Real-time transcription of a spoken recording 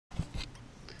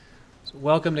So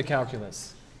welcome to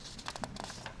calculus.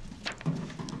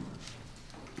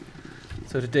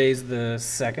 So today's the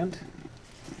 2nd.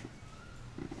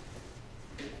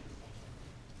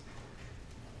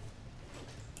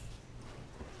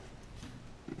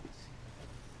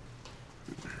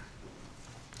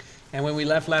 And when we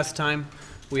left last time,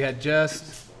 we had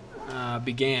just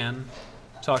began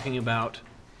talking about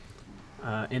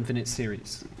infinite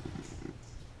series.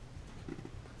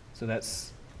 So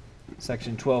that's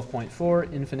section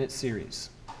 12.4, infinite series.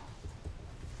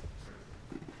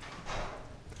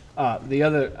 The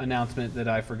other announcement that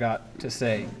I forgot to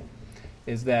say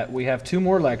is that we have 2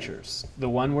 more lectures, the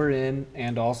one we're in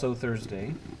and also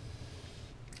Thursday,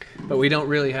 but we don't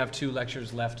really have 2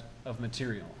 lectures left of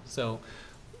material. So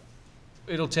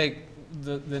it'll take,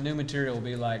 the new material will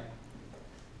be like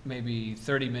maybe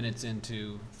 30 minutes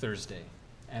into Thursday,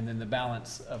 and then the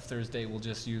balance of Thursday we'll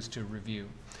just use to review.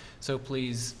 So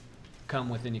please come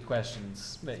with any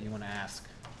questions that you want to ask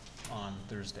on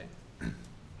Thursday.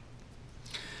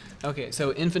 Okay,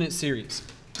 so infinite series.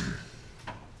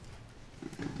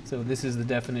 So this is the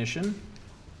definition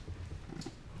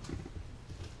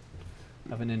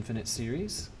of an infinite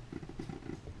series.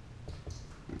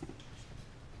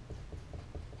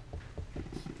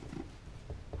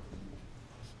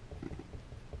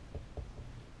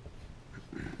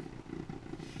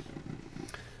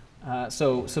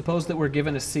 So suppose that we're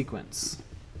given a sequence.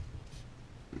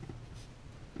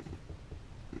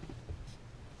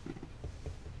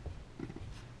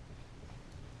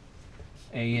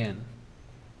 AN.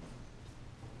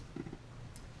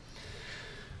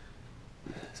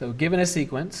 So given a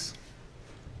sequence,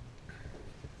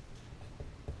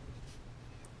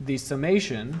 the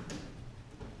summation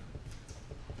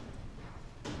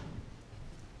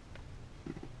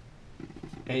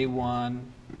A1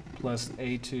 plus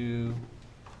A2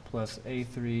 plus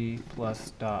A3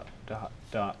 plus dot dot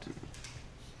dot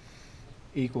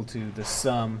equal to the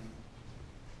sum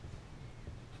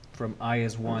from I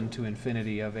is 1 to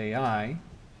infinity of AI.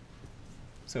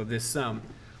 So this sum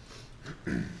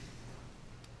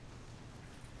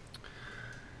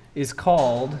is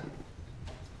called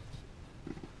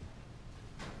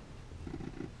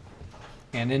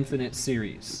an infinite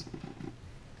series.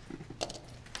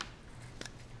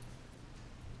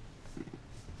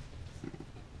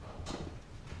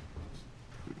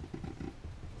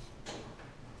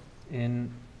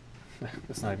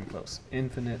 That's not even close.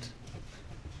 Infinite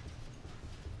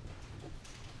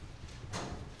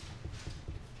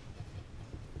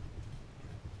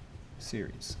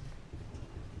series.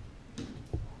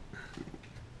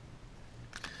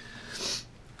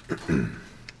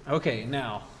 Okay,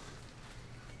 now,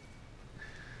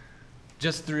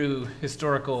 just through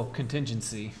historical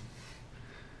contingency,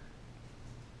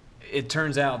 it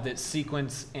turns out that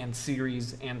sequence and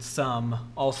series and sum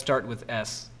all start with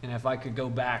S. And if I could go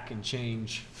back and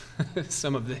change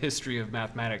some of the history of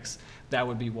mathematics, that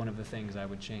would be one of the things I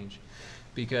would change,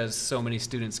 because so many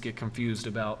students get confused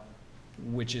about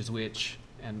which is which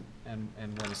and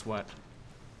what is what.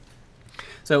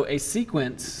 So a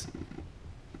sequence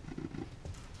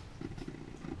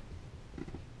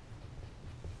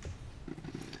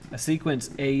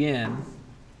AN,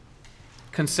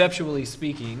 conceptually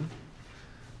speaking,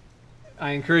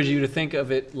 I encourage you to think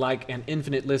of it like an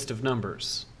infinite list of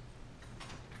numbers.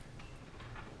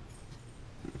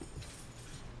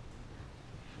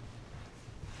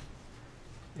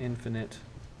 Infinite.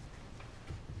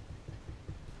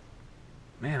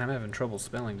 Man, I'm having trouble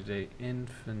spelling today.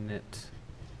 Infinite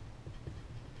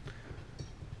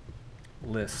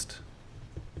list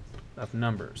of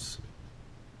numbers.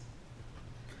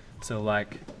 So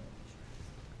like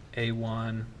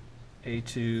A1,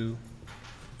 A2,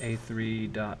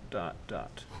 A3, dot, dot,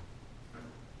 dot.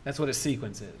 That's what a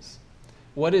sequence is.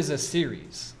 What is a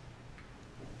series?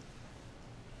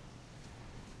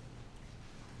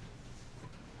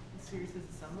 A series is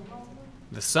the sum of all of them?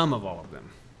 The sum of all of them.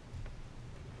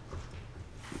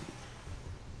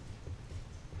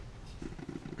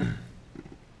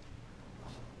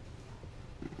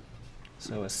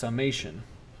 So a summation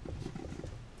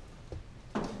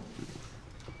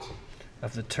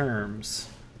of the terms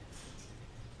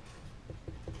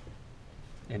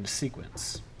in a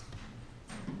sequence.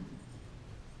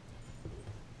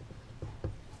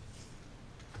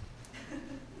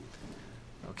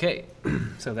 Okay,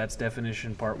 so that's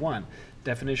definition part 1.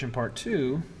 Definition part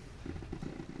 2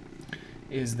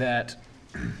 is that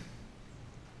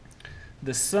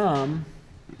the sum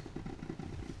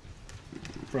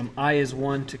from I is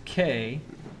 1 to K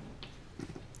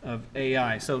of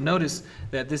AI. So notice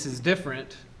that this is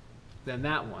different than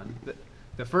that one.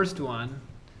 The first one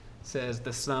says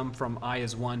the sum from I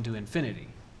is 1 to infinity.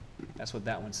 That's what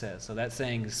that one says. So that's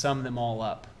saying sum them all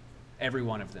up, every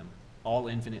one of them, all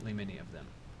infinitely many of them.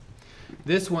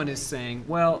 This one is saying,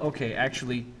 well, okay,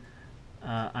 actually,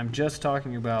 I'm just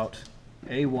talking about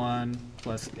A1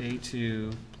 plus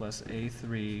A2 plus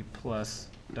A3 plus ...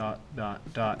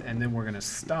 and then we're going to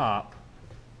stop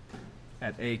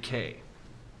at AK.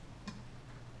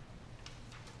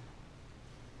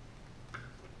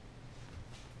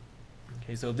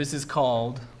 Okay, so this is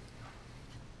called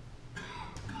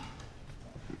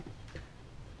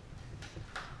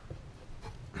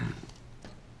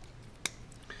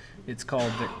it's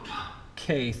called the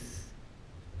kth,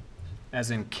 as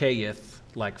in kth,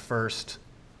 like first,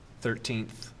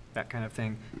 13th, that kind of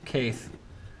thing. Kth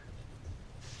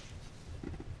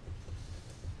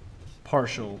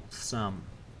partial sum.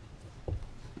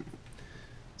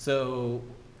 So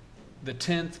the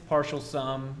 10th partial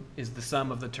sum is the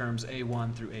sum of the terms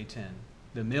A1 through A10.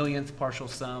 The millionth partial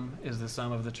sum is the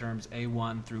sum of the terms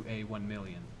A1 through A1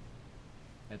 million,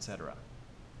 etc.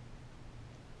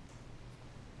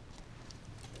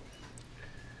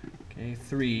 Okay,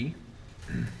 3.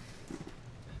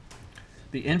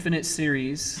 The infinite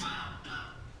series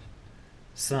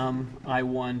sum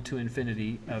I1 to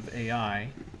infinity of AI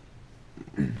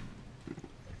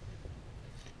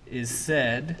is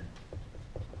said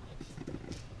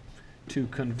to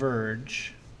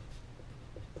converge.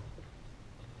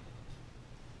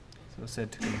 So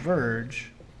said to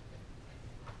converge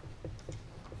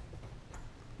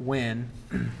when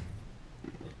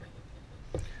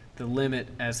the limit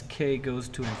as k goes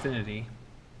to infinity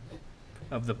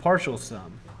of the partial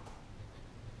sum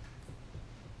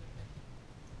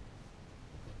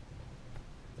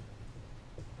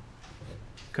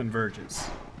converges.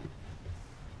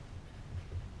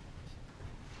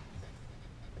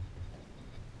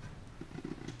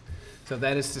 So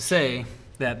that is to say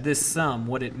that this sum,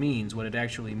 what it means, what it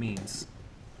actually means,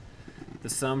 the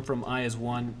sum from I is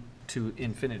 1 to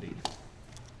infinity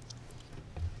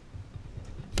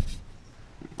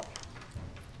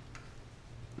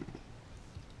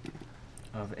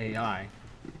of AI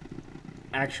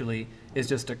actually is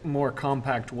just a more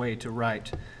compact way to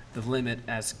write the limit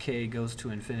as k goes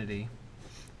to infinity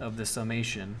of the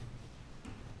summation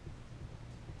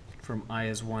from I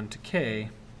is 1 to k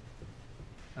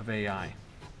of AI.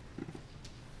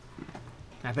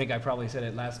 I think I probably said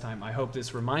it last time. I hope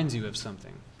this reminds you of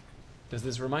something. Does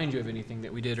this remind you of anything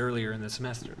that we did earlier in the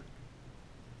semester?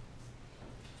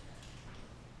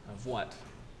 Of what?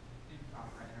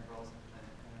 Improper integrals and finite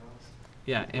integrals.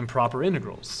 Yeah, improper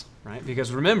integrals, right?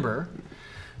 Because remember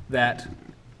that,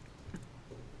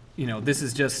 you know, this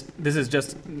is just,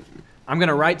 I'm going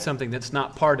to write something that's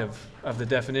not part of the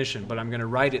definition, but I'm going to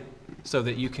write it so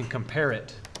that you can compare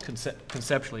it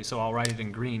conceptually, so I'll write it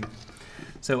in green.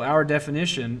 So our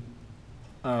definition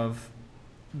of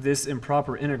this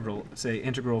improper integral, say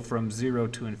integral from 0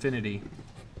 to infinity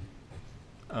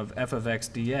of f of x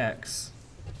dx,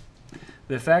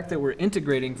 the fact that we're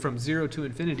integrating from 0 to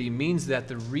infinity means that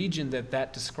the region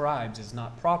that describes is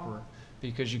not proper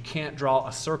because you can't draw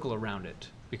a circle around it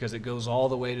because it goes all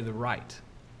the way to the right.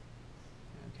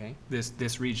 Okay?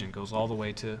 This region goes all the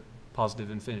way to positive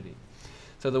infinity.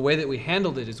 So the way that we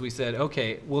handled it is we said,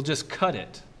 okay, we'll just cut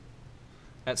it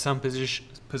at some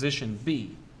position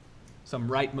B, some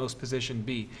rightmost position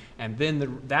B, and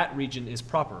then that region is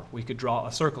proper. We could draw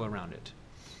a circle around it.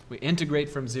 We integrate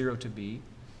from 0 to B,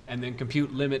 and then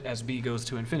compute limit as B goes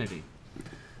to infinity.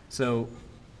 So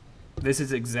this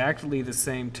is exactly the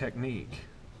same technique.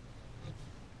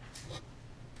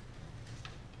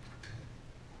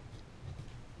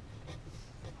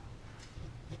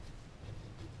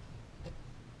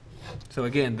 So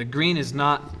again, the green is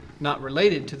not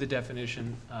related to the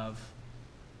definition of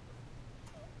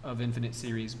infinite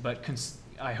series, but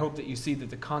I hope that you see that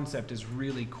the concept is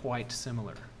really quite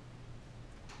similar.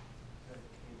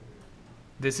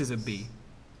 This is a B.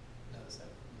 No, is that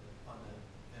on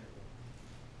the integral,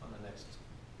 on the next?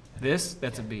 This,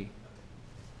 that's a B.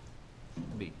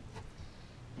 B.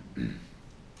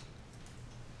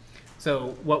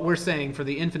 So what we're saying for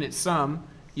the infinite sum,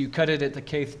 you cut it at the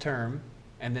kth term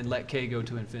and then let k go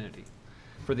to infinity.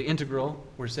 For the integral,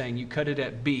 we're saying you cut it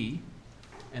at b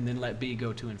and then let b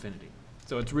go to infinity.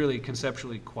 So it's really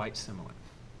conceptually quite similar.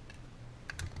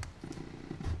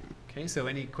 Okay, so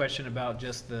any question about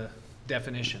just the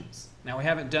definitions? Now we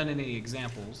haven't done any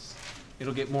examples.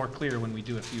 It'll get more clear when we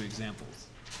do a few examples.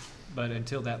 But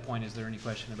until that point, is there any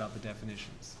question about the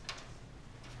definitions?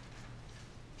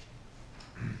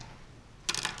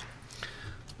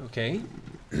 Okay.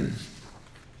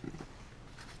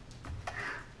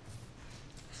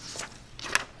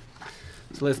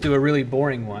 So let's do a really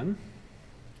boring one.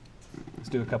 Let's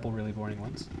do a couple really boring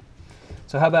ones.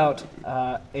 So how about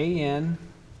an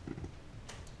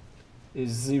is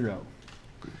 0?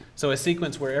 So a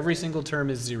sequence where every single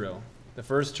term is 0. The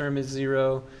first term is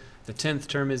 0, the 10th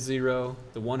term is 0,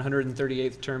 the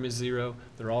 138th term is 0.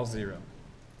 They're all 0.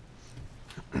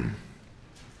 Okay,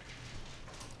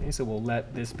 so we'll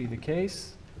let this be the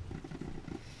case.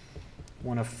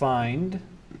 Want to find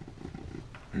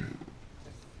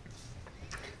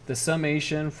the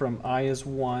summation from I is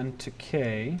 1 to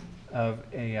k of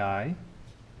ai,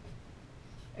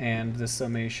 and the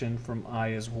summation from I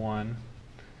is 1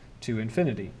 to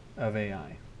infinity of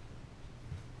ai.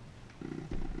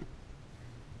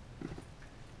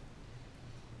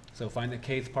 So find the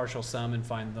kth partial sum and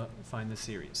find the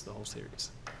series, the whole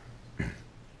series.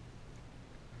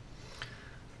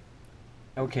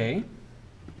 Okay.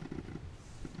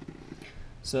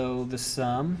 So the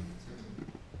sum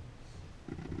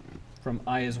from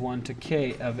I is 1 to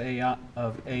k of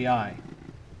ai.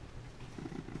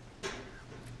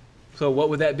 So what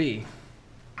would that be?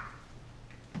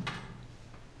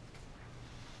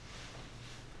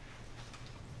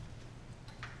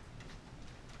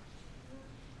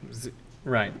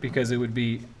 Right, because it would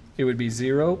be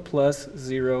 0 plus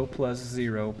 0 plus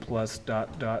 0 plus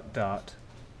dot dot dot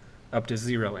up to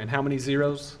 0. And how many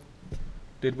zeros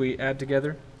did we add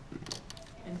together?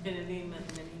 Infinity, many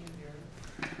of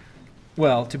your,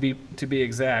 Well, to be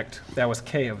exact, that was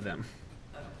k of them.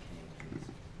 okay.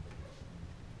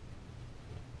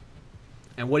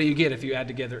 And what do you get if you add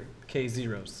together k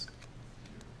zeros?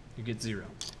 You get 0.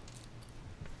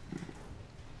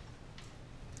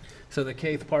 So the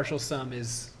kth partial sum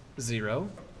is 0.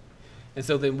 And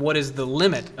so then what is the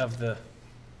limit of the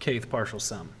kth partial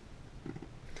sum?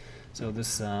 So the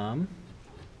sum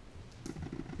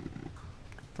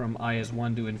from I is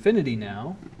 1 to infinity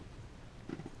now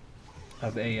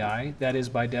of ai, that is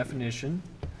by definition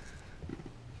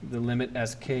the limit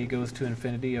as k goes to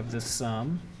infinity of the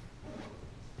sum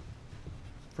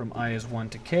from I is 1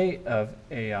 to k of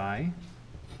ai.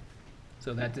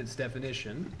 So that's its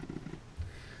definition.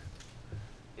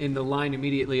 In the line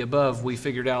immediately above, we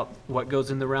figured out what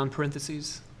goes in the round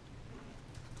parentheses.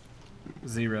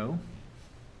 0.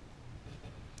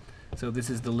 So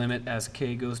this is the limit as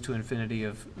k goes to infinity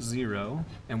of 0.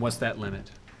 And what's that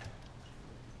limit?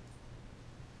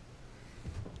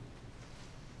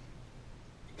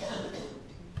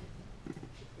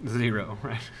 0,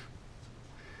 right?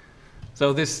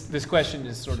 So this question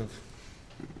is sort of,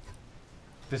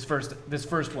 this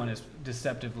first one is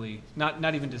deceptively,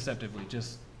 not even deceptively,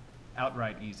 just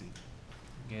outright easy.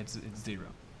 Okay, it's 0.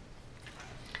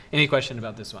 Any question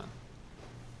about this one?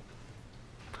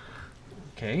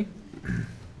 Okay.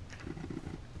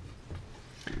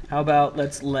 How about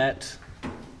let's let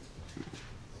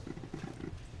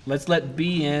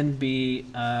Bn be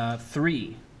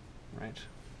 3, right?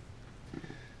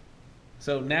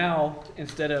 So now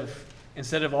instead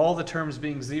of all the terms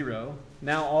being 0,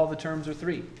 now all the terms are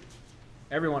 3.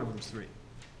 Every one of them is 3.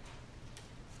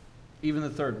 Even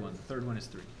the third one. The third one is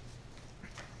 3.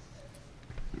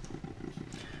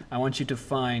 I want you to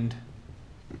find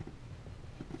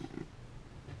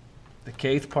the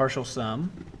kth partial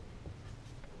sum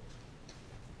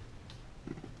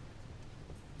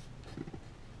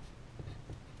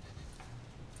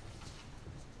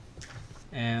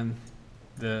and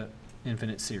the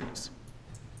infinite series.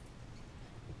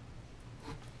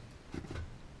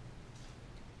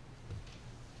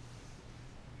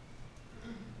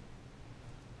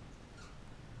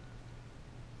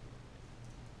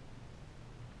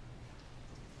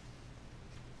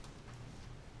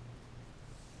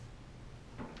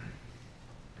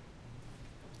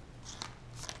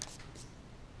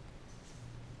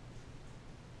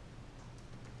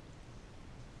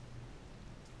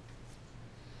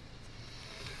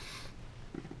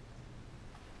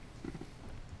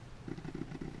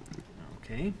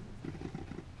 Okay.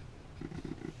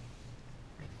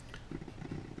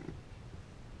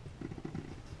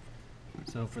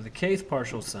 So for the kth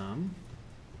partial sum,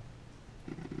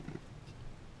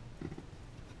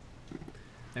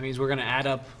 that means we're going to add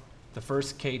up the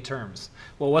first k terms.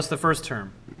 Well, what's the first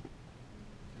term?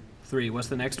 3. What's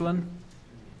the next one?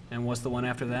 And what's the one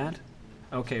after that?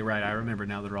 Okay, right, I remember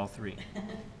now they're all 3.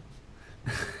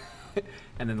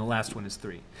 And then the last one is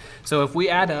 3. So if we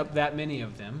add up that many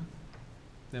of them,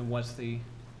 then what's the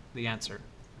answer?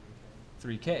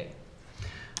 3k.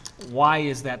 Why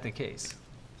is that the case?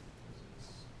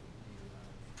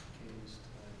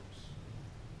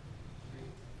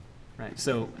 Right,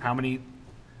 so how many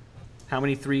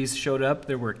 3s showed up?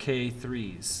 There were k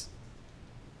 3s.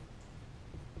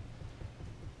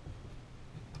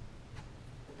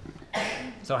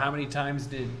 So how many times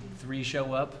did 3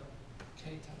 show up?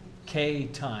 K times. K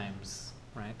times,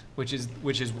 right? Which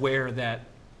is where that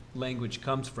language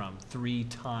comes from, 3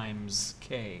 times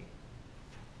K.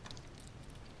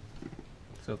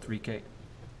 So 3K.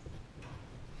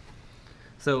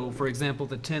 So for example,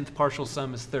 the 10th partial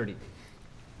sum is 30.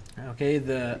 Okay,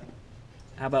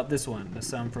 how about this one? The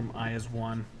sum from I is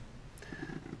 1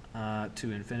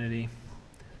 to infinity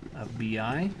of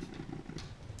bi.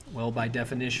 Well, by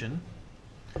definition,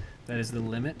 that is the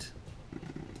limit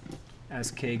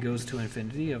as k goes to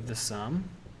infinity of the sum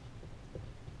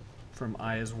from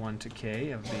I is 1 to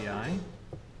k of bi.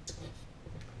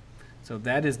 So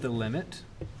that is the limit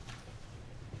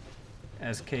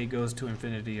as k goes to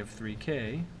infinity of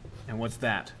 3k. And what's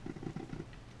that?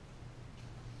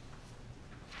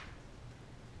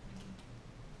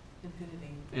 Infinity.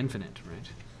 Infinite, right?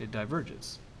 It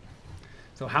diverges.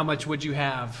 So how much would you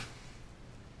have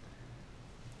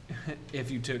if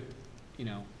you took,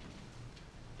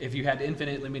 if you had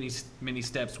infinitely many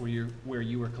steps where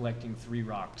you were collecting 3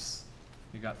 rocks?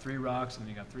 You got 3 rocks, and then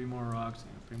you got 3 more rocks, and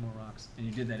you got 3 more rocks, and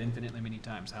you did that infinitely many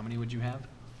times. How many would you have?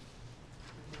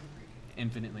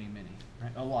 Infinitely many,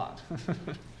 right? A lot.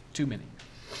 Too many.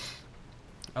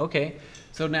 Okay,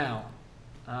 so now,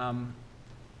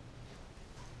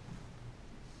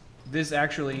 this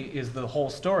actually is the whole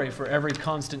story for every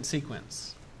constant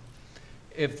sequence.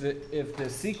 If the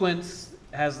sequence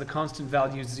has the constant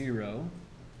value 0,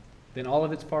 then all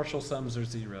of its partial sums are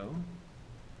 0,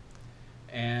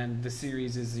 and the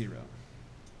series is 0.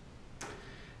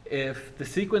 If the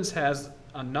sequence has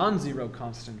a non-zero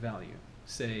constant value,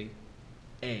 say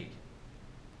a,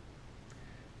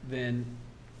 then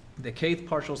the kth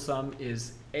partial sum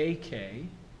is ak,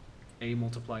 a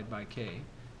multiplied by k,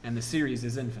 and the series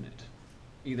is infinite,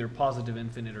 either positive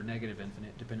infinite or negative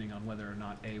infinite, depending on whether or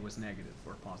not a was negative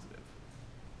or positive.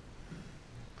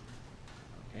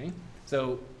 Okay,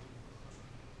 so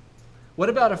what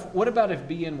about if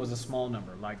bn was a small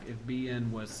number, like if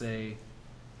bn was, say,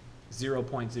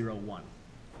 0.01?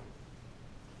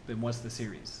 Then what's the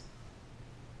series?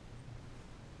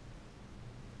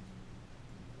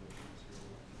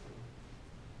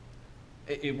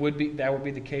 That would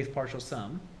be the kth partial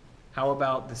sum. How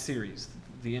about the series,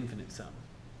 the infinite sum?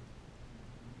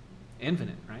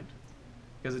 Infinite, right?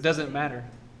 Because it doesn't matter.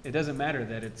 It doesn't matter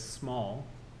that it's small,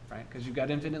 right? Because you've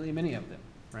got infinitely many of them,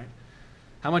 right?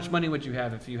 How much money would you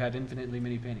have if you had infinitely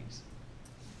many pennies?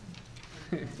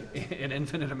 An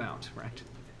infinite amount, right?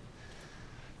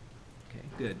 Okay,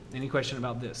 good. Any question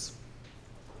about this?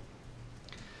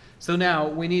 So now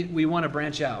we want to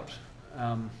branch out.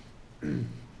 So it's a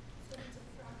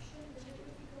fraction, then it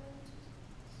would be going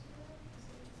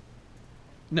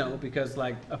to 0? No, because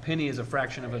like a penny is a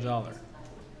fraction of a dollar.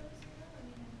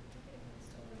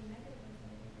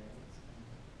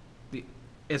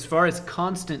 As far as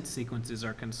constant sequences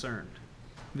are concerned,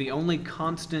 the only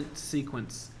constant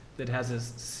sequence that has a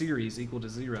series equal to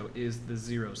 0 is the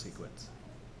 0 sequence.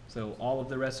 So all of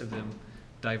the rest of them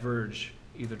diverge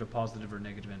either to positive or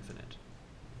negative infinite.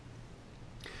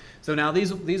 So now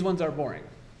these ones are boring,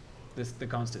 the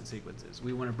constant sequences.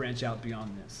 We want to branch out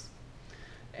beyond this.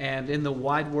 And in the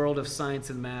wide world of science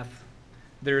and math,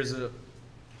 there's a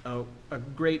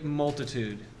great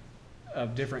multitude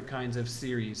of different kinds of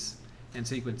series and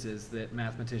sequences that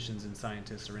mathematicians and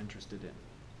scientists are interested in.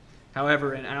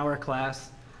 However, in our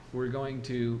class, we're going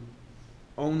to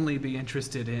only be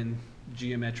interested in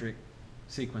geometric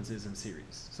sequences and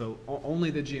series. So only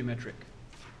the geometric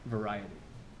variety.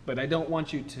 But I don't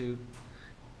want you to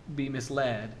be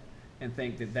misled and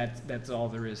think that that's all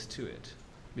there is to it,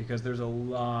 because there's a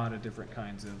lot of different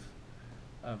kinds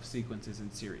of sequences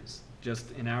and series.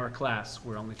 Just in our class,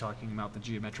 we're only talking about the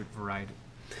geometric variety.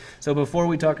 So before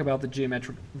we talk about the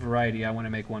geometric variety, I want to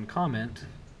make one comment,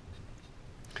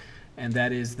 and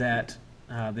that is that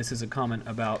this is a comment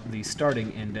about the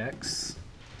starting index.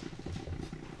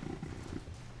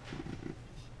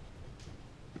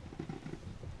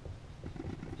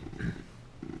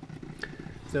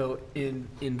 So in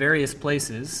various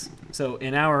places, so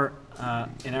in our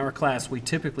class, we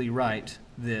typically write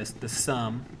this, the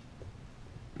sum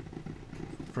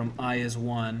from I is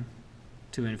 1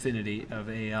 to infinity of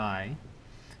ai,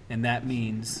 and that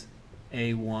means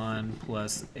a1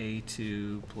 plus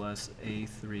a2 plus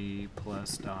a3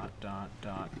 plus ...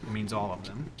 It means all of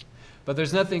them. But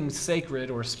there's nothing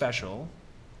sacred or special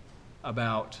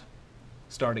about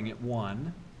starting at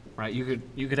 1, right?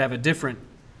 You could have a different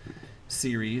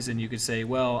series, and you could say,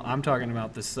 well, I'm talking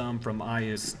about the sum from I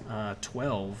is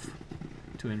 12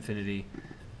 to infinity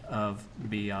of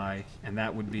bi, and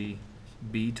that would be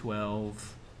b12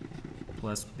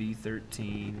 plus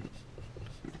b13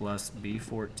 plus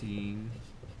B14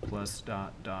 plus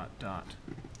dot, dot, dot.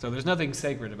 So there's nothing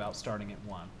sacred about starting at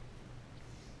 1.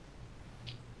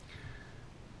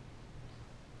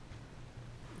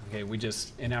 Okay, we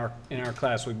just, in our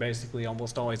class, we basically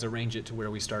almost always arrange it to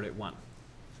where we start at 1.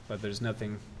 But there's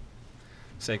nothing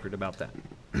sacred about that.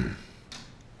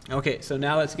 Okay, so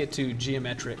now let's get to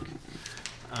geometric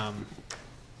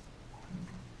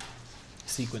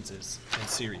sequences and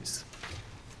series.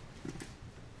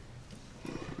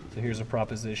 So here's a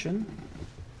proposition.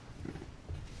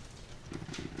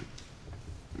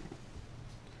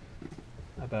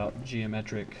 About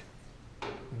geometric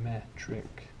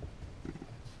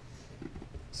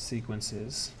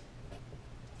sequences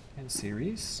and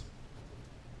series.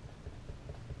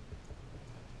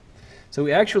 So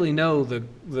we actually know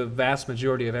the vast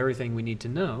majority of everything we need to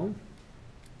know,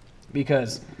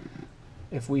 because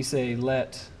if we say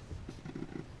let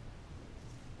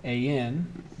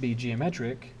AN be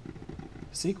geometric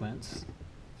sequence,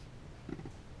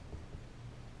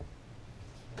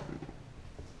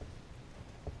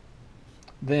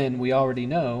 then we already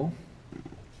know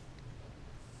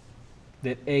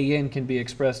that AN can be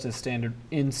expressed as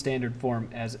in standard form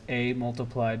as A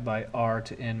multiplied by R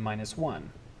to n minus 1.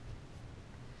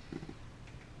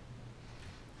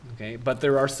 Okay, but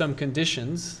there are some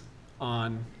conditions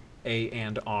on A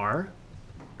and R.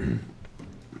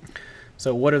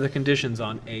 So what are the conditions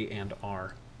on A and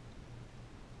R?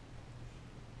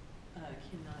 Cannot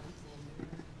equal 0.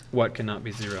 What cannot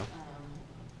be 0?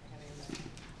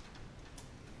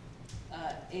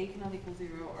 A cannot equal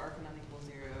 0, R cannot equal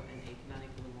 0, and A cannot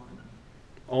equal 1.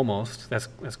 Almost. That's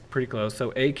pretty close.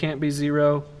 So A can't be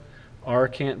 0, R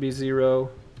can't be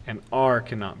 0, and R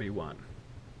cannot be 1. Is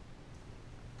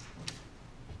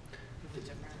it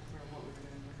different from what we were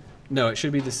doing before? No, it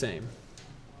should be the same.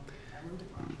 I wrote it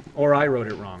wrong. Or I wrote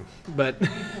it wrong, but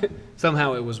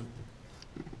somehow it was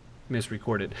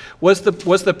misrecorded. What's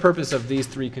the purpose of these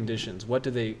 3 conditions? What do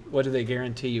they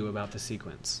guarantee you about the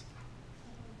sequence?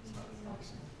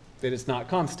 That it's not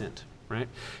constant, right?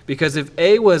 Because if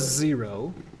A was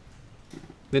 0,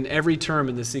 then every term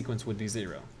in the sequence would be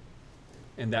 0,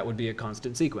 and that would be a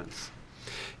constant sequence.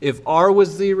 If R was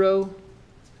 0,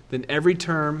 then every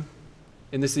term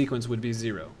in the sequence would be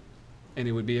 0, and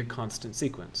it would be a constant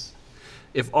sequence.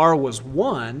 If R was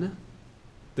 1,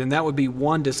 then that would be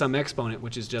 1 to some exponent,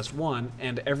 which is just 1,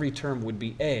 and every term would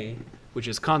be A, which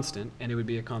is constant, and it would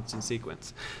be a constant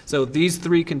sequence. So these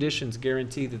 3 conditions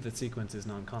guarantee that the sequence is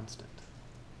non-constant.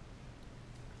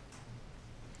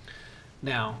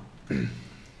 Now,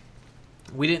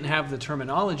 we didn't have the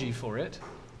terminology for it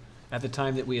at the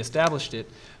time that we established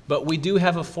it, but we do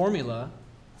have a formula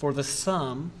for the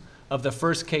sum of the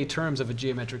first k terms of a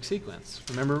geometric sequence.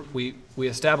 Remember, we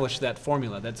established that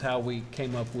formula. That's how we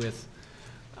came up with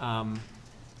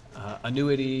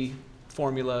annuity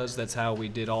formulas. That's how we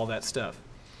did all that stuff.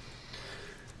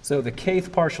 So the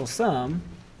kth partial sum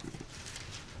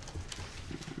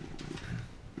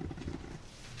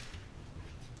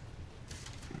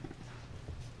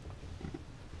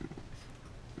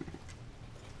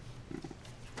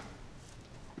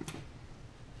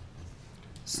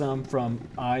from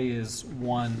I is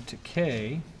 1 to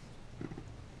k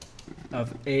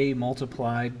of A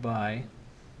multiplied by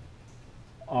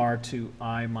R to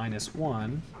I minus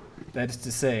 1. That is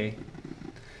to say,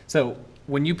 so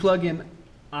when you plug in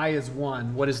I is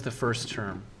 1, what is the first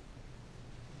term?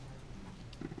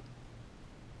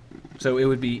 So it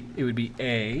would be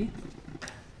A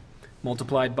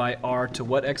multiplied by R to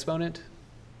what exponent?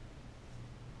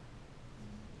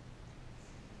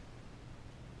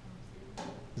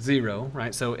 Zero,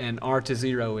 right? So, and R to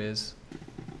 0 is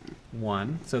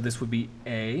 1. So this would be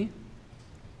A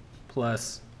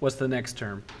plus, what's the next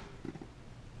term?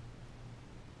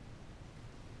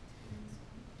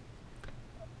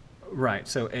 Right,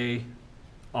 so A,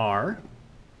 R.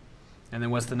 And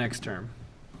then what's the next term?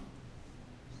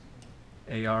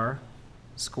 AR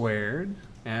squared.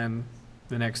 And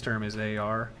the next term is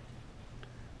AR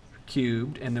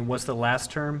cubed. And then what's the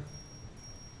last term?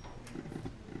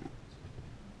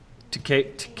 To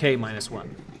k minus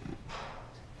 1.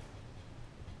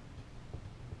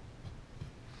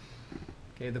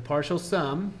 Okay, the partial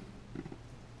sum,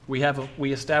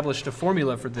 we established a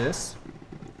formula for this.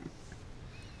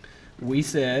 We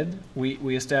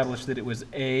established that it was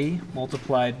A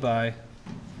multiplied by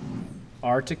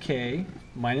R to k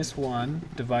minus 1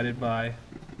 divided by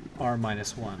R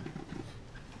minus 1.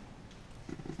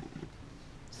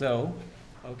 So,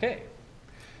 okay.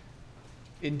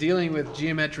 In dealing with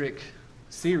geometric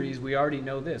series, we already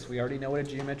know this. We already know what a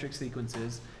geometric sequence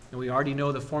is, and we already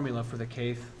know the formula for the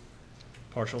kth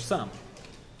partial sum.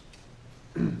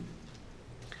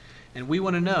 And we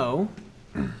want to know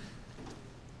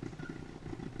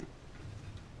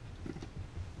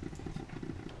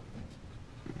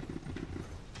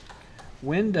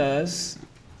when does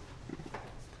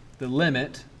the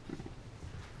limit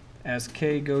as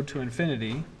k go to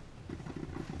infinity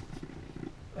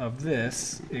of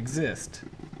this exist?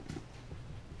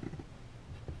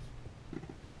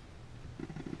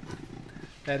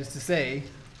 That is to say,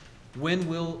 when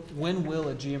will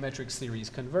a geometric series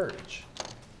converge?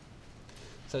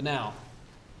 So now,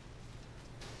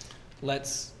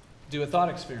 let's do a thought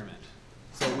experiment.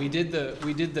 So we did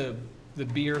the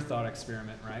beer thought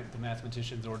experiment, right? The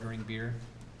mathematicians ordering beer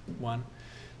one.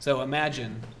 So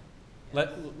imagine,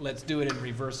 let's do it in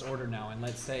reverse order now, and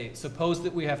let's say, suppose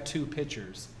that we have two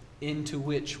pitchers into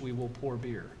which we will pour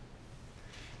beer,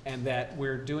 and that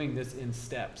we're doing this in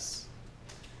steps.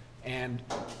 And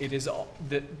it is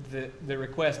the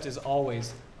request is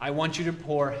always, I want you to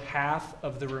pour half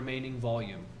of the remaining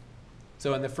volume.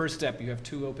 So in the first step, you have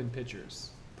two open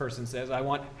pitchers. Person says, I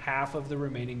want half of the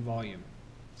remaining volume.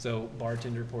 So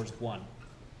bartender pours one.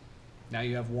 Now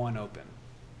you have one open.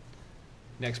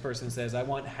 Next person says, I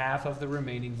want half of the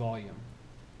remaining volume.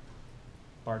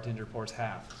 Bartender pours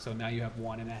half. So now you have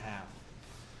 1 1/2.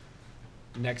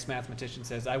 Next mathematician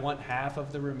says, I want half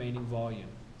of the remaining volume.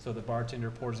 So the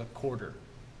bartender pours 1/4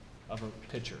 of a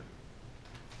pitcher.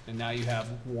 And now you have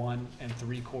 1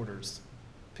 3/4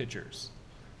 pitchers.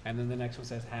 And then the next one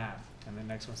says half, and the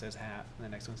next one says half, and the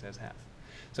next one says half.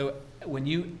 So when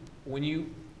you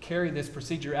carry this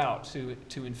procedure out to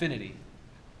infinity,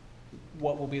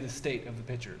 what will be the state of the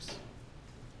pitchers?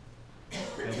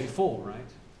 They'll be full, right?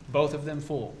 Both of them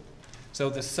full. So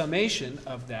the summation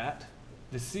of that,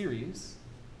 the series,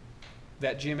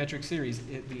 that geometric series,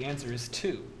 the answer is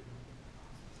 2.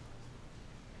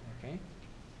 Okay?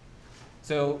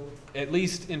 So at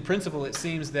least in principle, it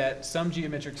seems that some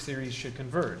geometric series should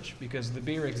converge, because the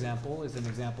beer example is an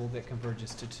example that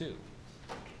converges to 2.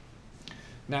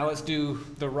 Now let's do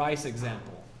the rice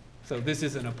example. So this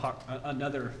is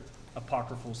another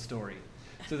apocryphal story.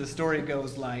 So the story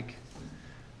goes like,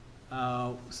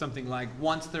 something like,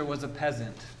 once there was a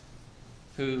peasant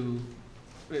who,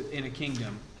 in a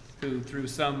kingdom, who through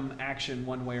some action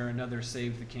one way or another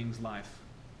saved the king's life.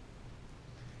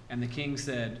 And the king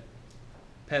said,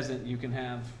 peasant, you can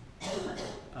have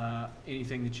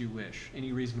anything that you wish,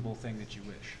 any reasonable thing that you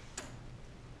wish.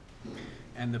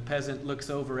 And the peasant looks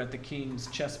over at the king's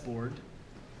chessboard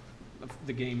of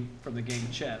the game, from the game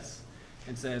chess,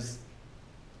 and says,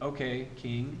 okay,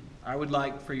 king, I would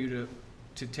like for you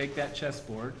to take that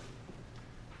chessboard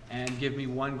and give me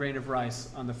 1 grain of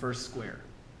rice on the first square,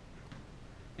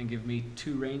 and give me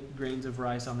 2 grains of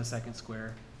rice on the second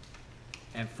square,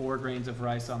 and 4 grains of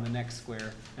rice on the next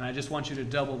square, and I just want you to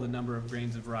double the number of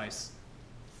grains of rice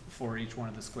for each one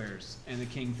of the squares. And the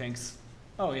king thinks,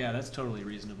 oh yeah, that's totally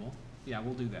reasonable. Yeah,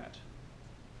 we'll do that.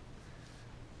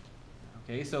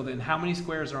 Okay, so then how many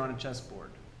squares are on a chessboard?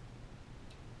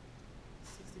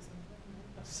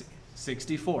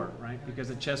 64, right? Because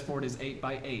a chessboard is 8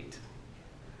 by 8.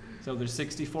 So there's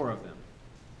 64 of them.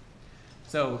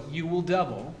 So you will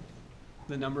double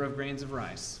the number of grains of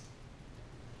rice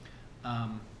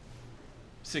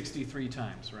 63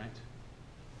 times, right?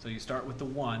 So you start with the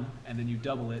 1, and then you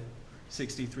double it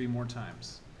 63 more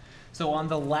times. So on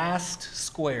the last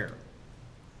square,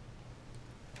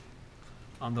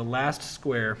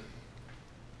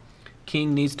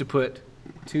 king needs to put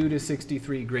 2 to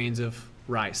 63 grains of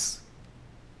rice.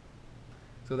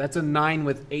 So that's a 9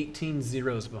 with 18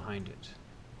 zeros behind it.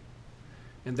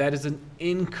 And that is an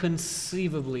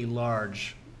inconceivably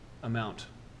large amount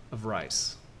of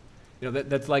rice. You know,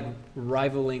 that's like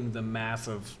rivaling the mass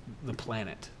of the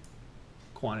planet,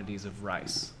 quantities of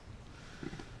rice.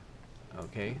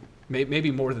 Okay?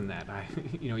 Maybe more than that.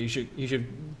 You should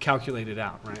calculate it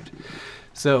out, right?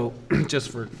 So, just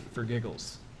for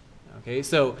giggles. Okay,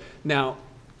 so now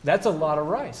that's a lot of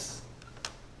rice.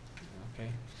 Okay.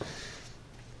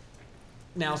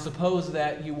 Now suppose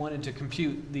that you wanted to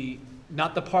compute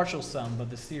not the partial sum, but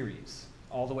the series,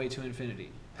 all the way to infinity.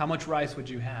 How much rice would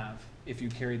you have if you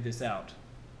carried this out?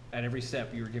 At every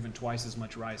step, you were given twice as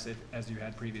much rice as you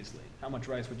had previously. How much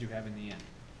rice would you have in the end?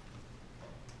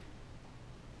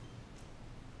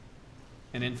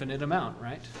 An infinite amount,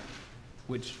 right?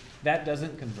 Which, that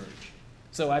doesn't converge.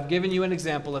 So I've given you an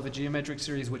example of a geometric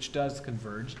series which does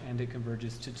converge, and it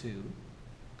converges to 2,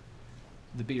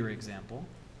 the beer example.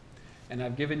 And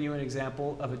I've given you an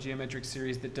example of a geometric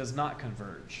series that does not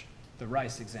converge, the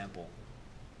rice example.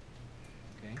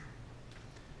 Okay?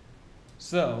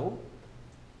 So,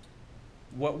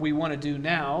 what we want to do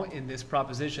now in this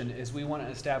proposition is we want to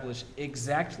establish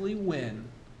exactly when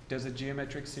does a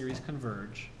geometric series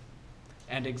converge,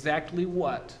 and exactly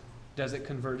what does it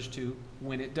converge to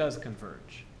when it does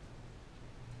converge.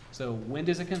 So when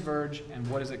does it converge, and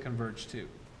what does it converge to?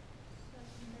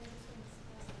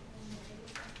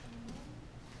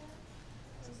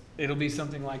 It'll be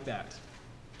something like that.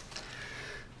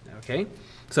 Okay,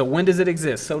 so when does it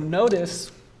exist? So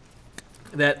notice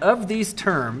that of these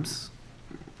terms,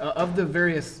 of the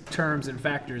various terms and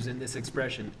factors in this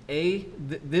expression,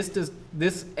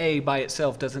 this A by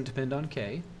itself doesn't depend on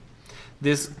K.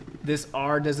 This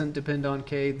R doesn't depend on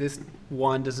K. This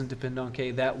 1 doesn't depend on K.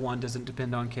 That 1 doesn't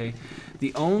depend on K.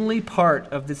 The only part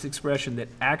of this expression that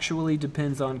actually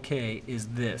depends on K is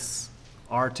this,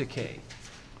 R to K.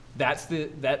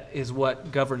 That is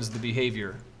what governs the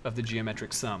behavior of the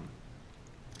geometric sum.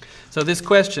 So this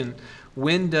question,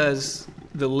 when does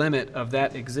the limit of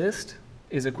that exist,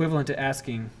 is equivalent to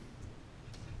asking,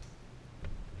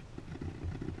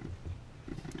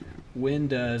 when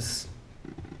does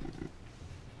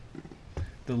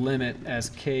the limit as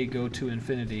k go to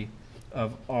infinity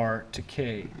of R to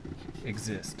K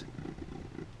exist?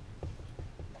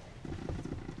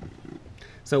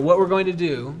 So what we're going to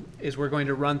do is we're going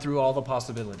to run through all the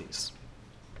possibilities.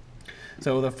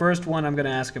 So the first one I'm going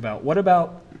to ask about, what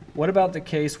about the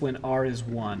case when R is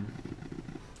 1?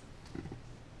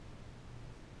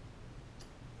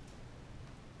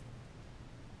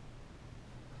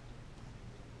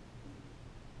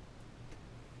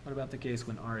 What about the case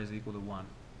when R is equal to 1?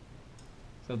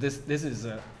 So this is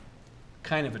a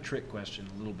kind of a trick question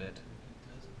a little bit.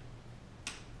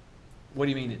 What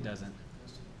do you mean it doesn't?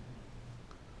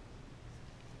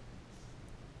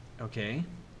 Okay.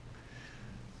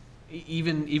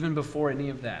 Even before any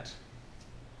of that.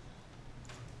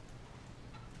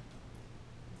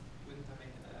 Wouldn't that make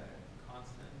it a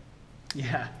constant?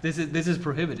 Yeah, this is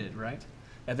prohibited, right?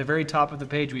 At the very top of the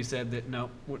page we said that no,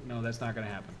 that's not going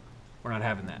to happen. We're not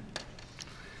having that.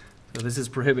 So this is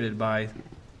prohibited by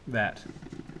that.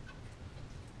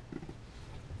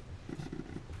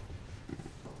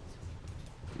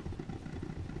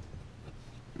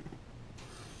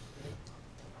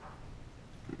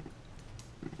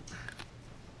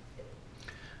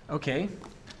 Okay.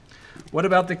 What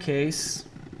about the case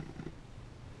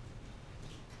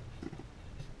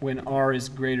when R is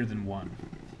greater than 1?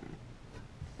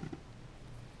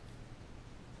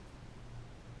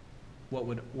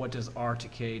 What does R to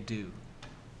K do?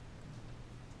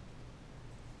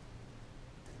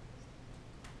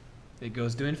 It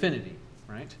goes to infinity,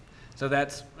 right? So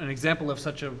that's an example of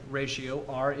such a ratio.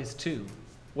 R is 2.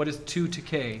 What is 2 to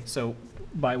K? So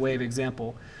by way of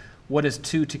example, what does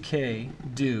 2 to K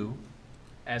do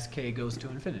as K goes to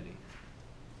infinity?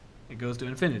 It goes to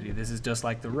infinity. This is just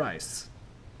like the rice.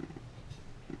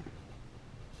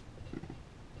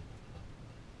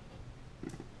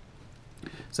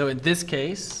 So in this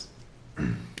case,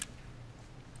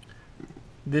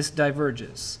 this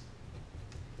diverges.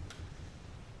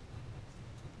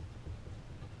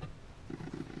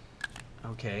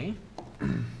 Okay.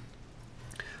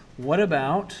 What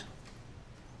about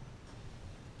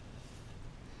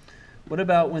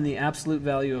when the absolute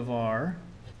value of R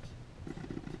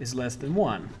is less than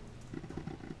 1?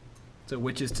 So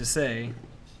which is to say,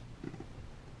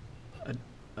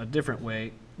 a different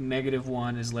way,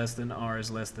 -1 is less than R is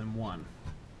less than 1.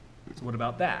 So what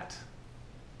about that?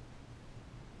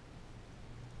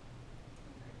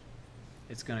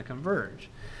 It's going to converge.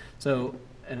 So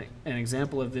an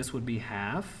example of this would be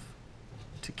half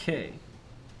to K.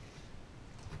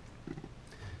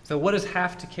 So what does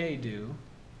half to K do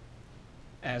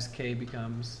as K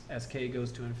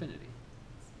goes to infinity?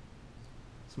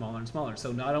 Smaller and smaller.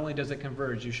 So not only does it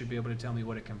converge, you should be able to tell me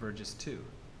what it converges to.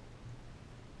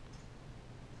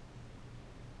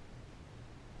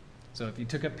 So if you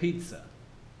took a pizza,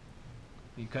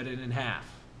 you cut it in half,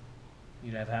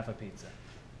 you'd have half a pizza.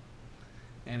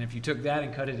 And if you took that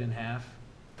and cut it in half,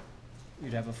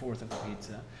 you'd have a fourth of a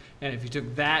pizza. And if you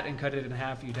took that and cut it in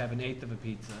half, you'd have an eighth of a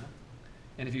pizza.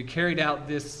 And if you carried out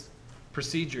this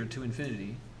procedure to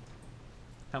infinity,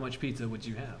 how much pizza would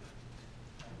you have?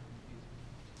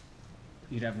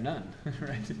 You'd have none,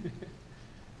 right?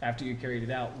 After you carried it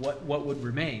out, what would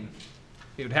remain?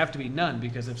 It would have to be none,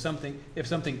 because if something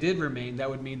did remain, that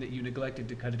would mean that you neglected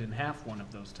to cut it in half one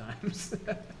of those times.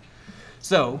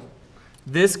 So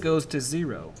this goes to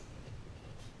 0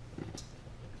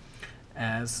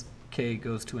 as K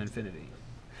goes to infinity.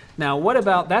 Now what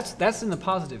about, that's in the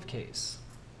positive case.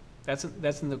 That's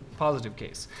in the positive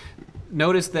case.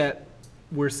 Notice that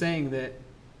we're saying that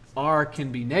r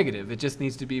can be negative. It just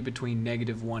needs to be between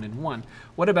 -1 and 1.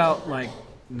 What about like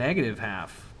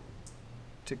 -half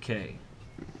to k?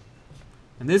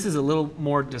 And this is a little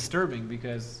more disturbing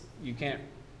because you can't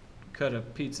cut a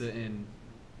pizza in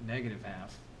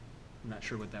 -half. I'm not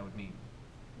sure what that would mean.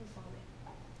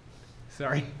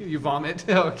 Sorry, you vomit?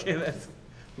 Okay, that's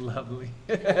lovely.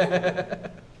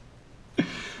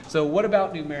 So what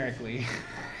about numerically?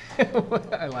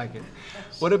 I like it.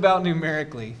 What about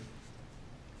numerically?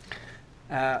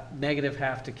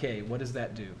 -half to k, what does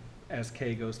that do as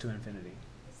k goes to infinity?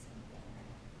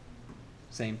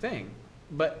 Same thing.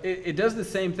 But it does the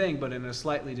same thing, but in a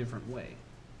slightly different way.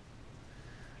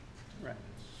 Right.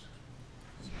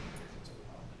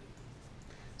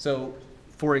 So,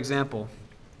 for example,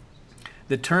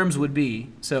 the terms would be,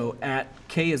 so at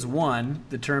k is 1,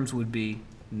 the terms would be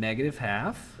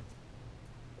 -half.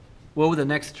 What would the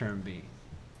next term be?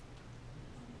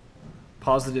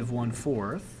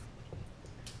 +1/4.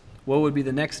 What would be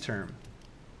the next term?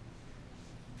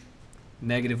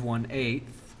 -1/8.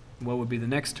 What would be the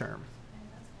next term?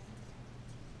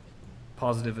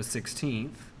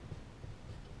 +1/16.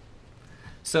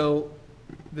 So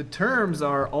the terms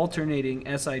are alternating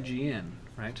SIGN,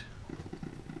 right?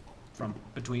 From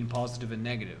between positive and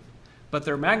negative. But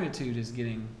their magnitude is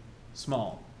getting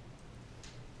small,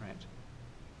 right?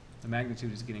 The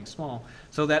magnitude is getting small.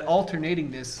 So that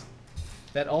alternatingness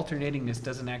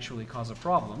doesn't actually cause a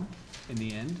problem in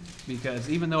the end, because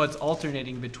even though it's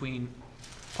alternating between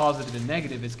positive and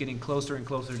negative, it's getting closer and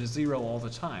closer to 0 all the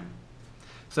time.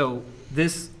 So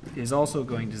this is also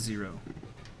going to 0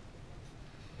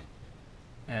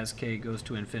 as k goes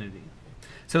to infinity.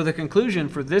 So the conclusion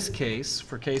for this case,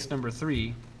 for case number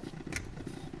 3,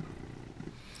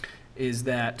 is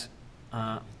that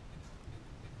r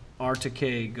to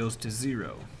k goes to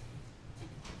 0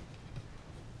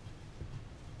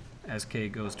 as k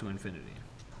goes to infinity.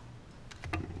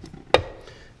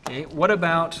 Okay, what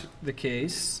about the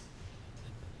case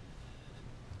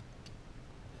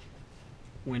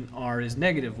when r is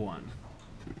 -1?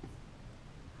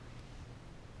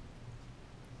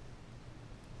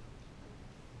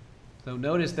 So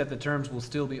notice that the terms will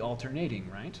still be alternating,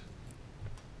 right?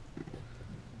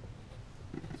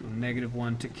 So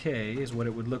 -1 to k is what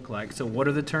it would look like. So what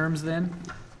are the terms then?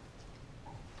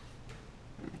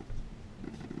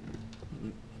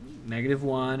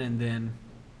 -1 and then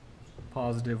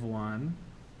 +1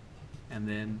 and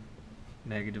then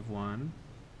 -1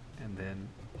 and then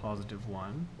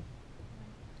 +1.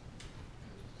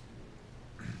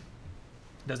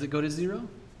 Does it go to 0?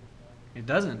 It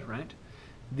doesn't, right?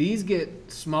 These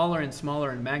get smaller and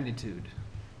smaller in magnitude.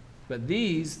 But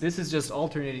this is just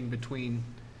alternating between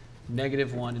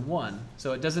 -1 and 1.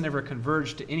 So it doesn't ever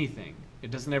converge to anything.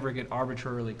 It doesn't ever get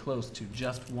arbitrarily close to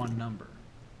just one number.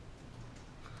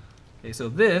 Okay, so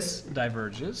this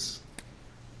diverges.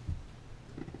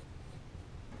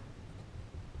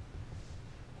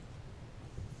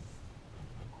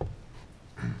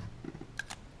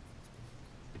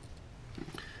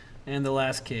 And the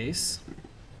last case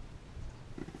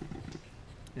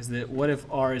is that what if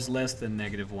r is less than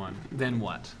 -1? Then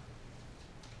what?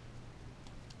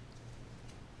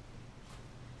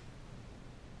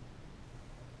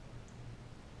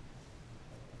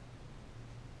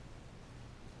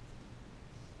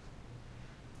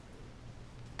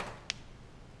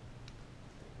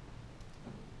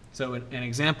 So an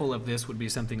example of this would be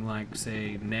something like,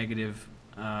 say,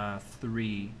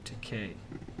 -3 to k.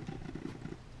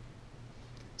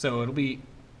 So it'll be,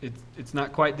 it's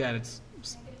not quite that, it's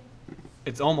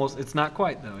almost, it's not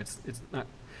quite though, it's not,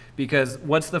 because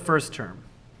what's the first term?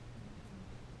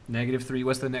 -3,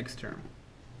 what's the next term?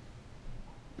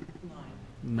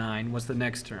 9, what's the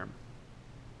next term?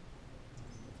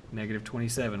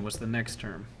 -27, what's the next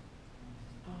term?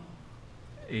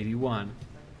 81.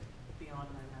 Beyond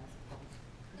my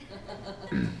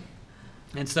math.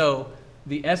 And so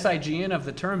the SIGN of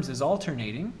the terms is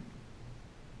alternating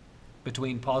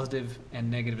between positive and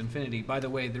negative infinity. By the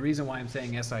way, the reason why I'm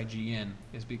saying SIGN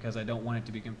is because I don't want it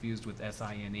to be confused with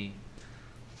SINE,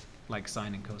 like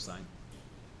sine and cosine.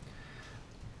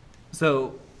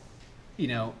 So, you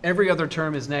know, every other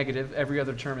term is negative, every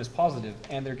other term is positive,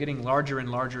 and they're getting larger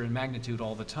and larger in magnitude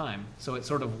all the time. So it's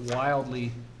sort of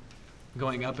wildly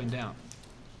going up and down.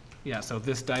 Yeah, so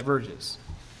this diverges.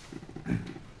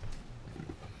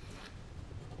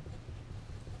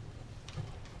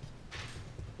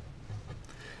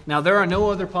 Now, there are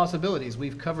no other possibilities.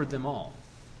 We've covered them all.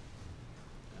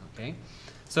 Okay?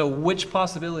 So which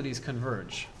possibilities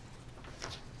converge?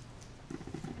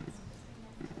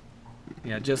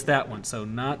 Yeah, just that one. So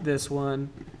not this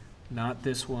one, not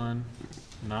this one,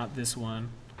 not this one,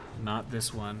 not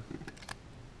this one,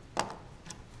 I like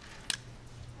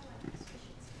this, we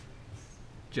should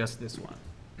see just this one.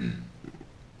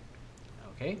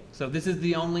 Okay, so this is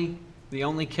the only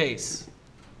case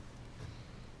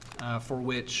for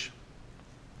which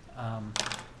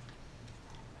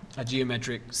a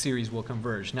geometric series will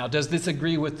converge. Now, does this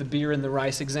agree with the beer and the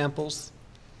rice examples?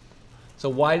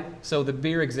 So the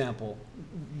beer example,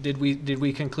 did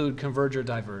we conclude converge or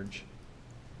diverge?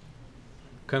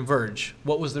 Converge.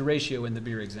 What was the ratio in the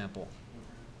beer example?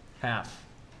 Half.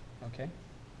 Okay.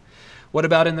 What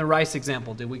about in the rice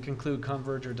example? Did we conclude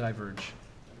converge or diverge?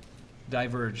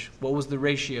 Diverge. What was the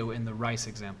ratio in the rice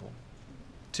example?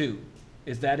 2.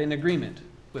 Is that in agreement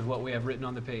with what we have written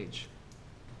on the page?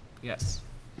 Yes.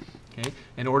 Okay.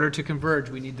 In order to converge,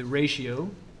 we need the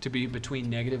ratio to be between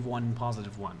 -1 and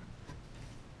 +1.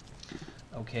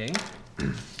 Okay.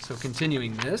 So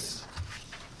continuing this.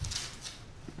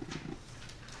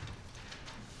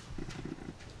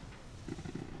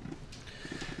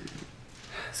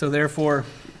 So therefore,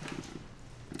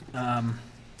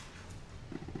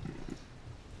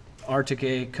 R to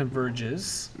K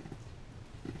converges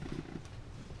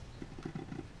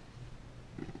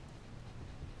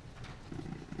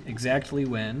exactly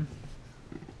when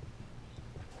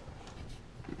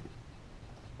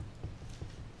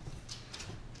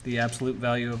the absolute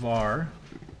value of R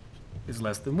is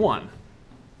less than 1.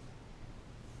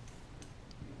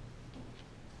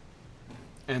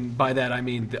 And by that I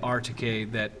mean the R to K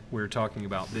that we're talking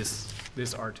about, this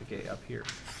R to K up here.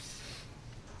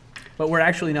 But we're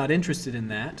actually not interested in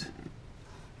that.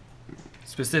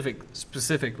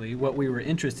 Specifically, what we were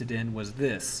interested in was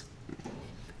this.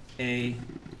 A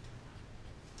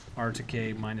R to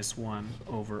K minus 1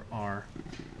 over R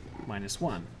minus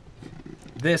 1.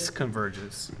 This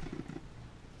converges.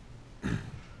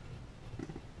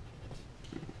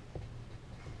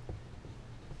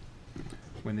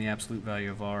 When the absolute value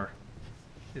of R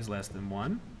is less than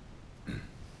 1.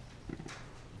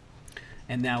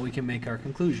 And now we can make our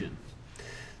conclusion.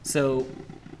 So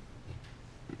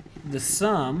the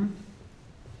sum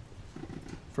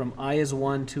from I is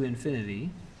 1 to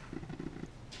infinity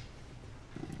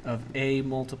of A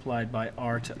multiplied by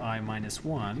R to I minus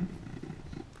 1,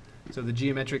 so the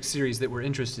geometric series that we're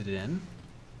interested in,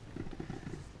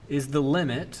 is the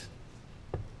limit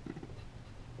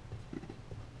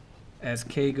as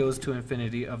K goes to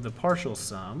infinity of the partial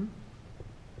sum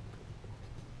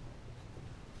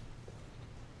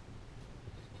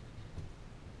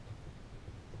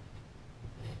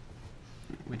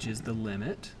which is the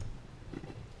limit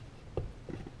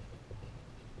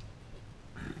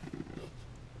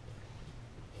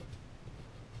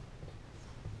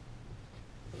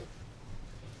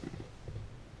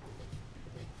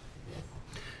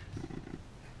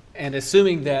and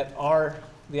assuming that R,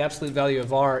 the absolute value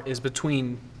of R is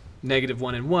between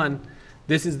 -1 and 1,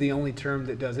 this is the only term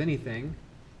that does anything.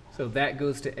 So that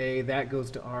goes to A, that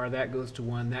goes to R, that goes to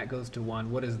 1, that goes to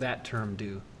 1. What does that term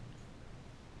do?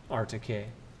 R to K.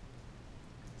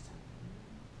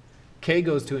 K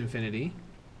goes to infinity,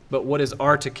 but what does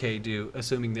R to K do,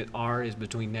 assuming that R is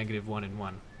between -1 and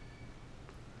 1?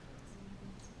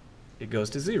 It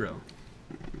goes to 0.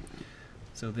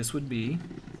 So this would be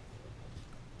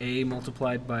A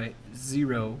multiplied by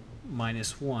 0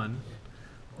 minus 1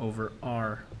 over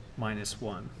R minus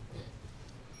 1.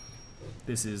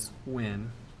 This is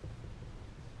when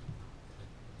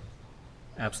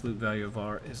absolute value of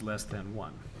R is less than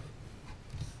 1.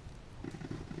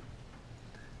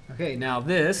 Okay, now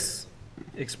this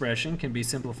expression can be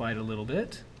simplified a little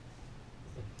bit.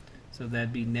 So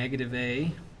that'd be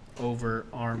 -A over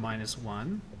R minus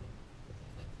 1.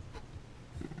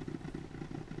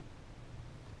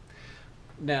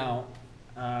 Now,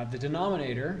 the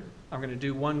denominator, I'm going to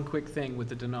do one quick thing with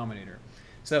the denominator.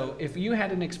 So if you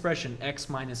had an expression x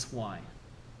minus y,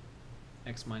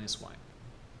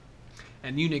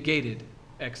 and you negated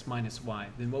x minus y,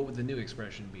 then what would the new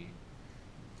expression be?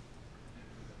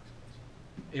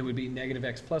 It would be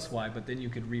 -x plus y, but then you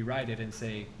could rewrite it and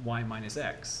say y minus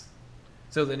x.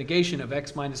 So the negation of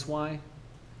x minus y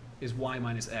is y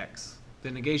minus x.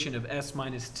 The negation of s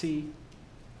minus t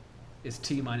is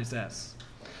t minus s.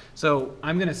 So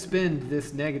I'm going to spend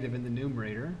this negative in the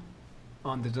numerator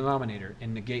on the denominator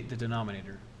and negate the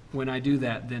denominator. When I do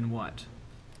that, then what?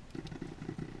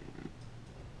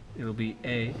 It'll be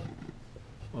A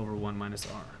over 1 minus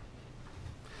R.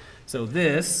 So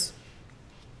this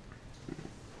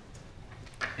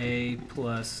A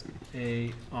plus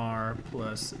AR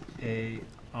plus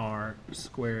AR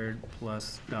squared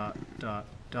plus ...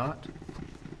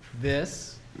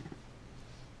 This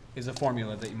is a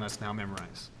formula that you must now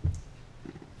memorize.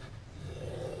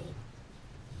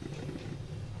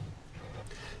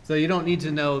 So you don't need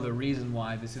to know the reason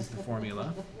why this is the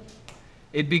formula.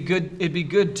 It'd be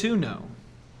good to know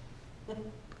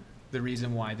the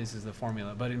reason why this is the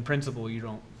formula, but in principle, you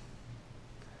don't.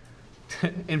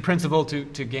 In principle, to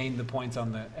gain the points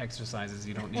on the exercises,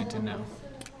 you don't need to know. So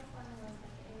the whole formula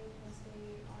is like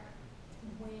A plus AR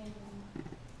when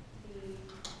the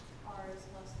R is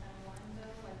less than 1 though,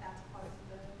 like that's part of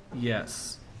the.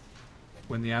 Yes,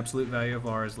 when the absolute value of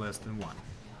R is less than 1.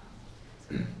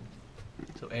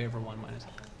 So A over 1 minus.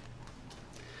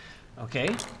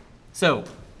 Okay, so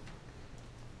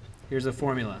here's a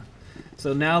formula.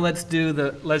 So now let's do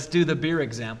the beer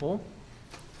example.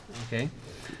 Okay,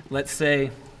 let's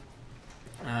say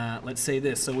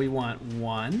this. So we want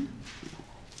 1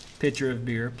 pitcher of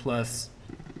beer plus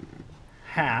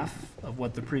half of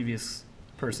what the previous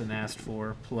person asked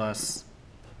for plus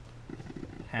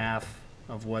half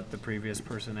of what the previous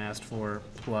person asked for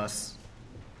plus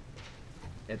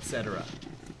etc.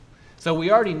 So we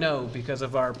already know, because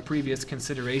of our previous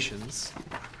considerations,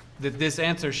 that this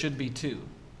answer should be 2.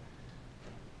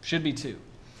 Should be 2.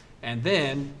 And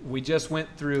then we just went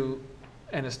through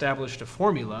and established a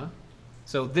formula.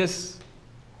 So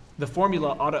the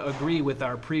formula ought to agree with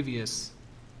our previous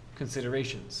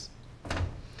considerations.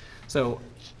 So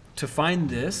to find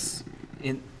this,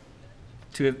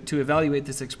 to evaluate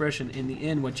this expression, in the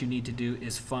end what you need to do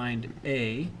is find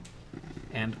A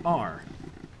and R.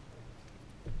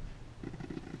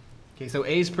 Okay, so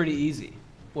A is pretty easy.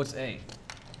 What's A?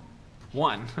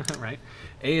 1, right?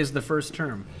 A is the first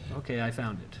term. Okay, I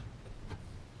found it.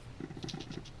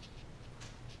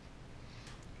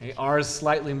 Okay, R is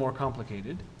slightly more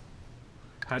complicated.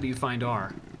 How do you find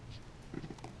R?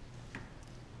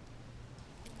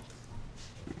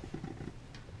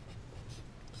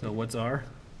 So what's R?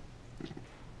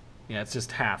 Yeah, it's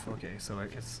just half. Okay, so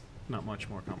it's not much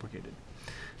more complicated.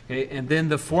 Okay, and then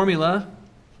the formula.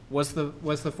 What's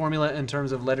the formula in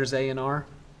terms of letters A and R?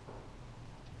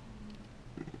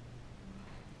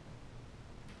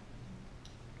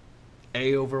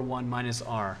 A over 1 minus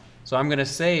R. So I'm going to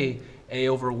say A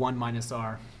over 1 minus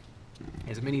R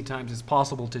as many times as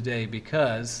possible today,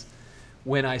 because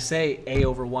when I say A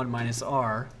over 1 minus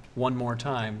R one more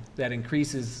time, that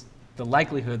increases the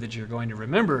likelihood that you're going to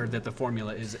remember that the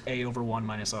formula is A over 1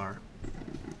 minus R.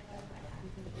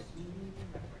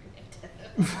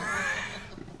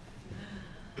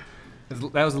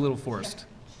 That was a little forced.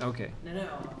 Okay. No, I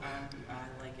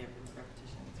like it.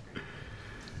 Repetition is great.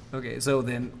 Okay, so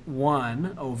then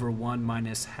 1 over 1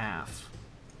 minus half.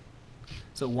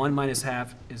 So 1 minus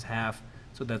half is half,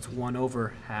 so that's 1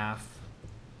 over half.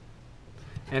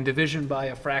 And division by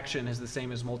a fraction is the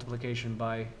same as multiplication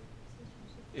by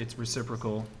its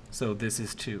reciprocal, so this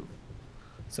is 2.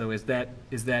 So is that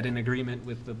in agreement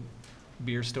with the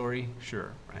beer story?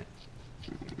 Sure, right?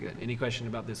 Good. Any question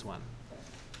about this one?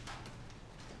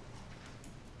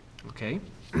 Okay.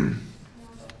 No,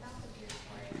 but that's a beer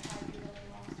story. I'd probably be really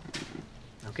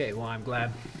lost. Okay, well, I'm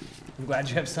glad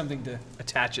you have something to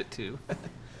attach it to.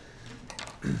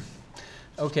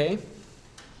 Okay.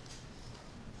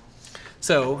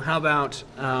 So how about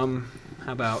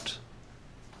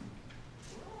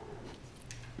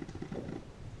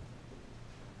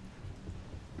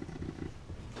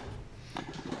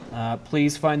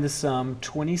please find the sum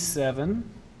 27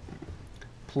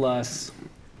 plus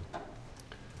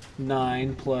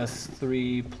 9 plus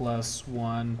 3 plus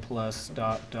 1 plus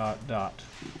dot dot dot.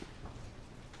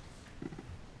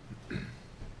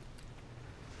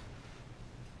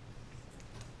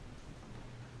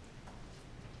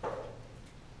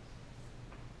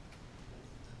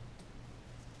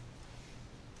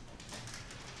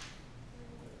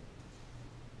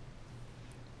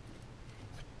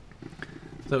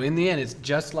 So in the end, it's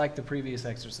just like the previous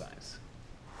exercise.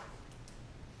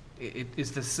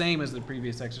 It's the same as the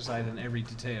previous exercise in every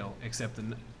detail, except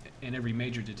in every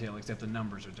major detail, except the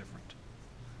numbers are different.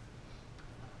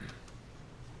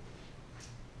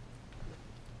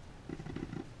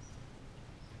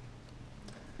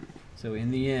 So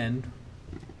in the end,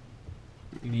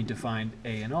 you need to find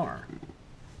A and R.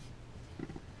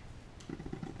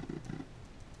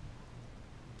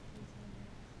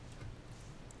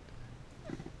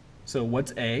 So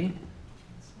what's A?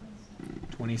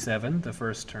 27, the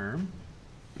first term.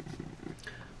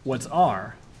 What's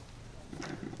R?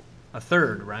 A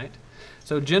third, right?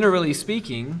 So generally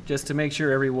speaking, just to make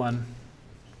sure everyone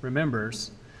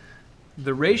remembers,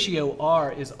 the ratio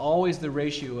R is always the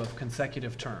ratio of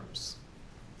consecutive terms.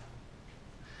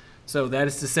 So that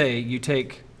is to say, you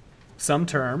take some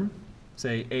term,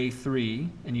 say A3,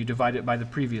 and you divide it by the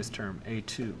previous term,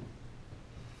 A2.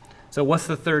 So what's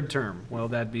the third term? Well,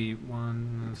 that'd be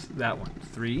that one,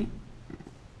 3.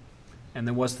 And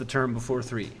then what's the term before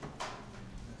 3?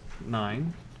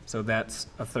 9. So that's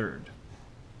a third.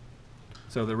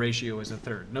 So the ratio is a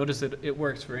third. Notice that it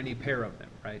works for any pair of them,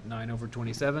 right? 9 over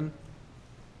 27,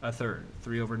 a third.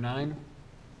 3 over 9,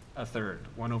 a third.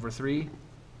 1 over 3,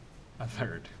 a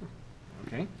third.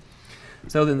 Okay?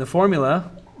 So then the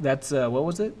formula, that's, what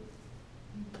was it?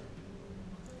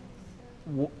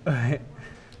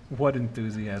 What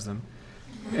enthusiasm.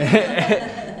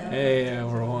 A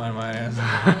over 1 minus.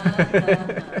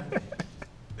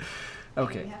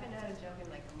 Okay. You haven't had a joke in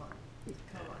like a month.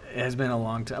 Come on. It has been a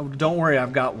long time. Don't worry,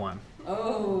 I've got one.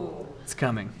 Oh, It's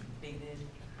coming. baited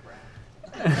crap.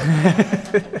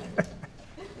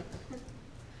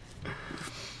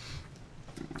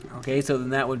 Okay, so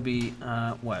then that would be,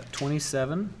 what,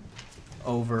 27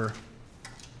 over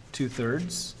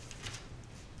 2/3.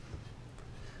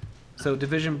 So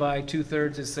division by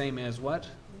 2/3 is same as what?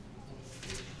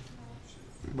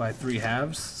 By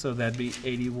 3/2, so that'd be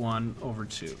 81 over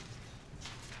 2.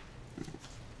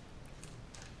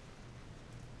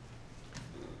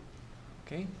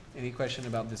 Okay, any question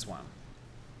about this one?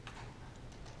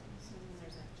 So then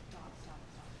there's a dot, dot,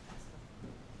 dot, that's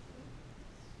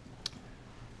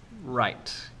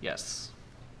Right, yes.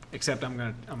 Except I'm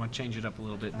gonna change it up a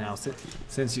little bit now,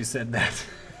 since you said that.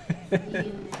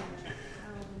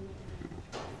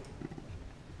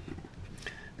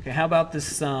 Okay, how about the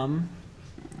sum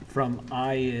from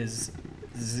I is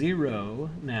 0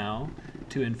 now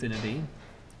to infinity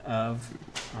of,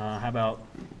 how about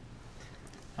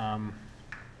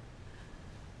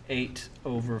 8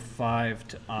 over 5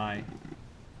 to I?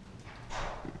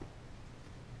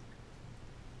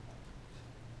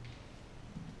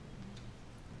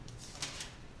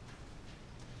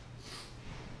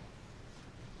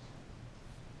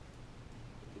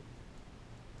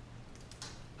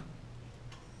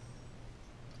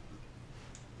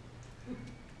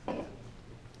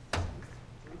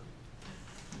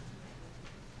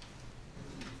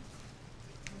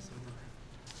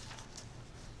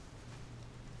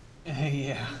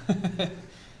 Yeah.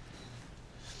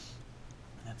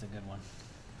 That's a good one.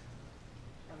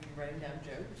 Are you writing down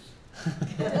jokes?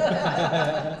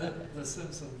 The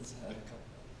Simpsons had a couple.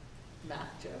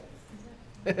 Math jokes?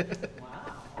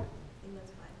 Wow. I think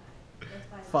that's 5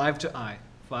 high. That's 5 to I,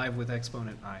 5 with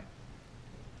exponent I.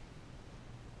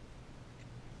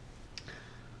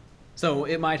 So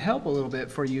it might help a little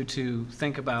bit for you to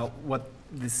think about what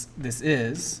this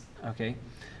is, okay?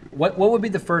 What would be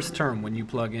the first term when you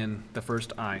plug in the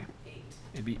first I? 8.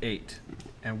 It'd be 8.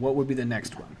 And what would be the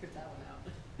next one? Figure that one out.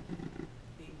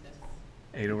 8 this.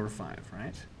 8 over 5,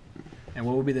 right? And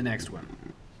what would be the next one?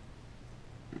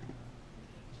 8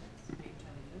 times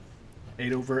this.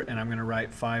 8 over, and I'm going to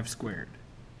write 5 squared.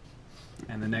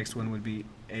 And the next one would be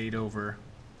 8 over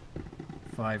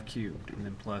 5 cubed, and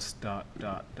then plus dot,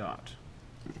 dot, dot.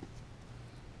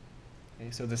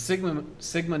 Okay, so the sigma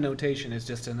notation is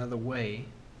just another way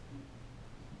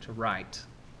to write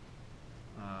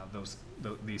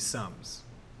these sums.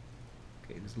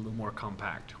 Okay, it's a little more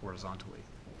compact horizontally.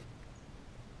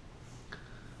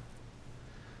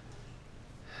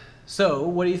 So,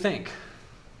 what do you think?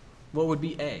 What would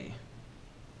be A?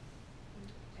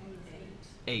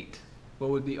 8. What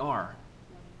would be R?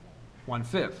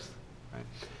 1/5. Right?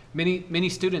 Many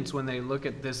students, when they look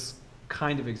at this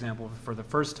kind of example for the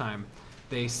first time,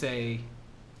 they say,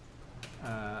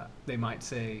 they might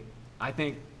say, I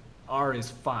think R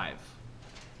is 5.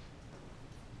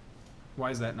 Why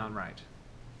is that not right?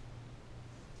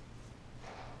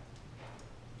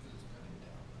 It's coming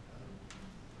down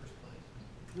first place.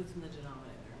 What's in the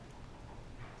denominator?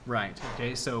 Right,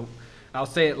 okay, so I'll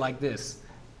say it like this.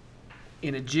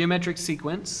 In a geometric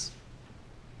sequence,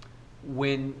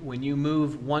 when you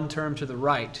move one term to the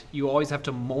right, you always have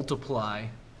to multiply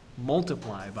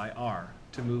by R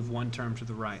to move one term to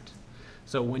the right.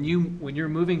 So when you're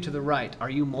moving to the right, are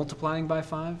you multiplying by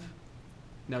 5?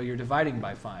 No, you're dividing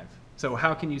by 5. So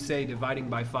how can you say dividing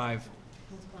by 5?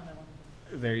 Multiply by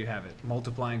 1. There you have it,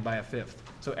 multiplying by a 5th.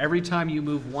 So every time you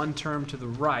move one term to the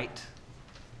right,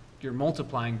 you're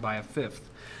multiplying by a 5th.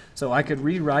 So I could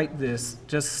rewrite this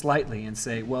just slightly and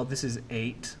say, well, this is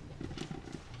 8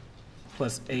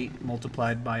 plus 8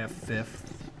 multiplied by a 5th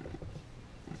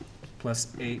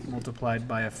plus 8 multiplied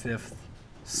by a 5th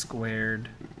squared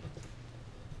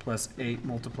plus 8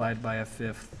 multiplied by a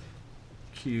 5th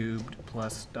cubed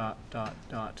plus dot, dot,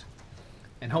 dot.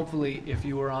 And hopefully, if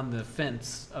you were on the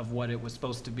fence of what it was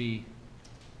supposed to be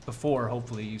before,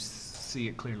 hopefully you see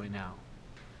it clearly now.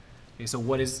 Okay, so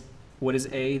what is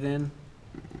A then?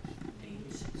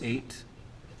 8.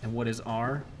 And what is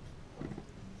R?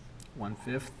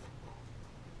 1/5.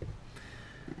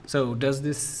 So does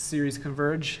this series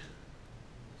converge?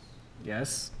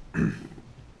 Yes.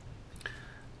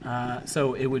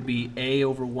 So it would be a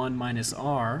over 1 minus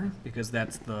r, because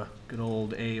that's the good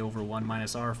old a over 1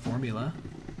 minus r formula.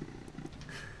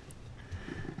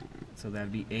 So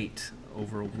that'd be 8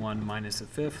 over 1 minus a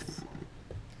fifth.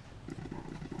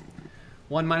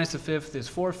 1 minus a fifth is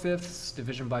 4/5.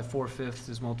 Division by 4/5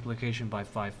 is multiplication by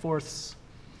 5/4.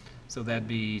 So that'd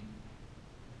be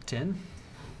 10.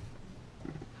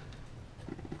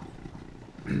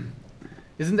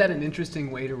 Isn't that an interesting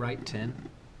way to write 10?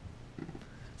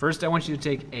 First, I want you to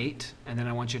take 8, and then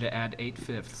I want you to add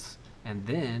 8/5, and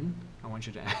then I want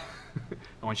you to add,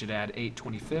 I want you to add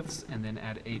 8/25, and then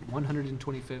add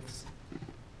 8/125,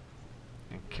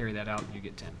 and carry that out, and you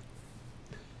get 10.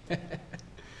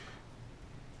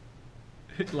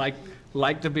 like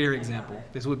the beer example,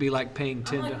 this would be like paying I'm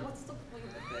 10 like, to. what's the point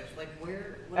of this? Like,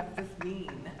 what does this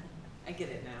mean? I get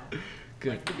it now.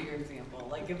 Good. Like the beer example.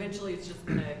 Like, eventually it's just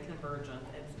gonna converge on,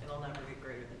 it'll never get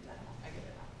greater than 10. I get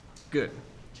it. Good.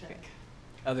 Check.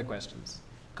 Other questions,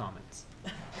 comments?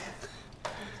 Yeah,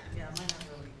 mine are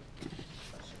really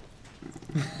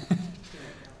questions.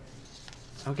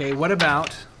 Okay, what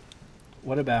about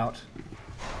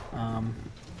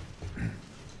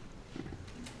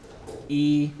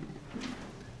e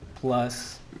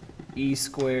plus e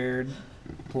squared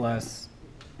plus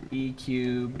e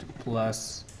cubed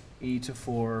plus e to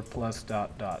 4 plus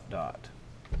dot dot dot,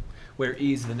 where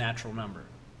e is the natural number.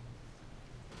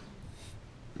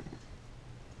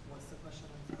 What's the question?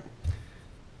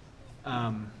 I'm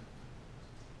sorry.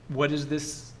 What is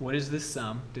this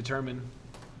sum? Determine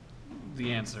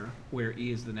the answer where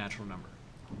e is the natural number.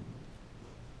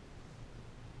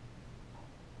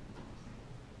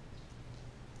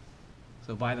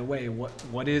 So by the way,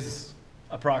 what is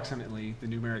approximately the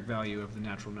numeric value of the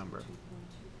natural number?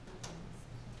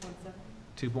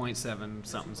 2.7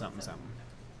 something something something.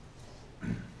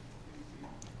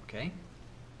 Okay?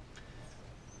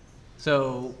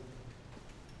 So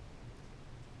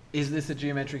is this a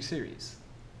geometric series?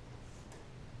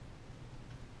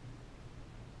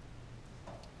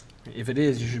 If it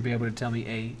is, you should be able to tell me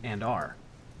A and R.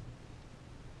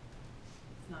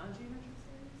 It's not a geometric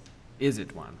series? Is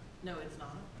it one? No, it's not.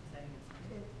 I'm saying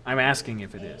it's not. I'm asking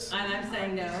if it is. And I'm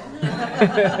saying no.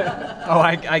 Oh,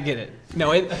 I get it.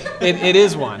 No, it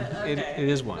is one. It Okay.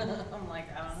 is one. I'm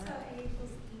like, I don't So know. A equals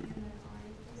E and then R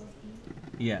equals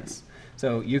E. Yes.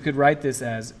 So you could write this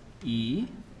as E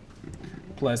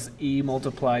plus E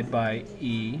multiplied by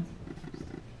E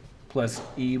plus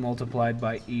E multiplied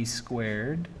by E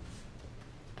squared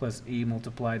plus E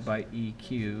multiplied by E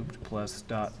cubed plus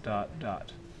dot dot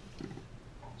dot.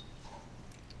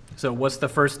 So what's the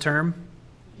first term?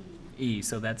 E.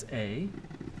 So that's A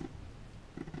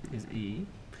is E.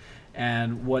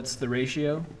 And what's the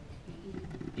ratio?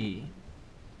 E.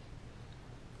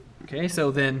 Okay,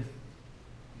 so then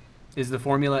is the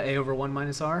formula A over 1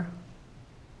 minus R?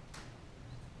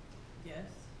 Yes.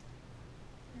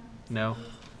 No.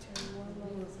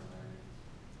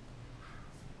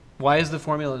 Why is the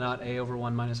formula not A over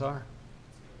 1 minus R?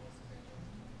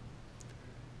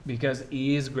 Because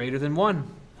E is greater than 1.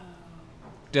 Oh,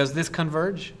 Does this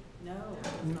converge? no,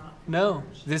 it's not. No,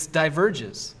 this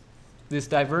diverges. This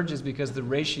diverges because the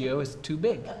ratio is too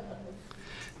big.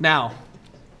 Now,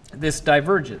 this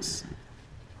diverges.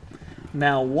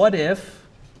 Now, what if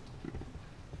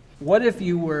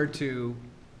you were to,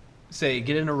 say,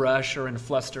 get in a rush or in a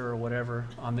fluster or whatever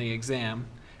on the exam,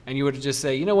 and you were to just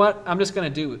say, you know what, I'm just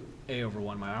going to do A over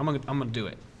 1 minus R. I'm going to do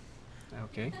it.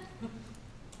 Okay?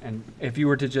 And if you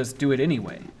were to just do it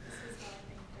anyway. This is how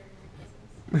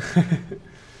I think third grade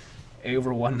A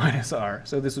over 1 minus R.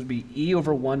 So this would be E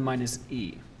over 1 minus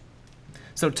E.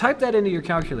 So type that into your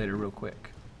calculator real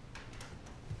quick.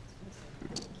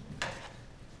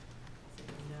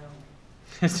 No.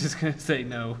 It's just going to say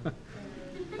no.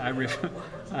 I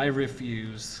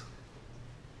refuse.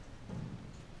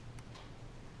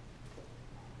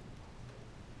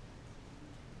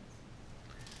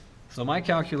 So my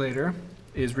calculator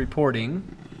is reporting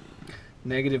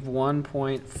negative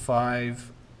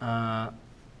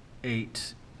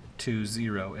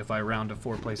 1.5820 if I round to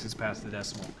 4 places past the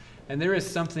decimal. And there is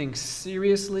something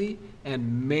seriously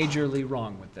and majorly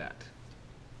wrong with that.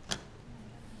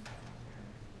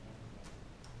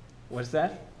 What's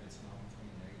that?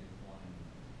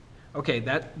 Okay,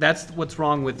 that's what's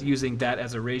wrong with using that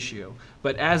as a ratio.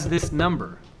 But as this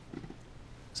number,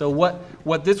 so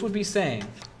what this would be saying,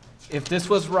 if this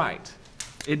was right,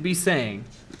 it'd be saying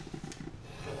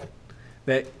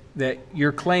that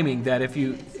you're claiming that if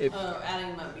Oh,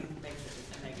 adding them up makes it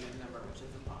a negative number, which is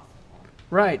impossible.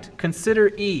 right, consider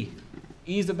E.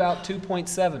 E's about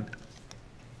 2.7.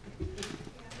 Yeah,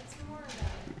 it's more because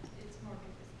it's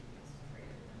greater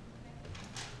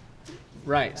than.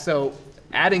 Right, so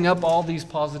adding up all these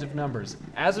positive numbers.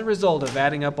 As a result of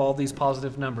adding up all these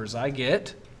positive numbers, I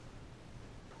get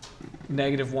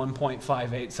negative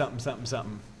 1.58 something, something,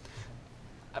 something.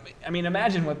 I mean,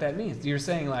 imagine what that means. You're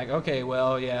saying like, okay,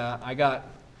 well, yeah, I got,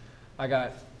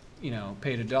 you know,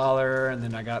 paid $1, and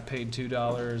then I got paid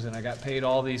 $2, and I got paid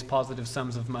all these positive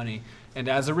sums of money. And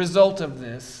as a result of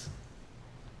this,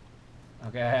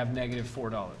 okay, I have negative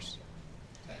 $4.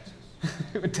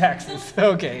 Taxes. Taxes,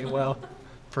 okay, well,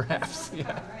 perhaps,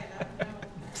 yeah.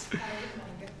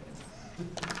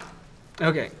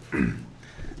 Okay,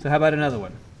 so how about another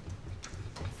one?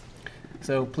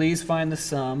 So please find the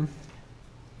sum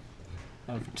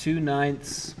of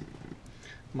 2/9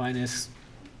 minus,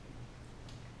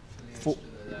 The Fo- answer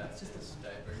to that is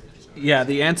divergence. yeah,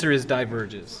 the answer is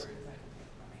diverges.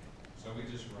 So we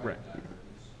just Right. write divergence.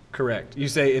 Correct. You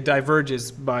say it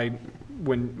diverges by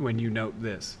when you note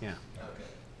this, yeah.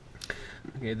 Okay.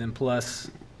 Okay, then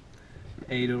plus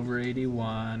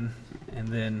 8/81, and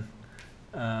then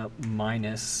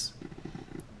minus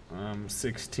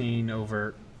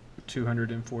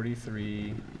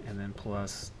 16/243, and then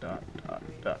plus dot, dot,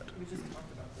 dot. We just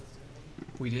talked about this,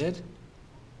 didn't We did?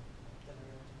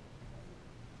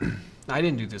 we? I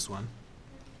didn't do this one,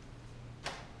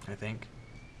 I think.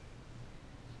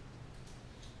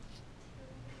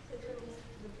 The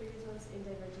previous one's in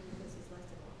divergence because it's less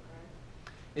than 1, correct?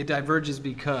 It diverges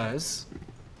because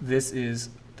this is,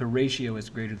 the ratio is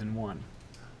greater than 1.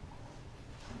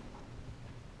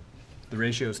 The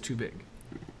ratio is too big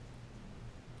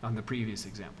on the previous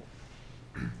example.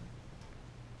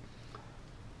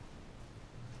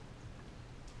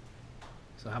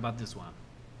 So how about this one?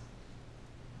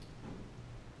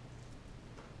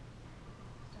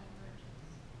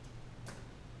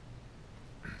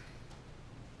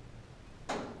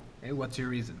 Hey, what's your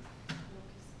reason?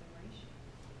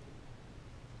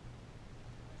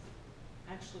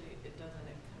 Actually, it doesn't,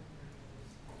 it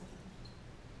converges.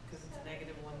 Because it's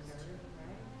negative 1/3,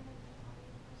 right?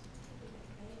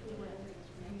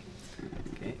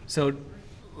 Okay, so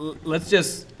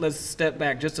let's step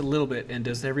back just a little bit, and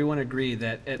does everyone agree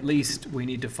that at least we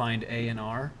need to find A and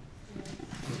R?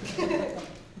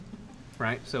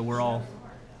 Right, so we're all,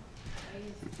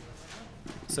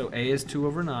 so A is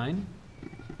 2/9.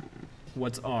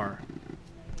 What's R?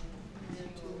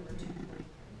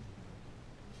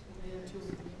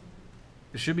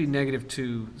 It should be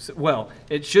 -2, well,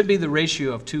 it should be the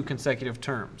ratio of two consecutive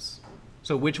terms.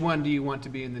 So which one do you want to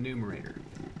be in the numerator?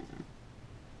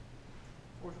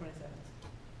 4/27.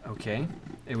 Okay,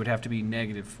 it would have to be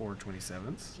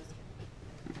 -4/27. Just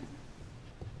kidding.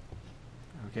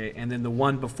 Okay, and then the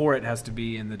one before it has to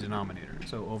be in the denominator,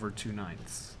 so over 2/9.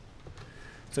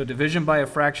 So division by a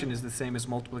fraction is the same as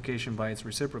multiplication by its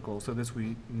reciprocal, so this will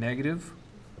be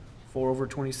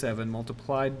 -4/27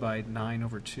 multiplied by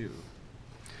 9/2.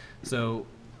 So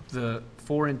the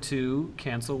 4 and 2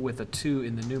 cancel with a 2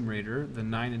 in the numerator, the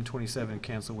 9 and 27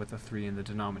 cancel with a 3 in the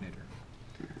denominator.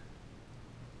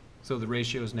 So the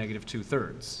ratio is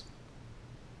 -2/3.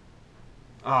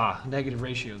 Ah, negative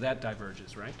ratio, that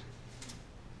diverges, right?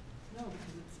 No,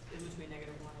 because it's in between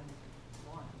 -1 and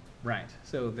 1. Right,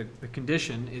 so the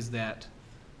condition is that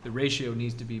the ratio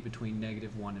needs to be between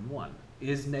 -1 and 1.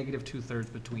 Is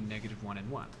 -2/3 between -1 and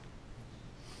 1?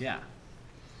 Yeah.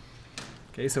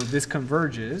 Okay, so this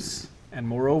converges, and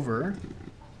moreover,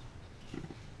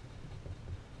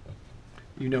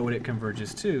 you know what it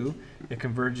converges to. It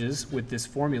converges with this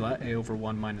formula,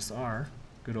 A/1 minus R,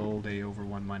 good old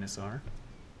A/1 minus R.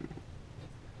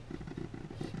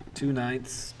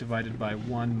 2/9 divided by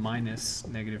 1 minus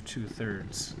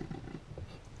 -2/3.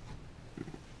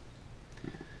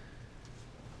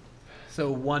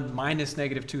 So 1 minus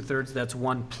 -2/3, that's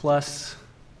 1 plus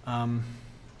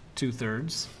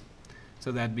 2/3.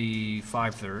 So that'd be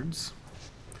 5/3.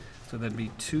 So that'd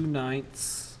be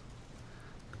 2/9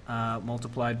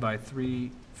 multiplied by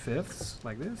 3/5,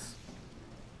 like this.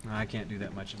 I can't do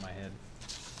that much in my head.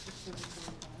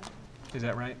 6/45. Is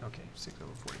that right? Okay,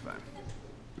 6/45.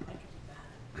 I can do that.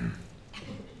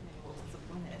 Maybe we'll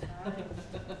disappoint it.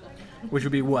 Which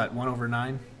would be what,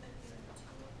 1/9?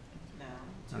 No.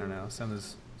 I don't know,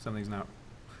 something's not,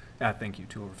 thank you,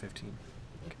 2/15.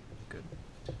 Okay, good.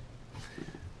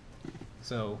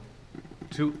 So,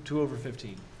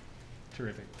 2/15.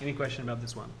 Terrific. Any question about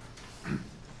this one?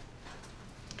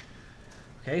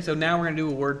 Okay, so now we're gonna do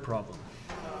a word problem.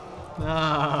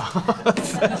 Ah,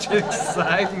 such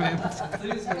excitement.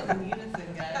 Lose with the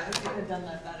unison, guys. We could have done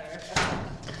that better.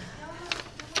 No, no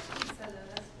pizza though,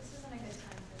 this isn't a good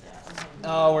time for that.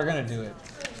 Oh, we're gonna do it.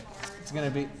 It's really hard. It's gonna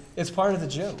be, it's part of the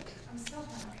joke. I'm so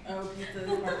hungry. Oh, pizza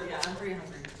is part, yeah, I'm pretty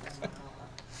hungry.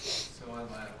 So on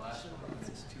my last one,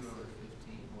 it's 2/15,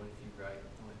 what if you write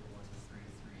like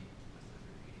 133 with the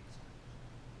repeating sign?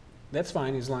 That's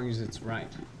fine as long as it's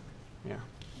right. Yeah.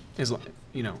 As,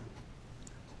 you know,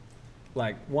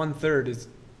 like 1/3 is,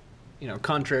 you know,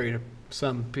 contrary to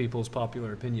some people's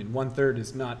popular opinion, 1/3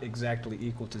 is not exactly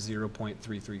equal to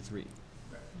 0.333.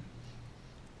 Right.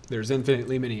 There's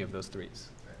infinitely many of those threes.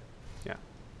 Right.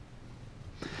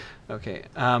 Yeah. Okay.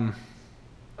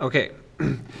 Okay.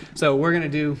 So we're gonna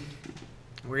do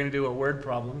a word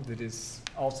problem that is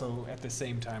also at the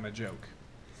same time a joke.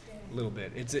 A little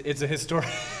bit. It's a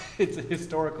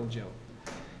historical joke.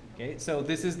 Okay. So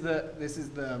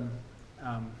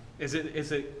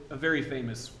it's a very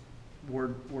famous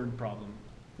word problem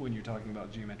when you're talking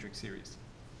about geometric series.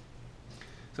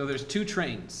 So there's two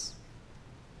trains,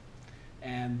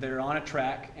 and they're on a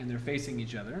track and they're facing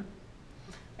each other,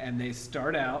 and they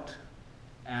start out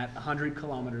at 100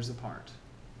 kilometers apart,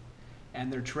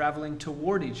 and they're traveling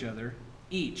toward each other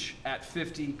each at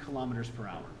 50 kilometers per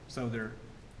hour. So they're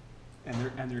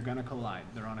going to collide.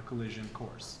 They're on a collision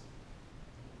course.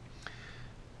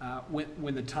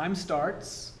 When the time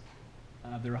starts,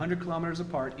 they're 100 kilometers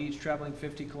apart, each traveling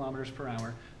 50 kilometers per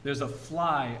hour. There's a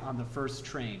fly on the first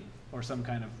train, or some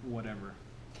kind of whatever,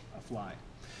 a fly.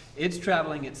 It's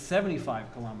traveling at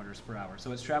 75 kilometers per hour,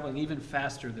 so it's traveling even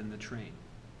faster than the train.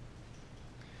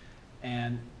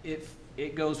 And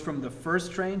it goes from the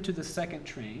first train to the second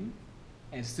train.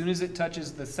 As soon as it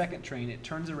touches the second train, it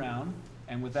turns around,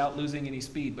 and without losing any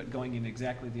speed, but going in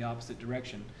exactly the opposite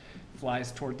direction,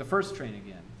 flies toward the first train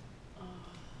again.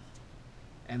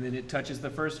 And then it touches the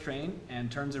first train and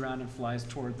turns around and flies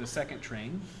toward the second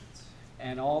train.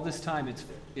 And all this time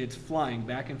it's flying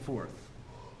back and forth,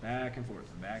 back and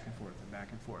forth, and back and forth, and back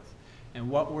and forth. And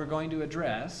what we're going to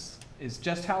address is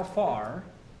just how far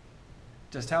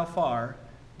does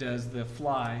the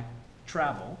fly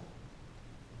travel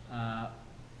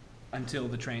until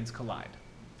the trains collide.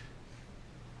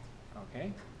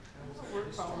 Okay?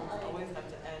 Word problems always have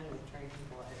to end with trains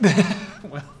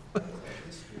colliding. Well,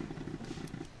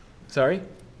 sorry?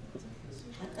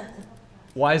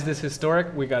 Why is this historic?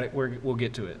 We'll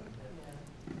get to it.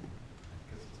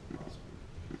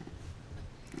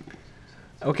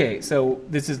 Okay, so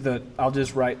this is I'll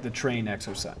just write the train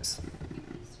exercise.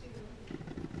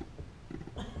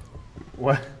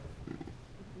 What?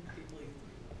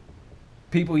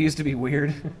 People used to be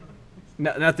weird?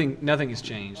 No, nothing has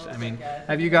changed. I mean,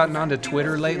 have you gotten onto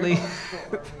Twitter lately?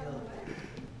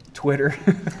 Twitter.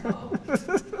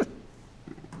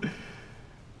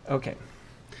 Okay,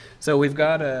 so we've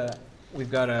got a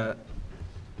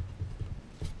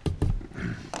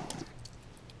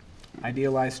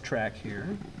idealized track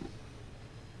here.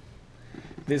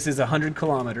 This is 100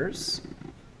 kilometers.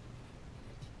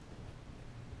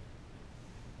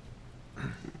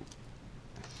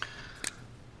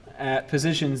 At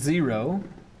position 0,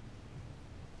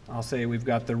 I'll say we've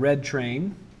got the red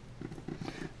train.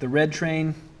 The red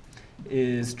train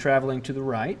is traveling to the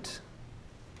right.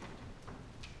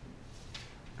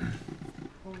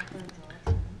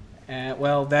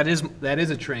 Well, that is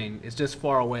a train. It's just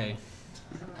far away.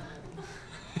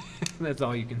 That's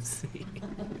all you can see.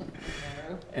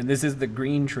 And this is the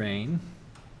green train.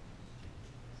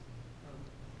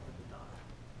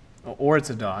 Or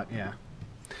it's a dot, yeah.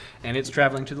 And it's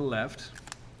traveling to the left.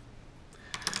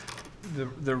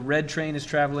 The red train is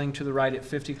traveling to the right at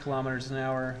 50 kilometers an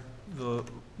hour.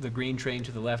 The green train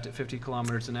to the left at 50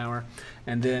 kilometers an hour.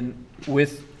 And then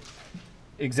with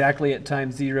exactly at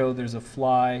time 0, there's a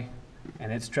fly,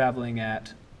 and it's traveling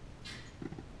at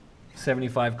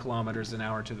 75 kilometers an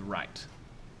hour to the right.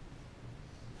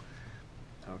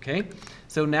 Okay,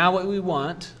 so now what we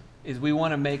want is we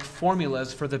want to make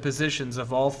formulas for the positions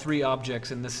of all three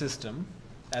objects in the system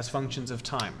as functions of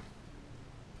time.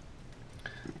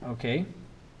 Okay,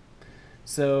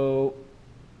 so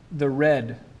the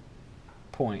red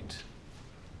point,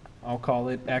 I'll call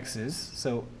it x's.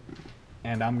 So,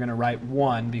 and I'm going to write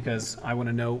 1 because I want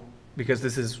to know,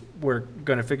 because we're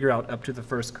going to figure out up to the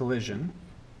first collision.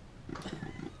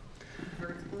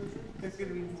 First collision? There's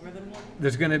gonna be more than one?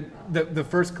 There's going to, the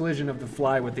first collision of the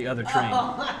fly with the other train.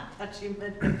 Oh, I thought you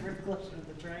meant the first collision of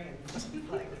the train.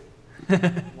 Like,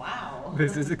 wow.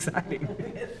 This is exciting.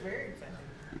 It's very exciting.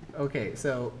 Okay,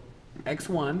 so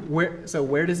x1,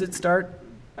 where does it start?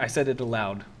 I said it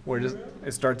aloud.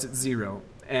 It starts at 0,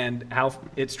 and how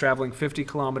it's traveling 50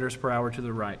 kilometers per hour to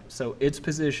the right. So its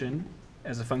position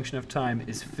as a function of time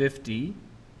is 50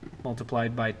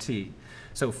 multiplied by t.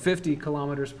 So 50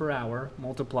 kilometers per hour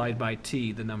multiplied by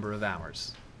t, the number of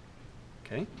hours.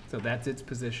 Okay, so that's its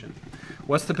position.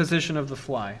 What's the position of the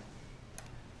fly?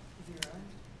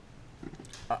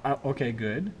 0. Okay,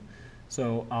 good.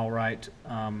 So I'll write,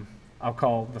 I'll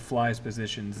call the fly's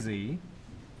position Z,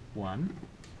 1.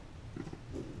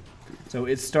 So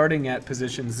it's starting at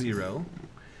position 0,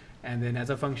 and then as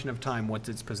a function of time, what's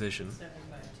its position?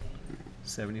 75T.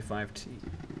 75t.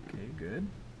 Okay, good.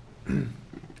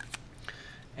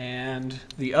 And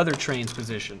the other train's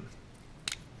position.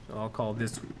 So I'll call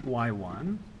this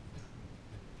y1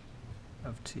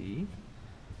 of t.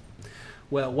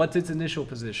 Well, what's its initial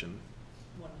position?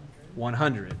 100.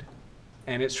 100.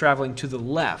 And it's traveling to the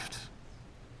left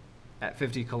at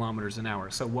 50 kilometers an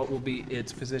hour. So what will be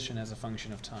its position as a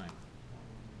function of time?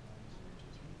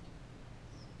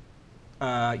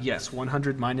 Yes,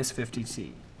 100 minus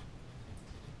 50t.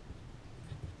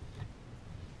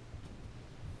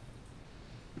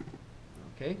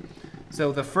 Okay,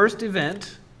 so the first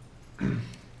event,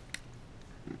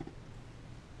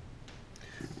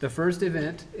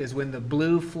 is when the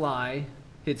blue fly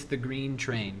hits the green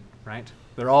train, right?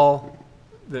 They're all,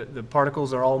 the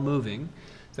particles are all moving.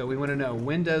 So we want to know,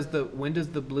 when does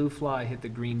the blue fly hit the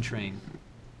green train?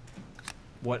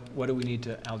 What do we need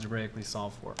to algebraically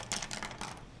solve for?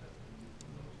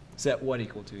 Set what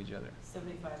equal to each other?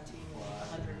 75T,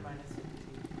 100 minus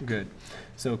 50T. Good.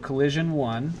 So collision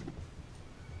 1. Are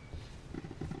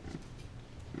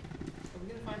we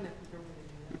going to find the quicker way to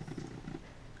do this?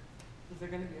 Is there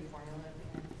going to be a formula at the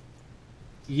end?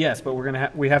 Yes, but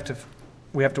we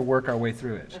have to work our way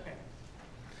through it. Okay.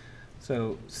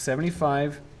 So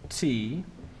 75t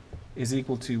is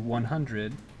equal to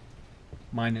 100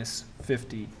 minus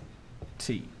 50t.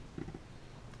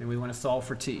 And we want to solve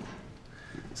for t.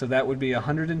 So that would be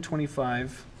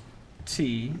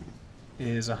 125t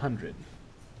is 100.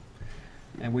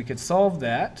 And we could solve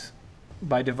that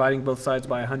by dividing both sides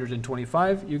by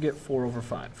 125. You get 4 over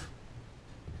 5.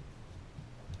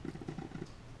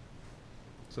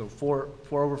 So 4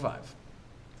 over 5.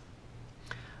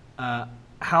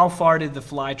 How far did the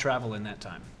fly travel in that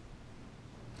time?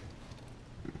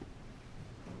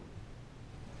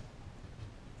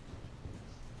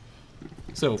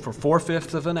 So for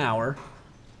 4/5 of an hour,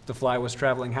 the fly was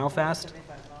traveling how fast?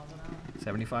 75 miles an hour.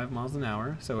 75 miles an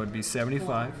hour. So it'd be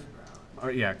 75. Or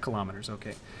yeah, kilometers.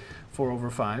 Okay. 4 over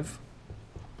 5.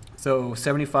 So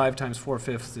 75 times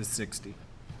 4/5 is 60.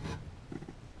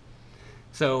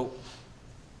 So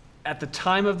at the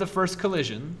time of the first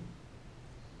collision,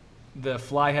 the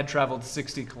fly had traveled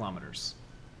 60 kilometers.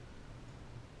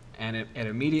 And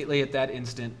immediately at that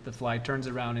instant, the fly turns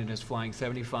around and is flying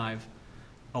 75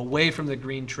 away from the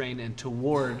green train and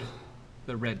toward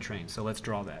the red train. So let's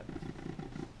draw that.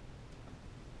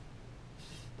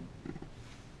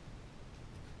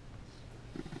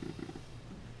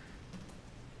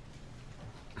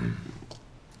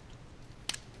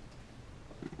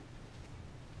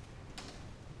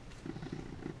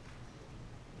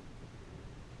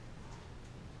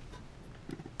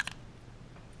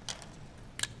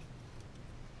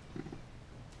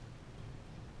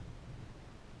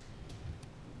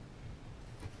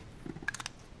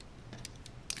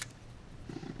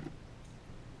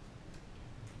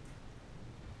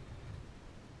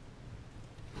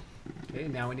 Okay,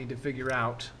 now we need to figure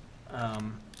out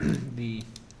the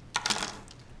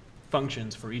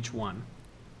functions for each one.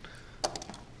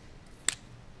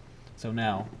 So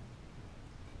now,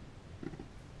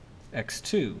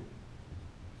 x2.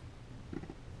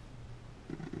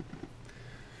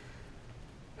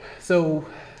 So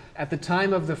at the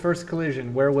time of the first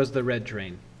collision, where was the red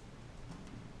train?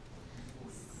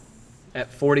 At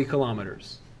 40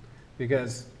 kilometers.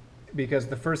 Because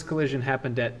the first collision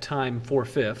happened at time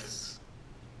 4/5,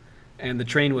 and the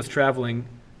train was traveling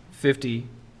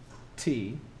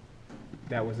 50t.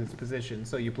 That was its position.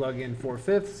 So you plug in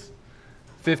 4/5.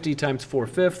 50 times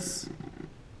 4/5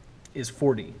 is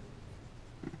 40.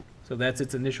 So that's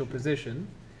its initial position.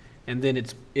 And then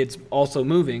it's also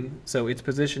moving, so its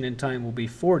position in time will be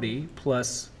 40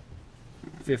 plus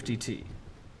 50t.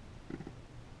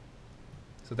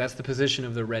 So that's the position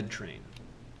of the red train.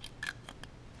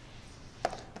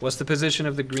 What's the position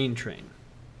of the green train?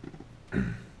 60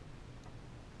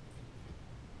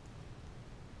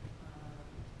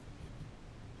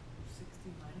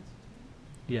 minus 50?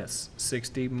 Yes,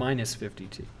 60 minus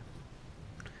 50t.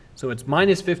 So it's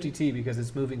minus 50t because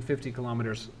it's moving 50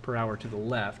 kilometers per hour to the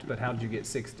left, but how did you get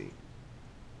 60? Because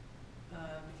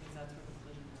that's where the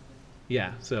collision happened.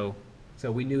 Yeah, so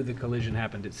we knew the collision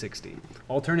happened at 60.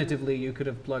 Alternatively, you could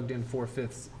have plugged in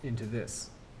 4/5 into this.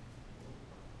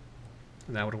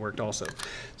 And that would have worked also.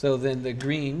 So then the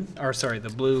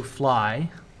the blue fly,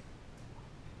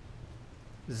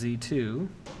 Z2,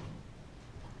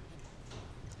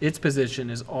 its position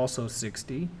is also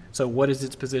 60. So what is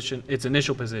its position? Its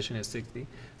initial position is 60.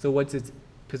 So what's its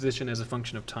position as a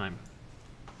function of time?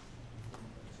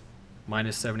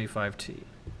 Minus 75t.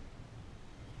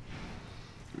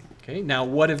 Okay, now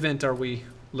what event are we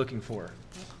looking for?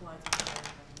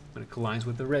 When it collides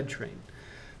with the red train.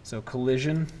 So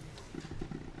collision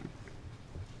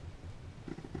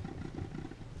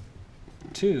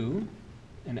 2,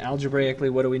 and algebraically,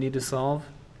 what do we need to solve?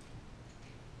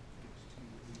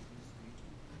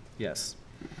 Yes.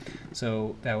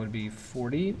 So that would be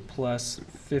 40 plus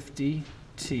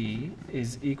 50t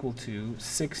is equal to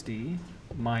 60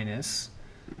 minus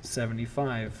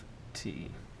 75t.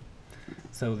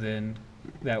 So then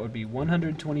that would be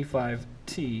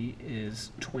 125t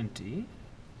is 20,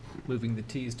 moving the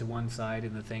t's to one side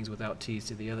and the things without t's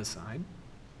to the other side.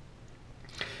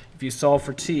 If you solve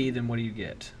for t, then what do you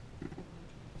get?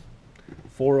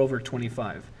 4 over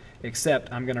 25,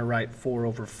 except I'm going to write 4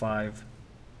 over 5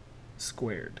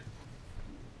 squared.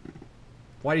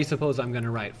 Why do you suppose I'm going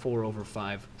to write 4 over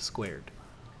 5 squared?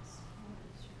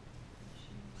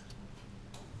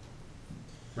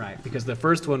 Right, because the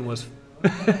first one was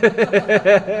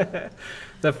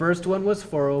the first one was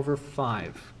 4 over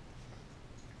 5.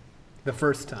 The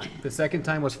first time. The second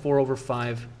time was 4 over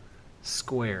 5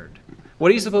 squared. What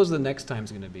do you suppose the next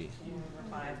time's going to be? 4 over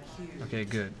 5 cubed. Okay,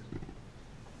 good.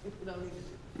 Don't even-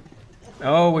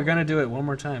 Oh, we're going to do it one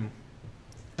more time.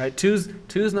 Right? Two's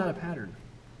not a pattern.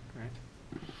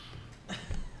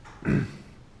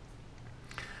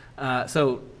 Right?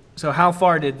 So how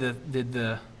far did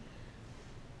the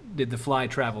fly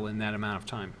travel in that amount of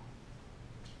time?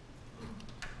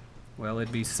 Well,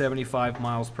 it'd be 75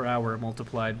 miles per hour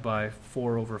multiplied by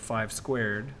 4 over 5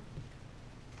 squared.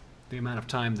 The amount of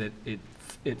time that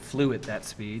it flew at that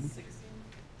speed. 60?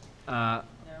 Uh, No?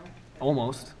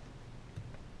 almost.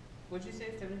 What'd you say,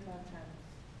 75 times?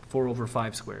 4 over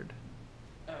 5 squared.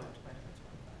 Oh, divided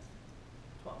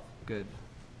by 12. Good.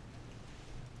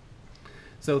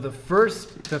 So before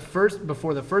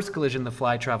the first collision, the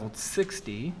fly traveled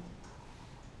 60.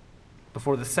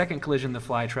 Before the second collision, the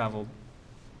fly traveled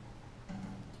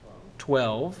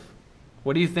 12.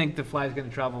 What do you think the fly is going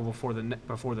to travel before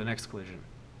the next collision?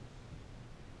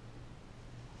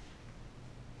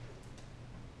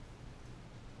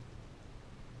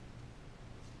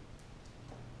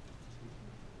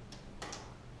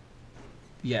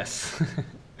 Yes.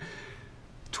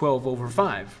 12 over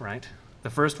 5, right? The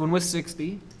first one was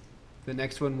 60. The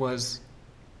next one was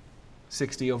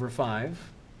 60 over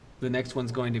 5. The next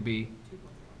one's going to be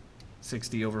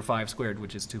 60 over 5 squared,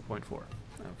 which is 2.4.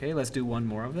 Okay, let's do one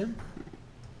more of them.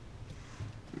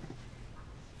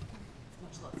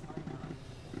 Much less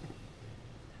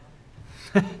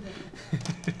fun now.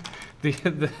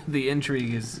 The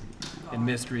intrigue and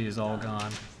mystery is all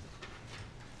gone.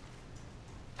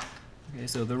 Okay,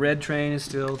 so the red train is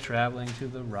still traveling to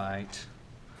the right.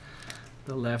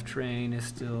 The left train is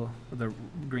still, the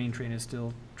green train is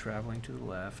still traveling to the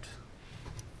left.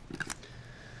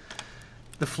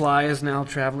 The fly is now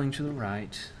traveling to the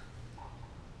right.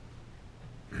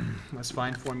 Let's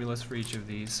find formulas for each of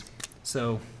these.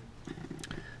 So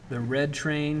the red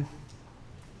train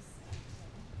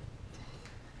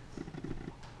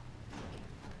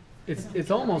it's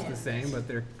almost the same, but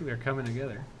they're coming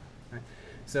together. Right?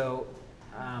 So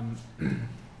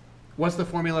what's the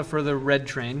formula for the red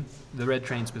train? The red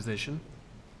train's position?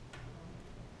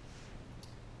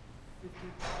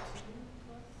 52 plus?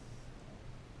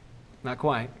 Not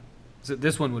quite. So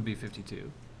this one would be 52.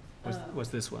 What's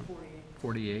this one? 48.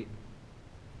 48.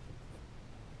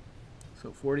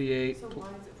 So 48. So why is it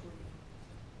 48?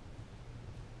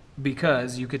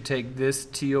 Because you could take this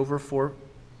t over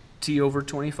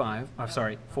 25. I'm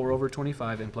sorry, 4 over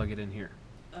 25 and plug it in here.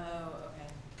 Oh, okay.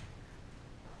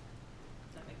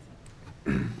 That makes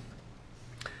sense.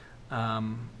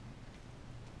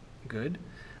 Good.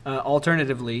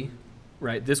 Alternatively,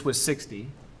 right, this was 60.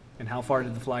 And how far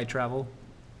did the fly travel?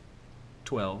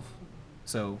 12.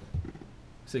 So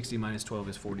 60 minus 12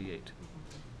 is 48.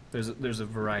 There's a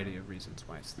variety of reasons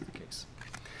why it's the case.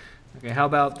 Okay, how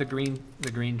about the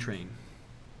green train?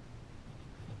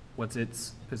 What's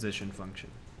its position function?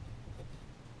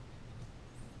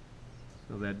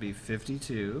 So that'd be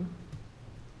 52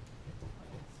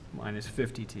 minus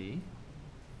 50t.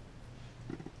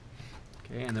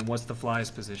 Okay, and then what's the fly's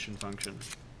position function?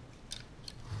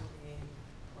 48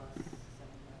 plus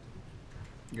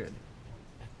 7. Good.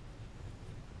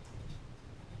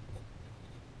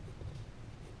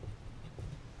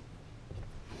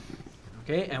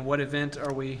 Okay, and what event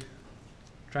are we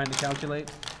trying to calculate?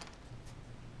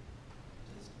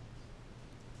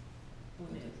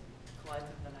 When it collides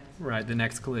with the next. Right, the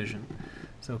next collision.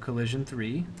 So collision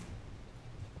 3.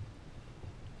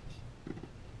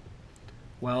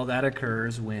 Well, that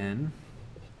occurs when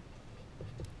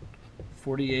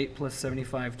 48 plus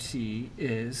 75t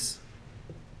is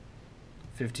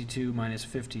 52 minus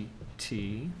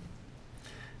 50t.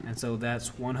 And so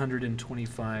that's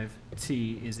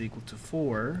 125t is equal to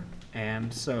 4.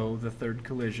 And so the third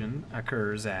collision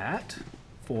occurs at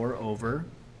 4 over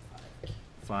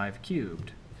 5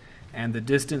 cubed. And the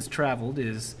distance traveled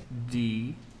is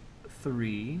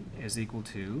d3 is equal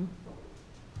to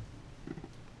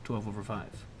 12 over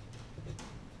 5.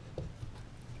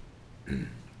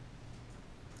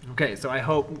 Okay, so I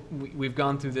hope we've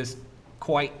gone through this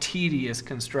quite tedious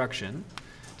construction.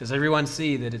 Does everyone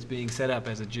see that it's being set up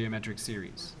as a geometric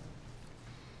series?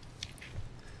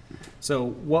 So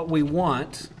what we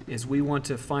want is we want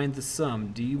to find the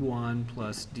sum d1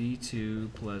 plus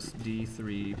d2 plus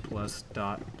d3 plus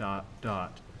dot dot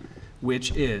dot,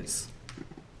 which is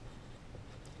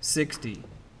 60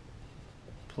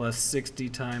 plus 60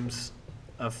 times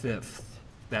a fifth,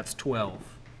 that's 12,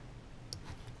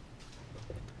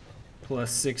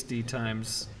 plus 60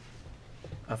 times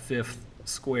a fifth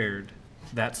squared,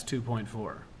 that's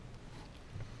 2.4,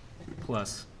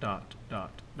 plus dot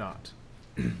dot dot.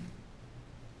 Okay,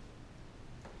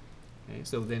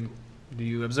 so then do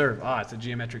you observe, it's a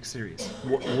geometric series.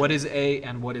 What is A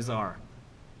and what is R?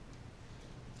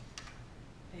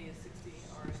 A is 60,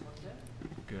 R is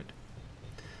 1/5. Good.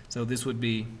 So this would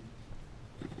be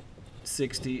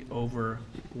 60 over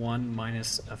 1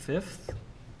 minus a fifth.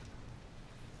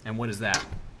 And what is that?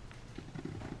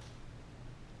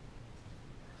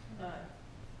 Are you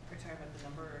talking about the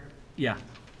number or Yeah,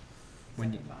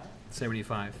 when you, 75?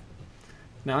 75.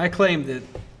 Now I claim that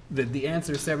the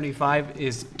answer 75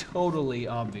 is totally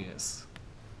obvious.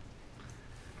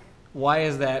 Why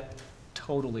is that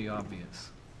totally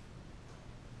obvious?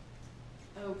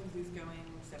 Oh, because he's going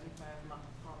 75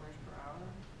 kilometers per hour.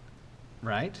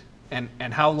 Right?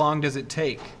 And how long does it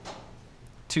take?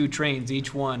 2 trains,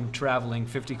 each one traveling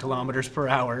 50 kilometers per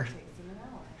hour. Takes him an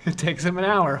hour. It takes them an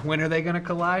hour. When are they going to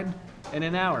collide? In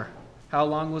an hour. How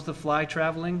long was the fly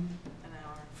traveling? An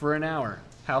hour. For an hour.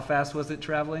 How fast was it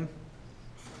traveling?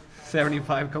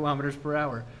 75 kilometers per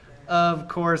hour. Of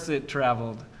course it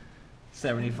traveled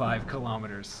 75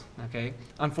 kilometers, okay?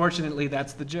 Unfortunately,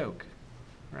 that's the joke,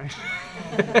 right?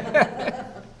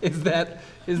 Is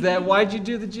that why'd you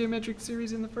do the geometric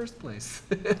series in the first place?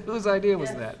 Whose idea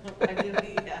was that? Why did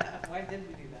we do that?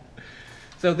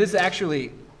 So this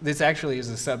actually is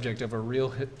the subject of a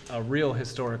real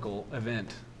historical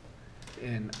event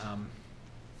in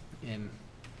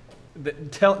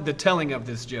the telling of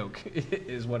this joke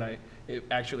is what it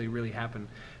actually really happened.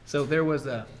 So there was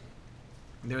a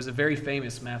very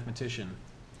famous mathematician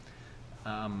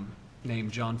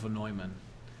named John von Neumann,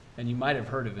 and you might have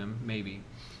heard of him, maybe.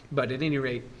 But at any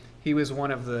rate, he was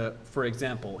one of the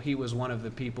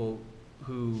people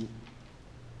who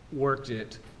worked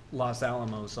at Los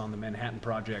Alamos on the Manhattan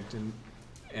Project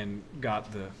and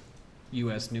got the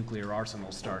U.S. nuclear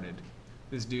arsenal started.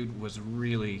 This dude was a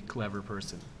really clever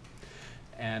person.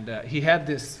 And he had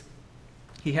this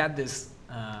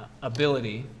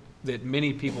ability that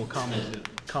many people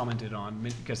commented on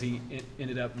because he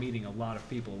ended up meeting a lot of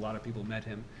people. A lot of people met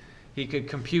him. He could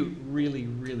compute really,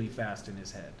 really fast in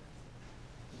his head,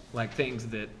 like things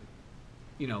that,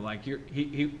 like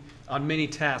he on many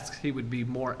tasks he would be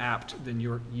more apt than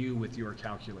you with your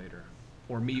calculator,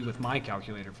 or me with my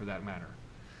calculator for that matter.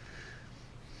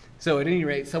 So at any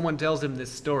rate, someone tells him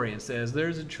this story and says,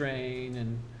 "There's a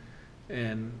train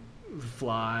and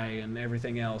fly and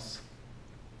everything else."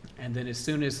 And then as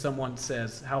soon as someone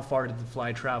says, "How far did the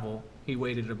fly travel?" he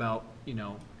waited about,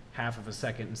 half of a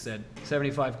second and said,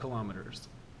 75 kilometers.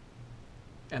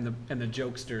 And the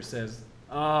jokester says,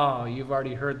 "Oh, you've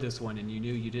already heard this one and you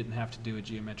knew you didn't have to do a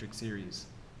geometric series."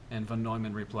 And von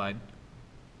Neumann replied,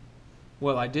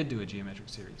 "Well, I did do a geometric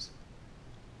series."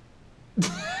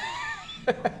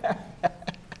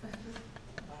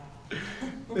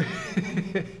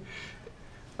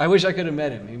 I wish I could have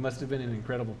met him. He must have been an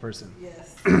incredible person.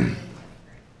 Yes.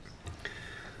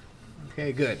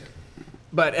 Okay, good.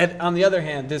 But on the other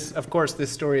hand, this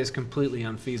story is completely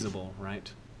unfeasible,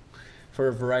 right? For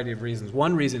a variety of reasons.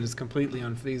 One reason it's completely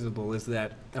unfeasible is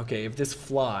that, if this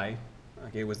fly,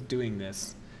 was doing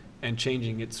this and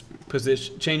changing its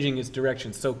position, changing its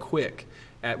direction so quick,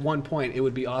 at one point it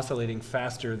would be oscillating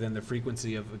faster than the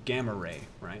frequency of a gamma ray,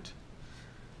 right?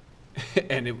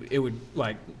 And it would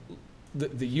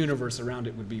the universe around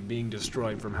it would be being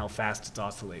destroyed from how fast it's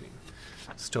oscillating.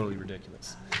 It's totally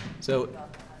ridiculous. So,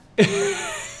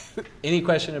 any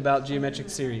question about geometric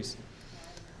series?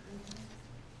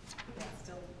 Yeah,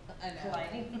 still, I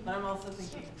know, but I'm also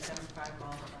thinking 75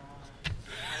 miles per hour.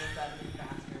 How does that be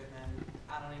faster than,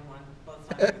 I don't even want both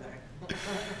sides of there.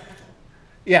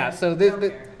 Yeah, so Don't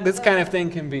care. this kind of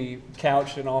thing can be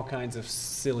couched in all kinds of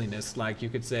silliness. Like you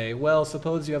could say, well,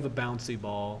 suppose you have a bouncy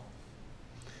ball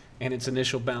and its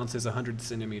initial bounce is 100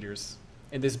 centimeters.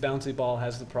 And this bouncy ball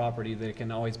has the property that it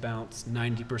can always bounce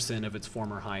 90% of its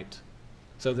former height.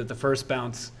 So that the first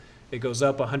bounce, it goes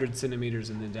up 100 centimeters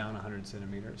and then down 100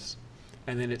 centimeters.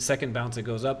 And then its second bounce, it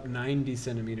goes up 90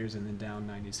 centimeters and then down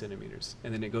 90 centimeters.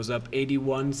 And then it goes up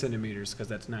 81 centimeters because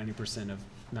that's 90% of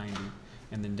 90.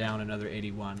 And then down another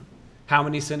 81. How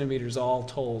many centimeters all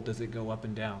told does it go up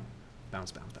and down? Bounce,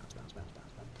 bounce, bounce, bounce, bounce,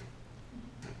 bounce,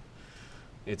 bounce.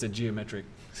 It's a geometric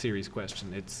series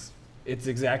question. It's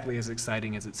exactly as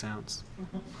exciting as it sounds.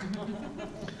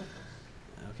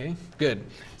 Okay, good.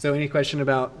 So any question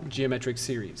about geometric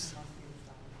series?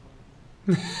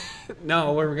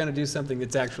 No, we're going to do something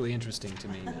that's actually interesting to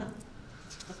me now.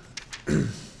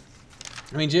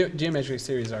 I mean, geometric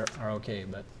series are okay,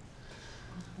 but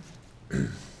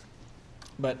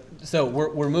so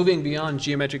we're moving beyond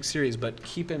geometric series, but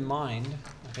keep in mind,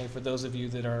 okay, for those of you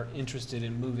that are interested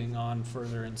in moving on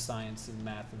further in science and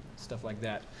math and stuff like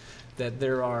that, that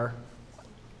there are,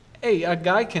 hey, a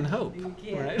guy can hope,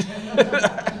 right?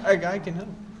 A guy can hope.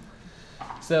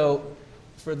 So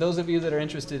for those of you that are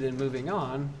interested in moving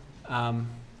on,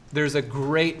 there's a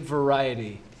great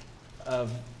variety of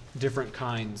different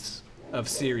kinds of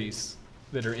series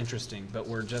that are interesting, but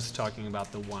we're just talking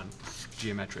about the one,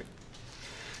 geometric.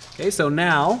 Okay, so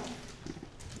now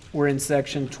we're in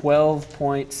section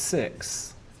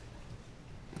 12.6,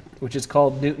 which is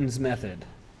called Newton's method.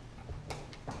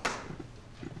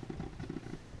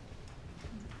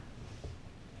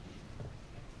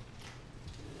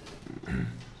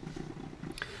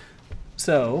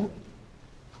 So,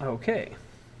 okay.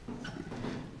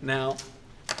 Now,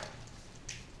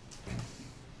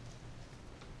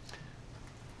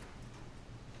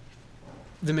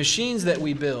 the machines that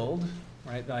we build,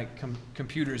 right, like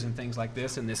computers and things like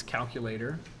this, and this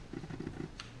calculator,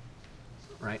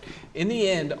 right, in the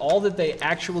end, all that they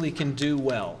actually can do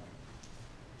well,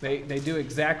 they do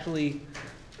exactly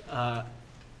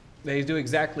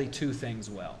two things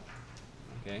well,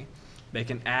 okay? They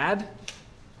can add,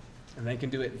 and they can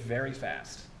do it very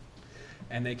fast,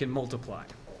 and they can multiply,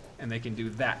 and they can do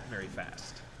that very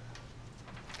fast.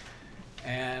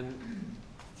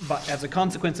 But as a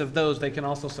consequence of those, they can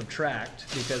also subtract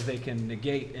because they can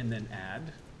negate and then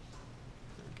add.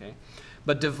 Okay?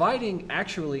 But dividing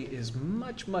actually is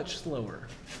much, much slower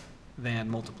than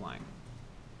multiplying.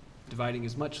 Dividing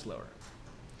is much slower.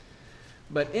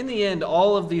 But in the end,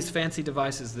 all of these fancy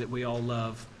devices that we all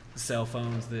love, the cell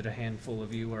phones that a handful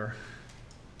of you are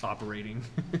operating,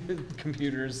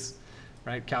 computers,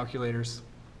 right, calculators,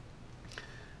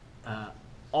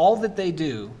 all that they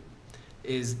do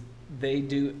is they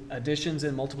do additions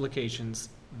and multiplications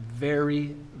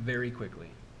very, very quickly.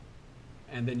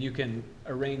 And then you can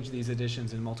arrange these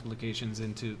additions and multiplications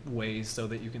into ways so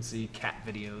that you can see cat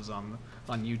videos on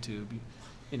YouTube,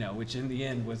 you know, which in the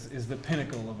end is the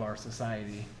pinnacle of our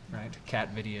society, right?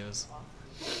 Cat videos.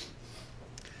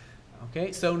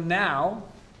 Okay, so now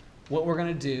what we're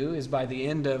going to do is by the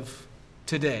end of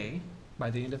today,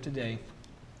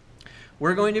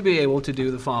 we're going to be able to do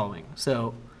the following.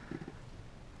 So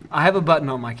I have a button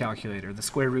on my calculator, the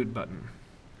square root button.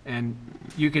 And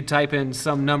you could type in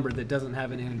some number that doesn't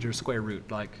have an integer square root,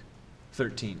 like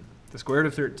 13. The square root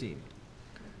of 13.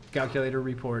 Calculator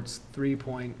reports 3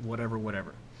 point whatever,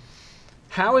 whatever.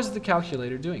 How is the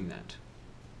calculator doing that?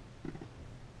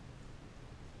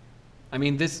 I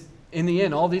mean, in the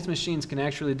end, all these machines can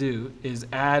actually do is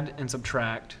add and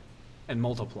subtract and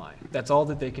multiply. That's all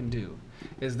that they can do.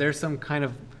 Is there some kind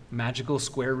of magical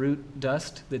square root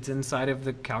dust that's inside of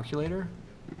the calculator?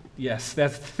 Yes,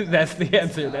 that's the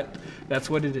answer. That's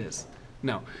what it is.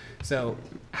 No. So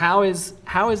how is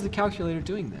the calculator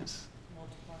doing this?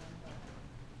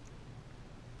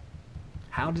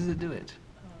 How does it do it?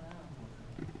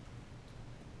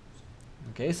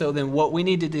 Okay, so then what we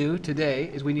need to do today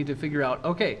is we need to figure out,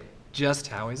 okay, just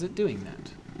how is it doing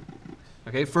that?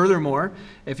 Okay, furthermore,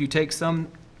 if you take some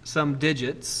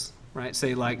digits, right,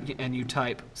 say like, and you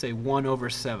type, say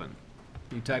 1/7,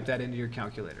 you type that into your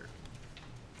calculator.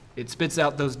 It spits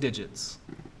out those digits.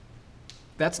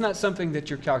 That's not something that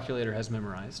your calculator has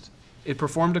memorized. It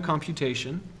performed a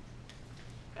computation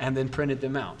and then printed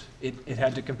them out. It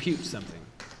had to compute something.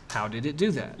 How did it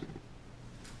do that?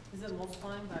 Is it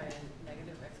multiplying by a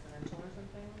negative exponential or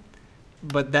something?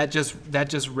 But that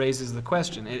just raises the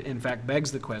question. It in fact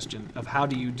begs the question of how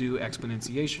do you do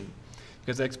exponentiation?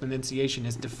 Because exponentiation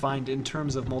is defined in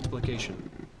terms of multiplication.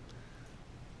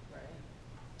 Right.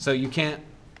 So you can't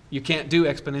do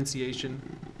exponentiation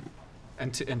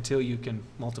until you can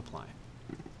multiply.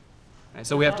 Right,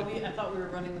 so we have to. I thought we were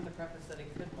running with the preface that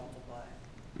it could multiply.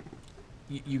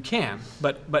 You can,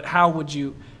 but how would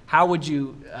you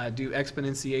do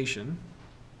exponentiation?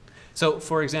 So,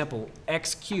 for example,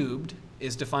 x cubed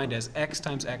is defined as x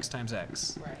times x times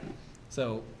x. Right.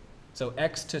 So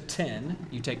x to 10,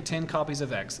 you take 10 copies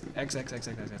of x, x, x, x,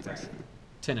 x, x, x, x, Right.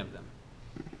 10 of them.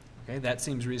 Okay, that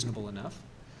seems reasonable enough.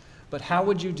 But how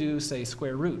would you do, say,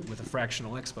 square root with a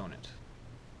fractional exponent?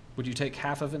 Would you take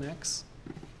half of an x?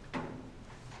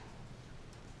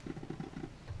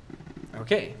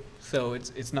 Okay, so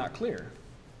it's not clear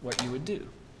what you would do.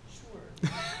 Sure.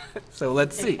 So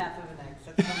let's see. Take half of an x.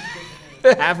 That sounds good to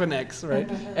me. Half an x, right?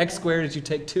 X squared is you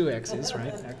take two x's,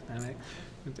 right?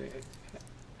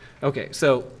 Okay,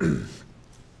 so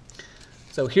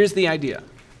here's the idea.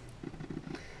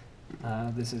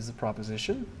 This is a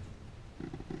proposition.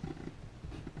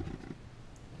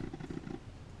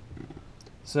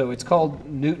 So it's called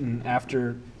Newton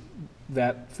after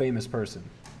that famous person,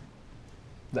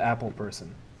 the Apple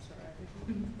person.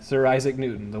 Sorry. Sir Isaac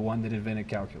Newton, the one that invented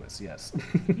calculus, yes.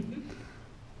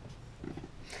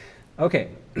 Okay.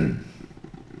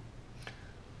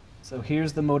 So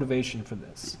here's the motivation for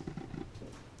this.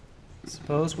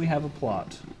 Suppose we have a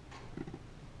plot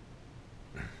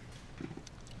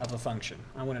of a function.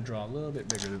 I want to draw a little bit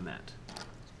bigger than that.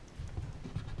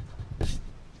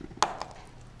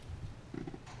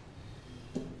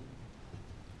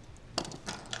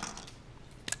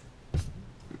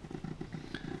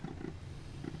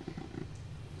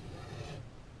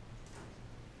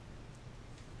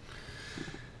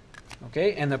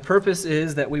 Okay, and the purpose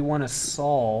is that we want to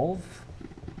solve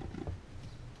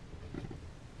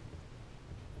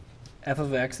f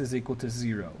of x is equal to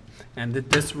 0. And that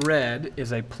this red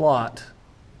is a plot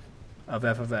of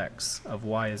f of x, of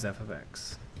y is f of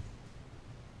x.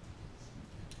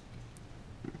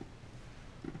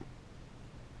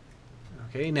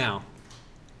 Okay, now,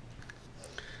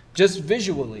 just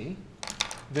visually,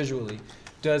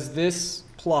 does this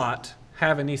plot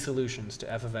have any solutions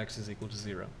to f of x is equal to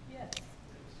 0? Yes.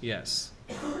 Yes.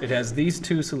 It has these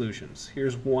two solutions.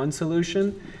 Here's one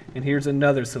solution, and here's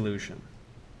another solution.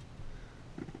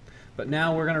 But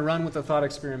now we're going to run with the thought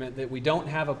experiment that we don't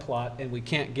have a plot and we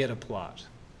can't get a plot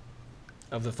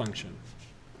of the function.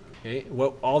 Okay?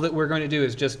 All that we're going to do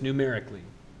is just numerically.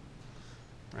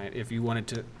 Right? If you wanted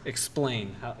to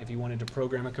explain, if you wanted to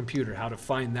program a computer, how to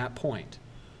find that point.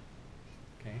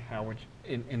 Okay? How would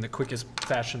you, in the quickest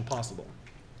fashion possible.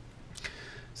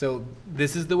 So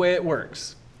this is the way it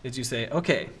works, is you say,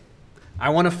 okay, I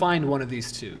want to find one of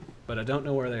these two, but I don't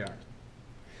know where they are.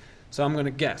 So I'm going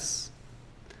to guess.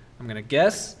 I'm going to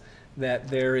guess that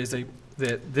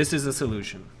that this is a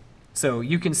solution. So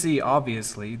you can see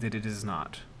obviously that it is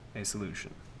not a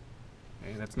solution.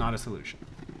 Okay, that's not a solution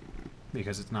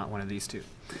because it's not one of these two.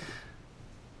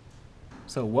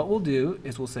 So what we'll do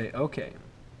is we'll say, okay,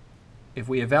 if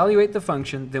we evaluate the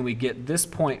function, then we get this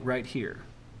point right here.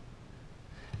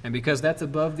 And because that's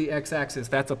above the x-axis,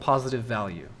 that's a positive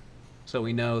value. So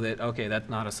we know that, okay, that's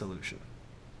not a solution.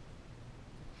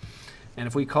 And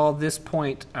if we call this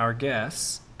point our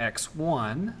guess,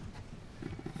 x1,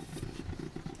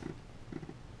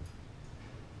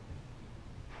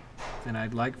 then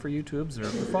I'd like for you to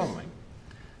observe the following.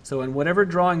 So in whatever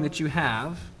drawing that you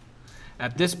have,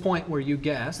 at this point where you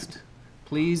guessed,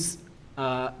 please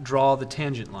draw the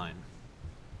tangent line.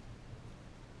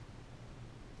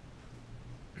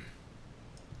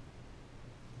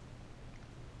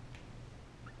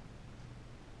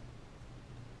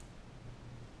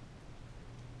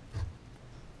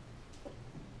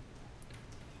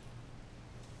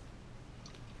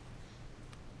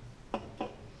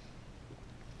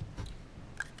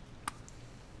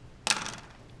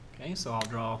 Okay, so I'll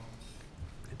draw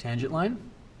a tangent line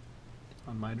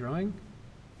on my drawing.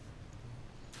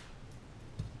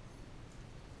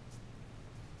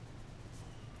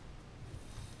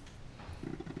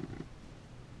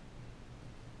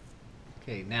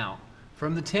 Okay, now,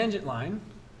 from the tangent line,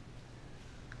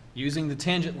 using the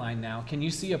tangent line now, can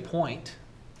you see a point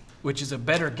which is a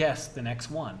better guess than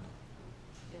x1?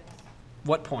 Yes.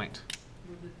 What point?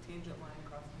 Move the tangent line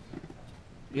across the top.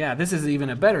 Yeah, this is even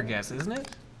a better guess, isn't it?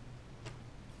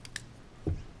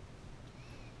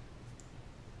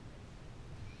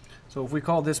 So if we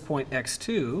call this point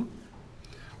x2,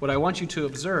 what I want you to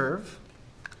observe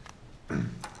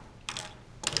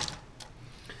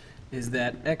is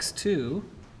that x2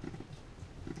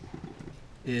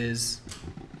 is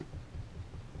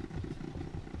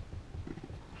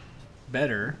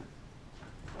better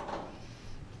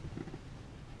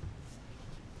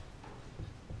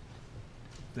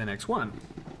than x1.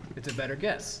 It's a better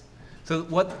guess. So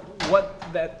what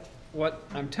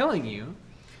I'm telling you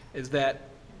is that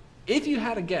if you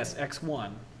had a guess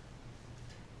x1,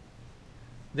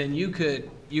 then you could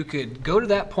go to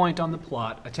that point on the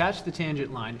plot, attach the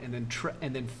tangent line, and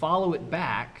then follow it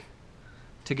back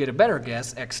to get a better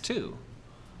guess x2.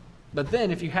 But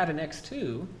then if you had an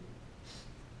x2,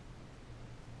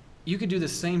 you could do the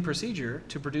same procedure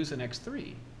to produce an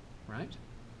x3, right?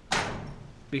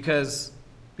 Because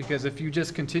if you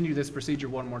just continue this procedure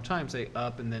one more time, say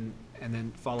up and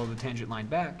then follow the tangent line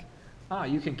back,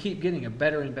 you can keep getting a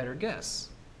better and better guess.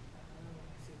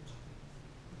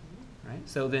 Right?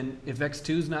 So then if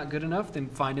x2 is not good enough, then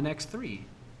find an x3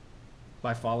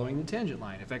 by following the tangent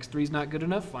line. If x3 is not good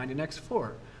enough, find an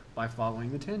x4 by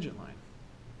following the tangent line,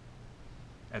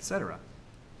 etc.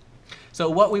 So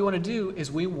what we want to do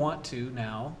is we want to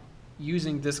now,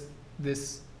 using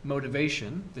this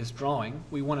motivation, this drawing,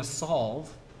 we want to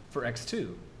solve for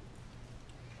x2.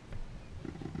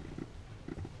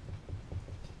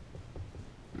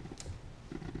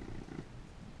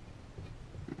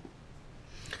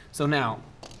 So now,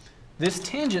 this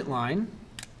tangent line,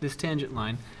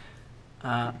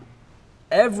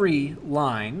 every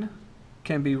line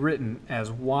can be written as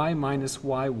y minus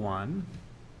y1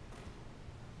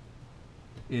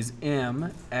 is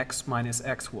mx minus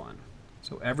x1.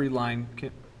 So every line,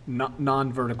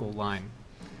 non-vertical line,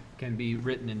 can be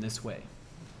written in this way.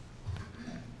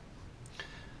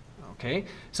 Okay,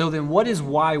 so then what is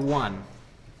y1?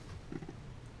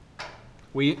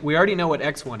 We already know what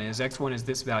x1 is. x1 is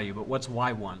this value, but what's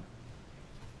y1?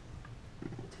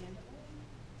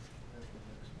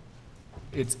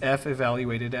 It's f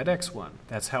evaluated at x1.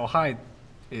 That's how high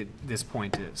this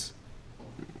point is.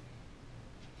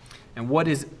 And what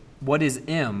is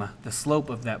m, the slope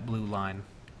of that blue line?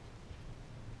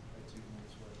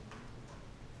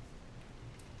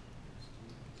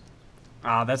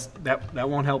 That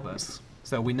won't help us.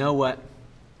 So we know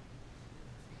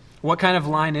what kind of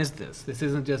line is this? This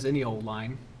isn't just any old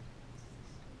line.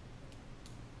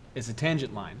 It's a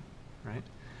tangent line, right?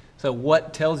 So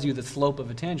what tells you the slope of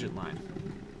a tangent line?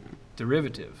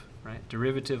 Derivative, right?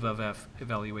 Derivative of f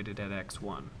evaluated at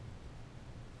x1.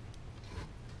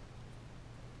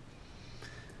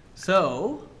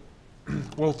 So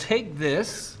we'll take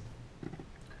this,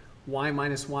 y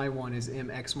minus y1 is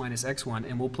mx minus x1,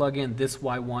 and we'll plug in this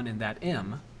y1 and that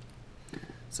m.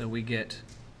 So we get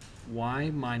y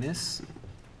minus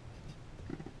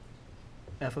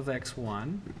f of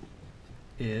x1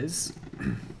 is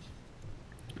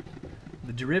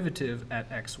the derivative at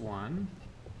x1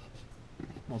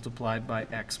 multiplied by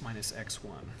x minus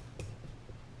x1.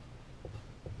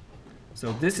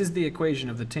 So this is the equation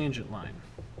of the tangent line.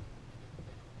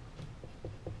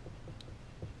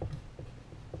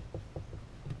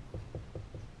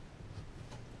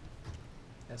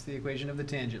 That's the equation of the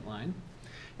tangent line.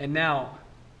 And now,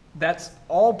 that's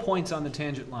all points on the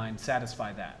tangent line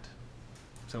satisfy that.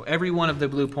 So every one of the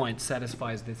blue points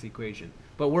satisfies this equation.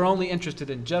 But we're only interested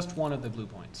in just one of the blue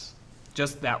points.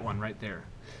 Just that one right there.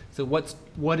 So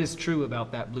what is true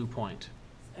about that blue point?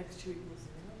 X2 equals 0?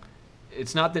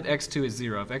 It's not that x2 is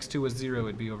 0. If x2 was 0,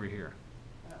 it'd be over here.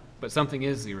 Oh. But something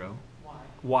is 0. Why?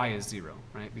 Y is 0,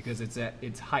 right? Because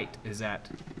its height is at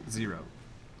 0.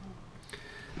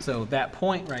 So that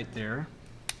point right there,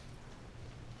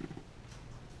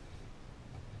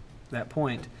 that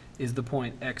point is the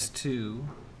point x2,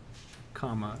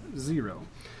 comma 0.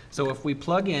 So if we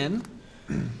plug in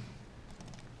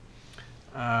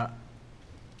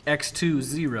x2,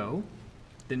 0,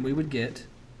 then we would get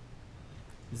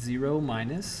 0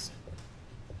 minus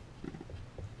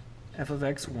f of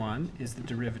x1 is the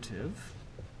derivative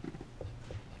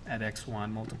at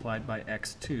x1 multiplied by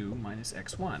x2 minus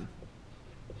x1.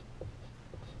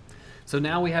 So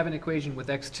now we have an equation with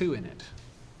x2 in it.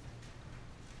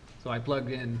 So I plugged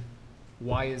in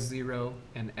y is 0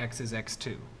 and x is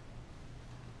x2.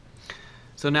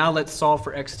 So now let's solve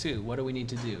for x2. What do we need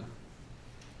to do?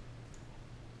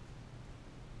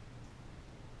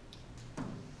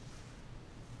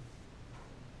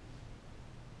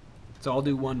 So I'll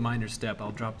do one minor step.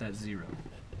 I'll drop that 0.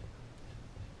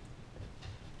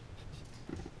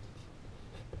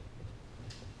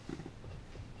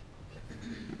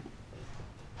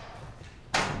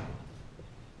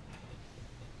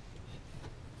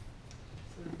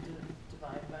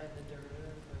 Divide by the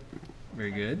derivative of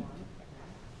Very good. x1.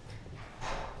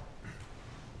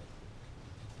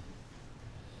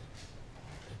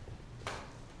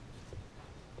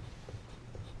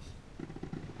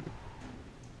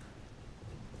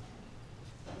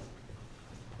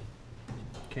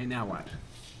 Okay, now what?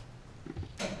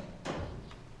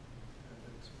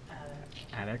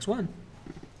 Add x1.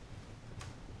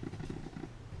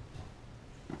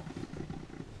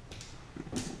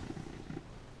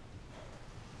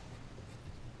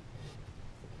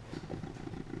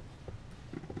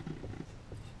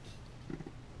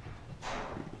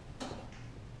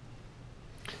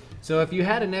 So if you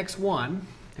had an x1,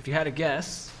 if you had a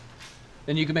guess,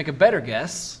 then you can make a better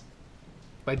guess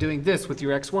by doing this with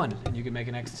your x1, and you can make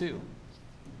an x2.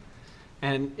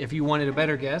 And if you wanted a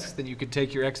better guess, then you could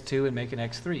take your x2 and make an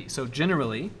x3. So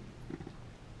generally,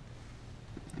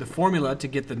 the formula to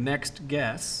get the next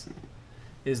guess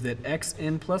is that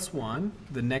xn plus 1,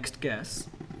 the next guess,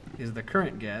 is the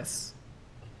current guess,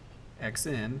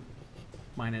 xn,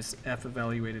 minus f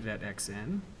evaluated at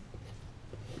xn,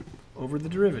 over the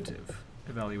derivative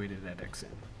evaluated at xn.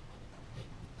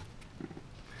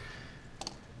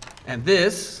 And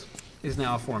this is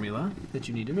now a formula that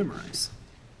you need to memorize.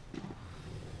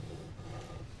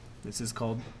 This is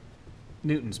called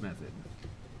Newton's method.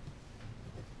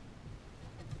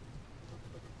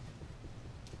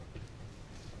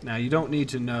 Now you don't need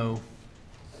to know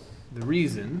the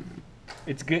reason.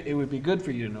 It's good, it would be good for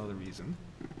you to know the reason.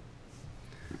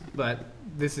 But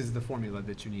this is the formula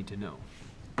that you need to know.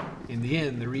 In the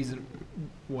end, the reason,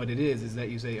 what it is that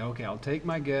you say, okay, I'll take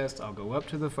my guess, I'll go up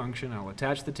to the function, I'll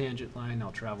attach the tangent line,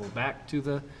 I'll travel back to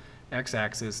the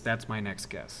x-axis, that's my next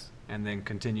guess. And then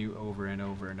continue over and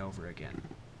over and over again.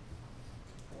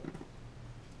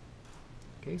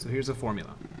 Okay, so here's a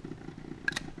formula.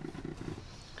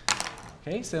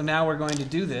 Okay, so now we're going to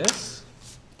do this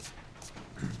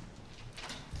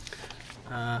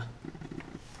on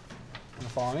the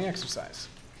following exercise.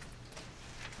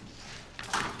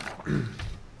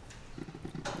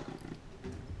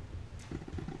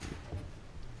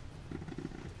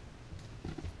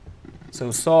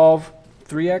 So solve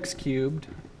 3x cubed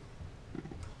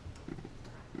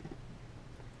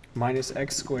minus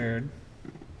x squared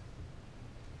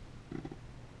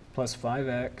plus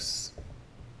 5x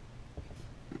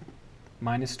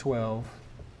minus 12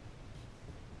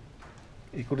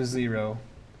 equal to 0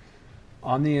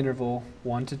 on the interval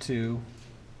 1 to 2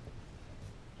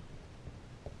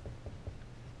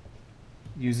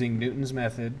 using Newton's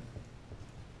method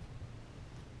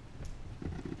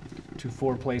to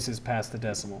 4 places past the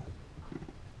decimal.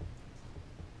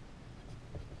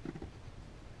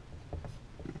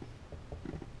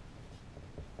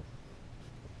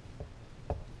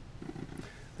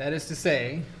 That is to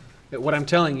say that what I'm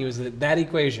telling you is that that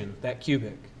equation, that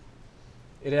cubic,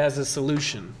 it has a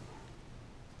solution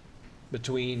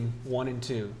between 1 and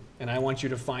 2, and I want you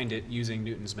to find it using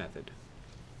Newton's method.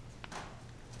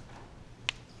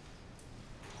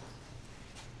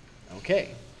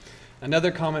 Okay.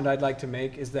 Another comment I'd like to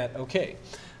make is that, okay,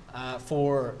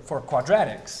 for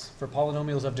quadratics, for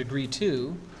polynomials of degree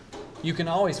 2, you can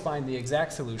always find the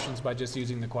exact solutions by just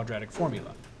using the quadratic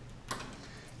formula.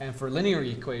 And for linear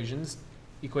equations,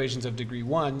 equations of degree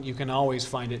 1, you can always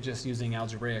find it just using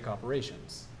algebraic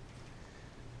operations.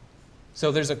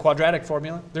 So there's a quadratic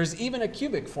formula. There's even a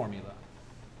cubic formula.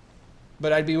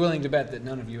 But I'd be willing to bet that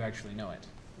none of you actually know it.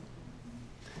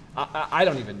 I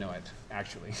don't even know it,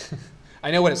 actually. I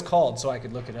know what it's called, so I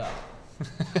could look it up.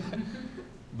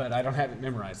 But I don't have it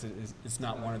memorized. It's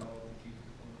not one of the...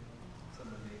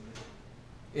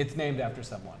 It's named after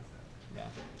someone, yeah.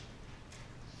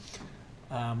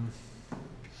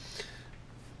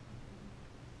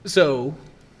 So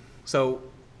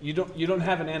you don't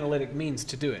have an analytic means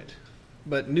to do it,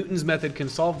 but Newton's method can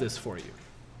solve this for you.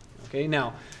 Okay,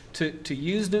 now to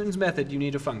use Newton's method, you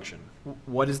need a function.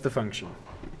 What is the function?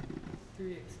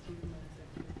 3x cubed minus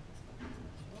x squared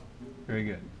plus 5x. Very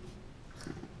good.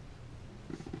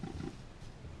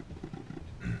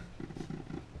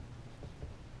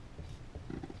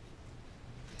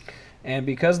 And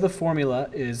because the formula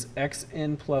is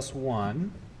xn plus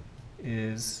 1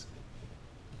 is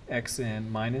xn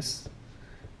minus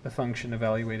the function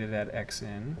evaluated at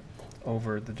xn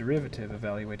over the derivative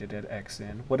evaluated at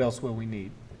xn, what else will we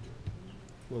need?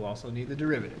 We'll also need the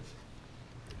derivative.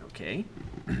 Okay.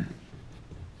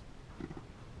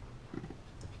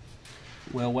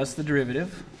 Well, what's the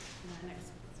derivative?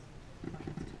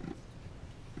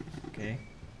 Okay,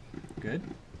 good.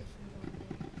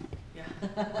 Yeah.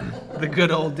 The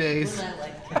good old days. I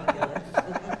like calculus.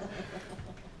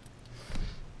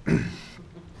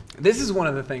 This is one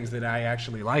of the things that I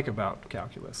actually like about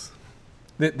calculus,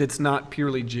 that's not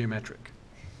purely geometric.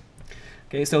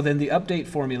 Okay, so then the update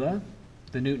formula,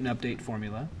 the Newton update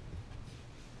formula,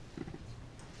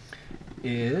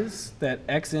 is that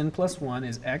xn plus 1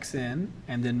 is xn,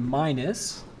 and then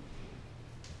minus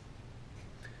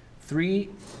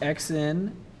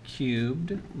 3xn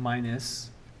cubed minus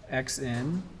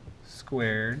xn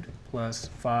squared plus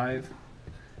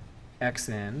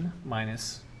 5xn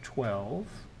minus 12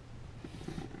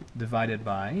 divided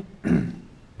by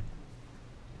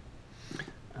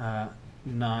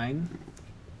 9xn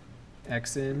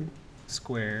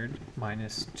squared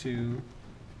minus 2xn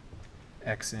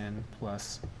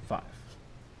plus 5.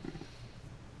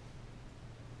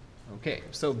 Okay,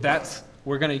 so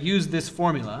we're going to use this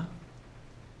formula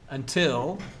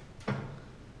until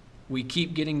we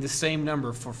keep getting the same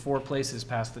number for 4 places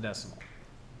past the decimal.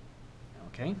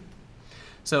 Okay?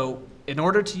 So in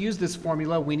order to use this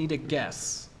formula, we need a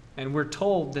guess. And we're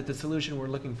told that the solution we're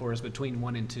looking for is between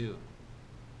 1 and 2.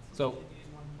 So You should use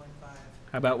 1.5.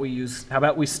 how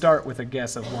about we start with a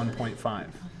guess of 1.5?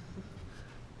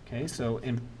 Okay, so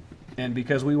and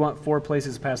because we want 4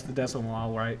 places past the decimal,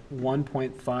 I'll write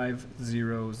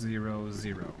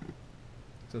 1.5000.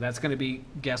 So that's going to be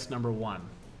guess number 1.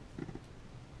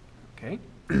 Okay?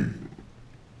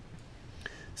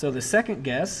 So the second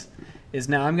guess is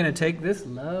now I'm going to take this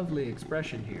lovely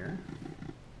expression here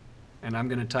and I'm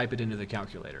going to type it into the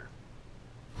calculator.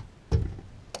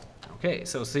 Okay,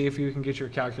 so see if you can get your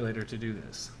calculator to do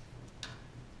this.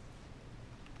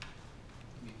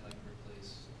 You mean like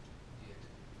replace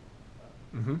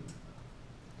the Mm-hmm.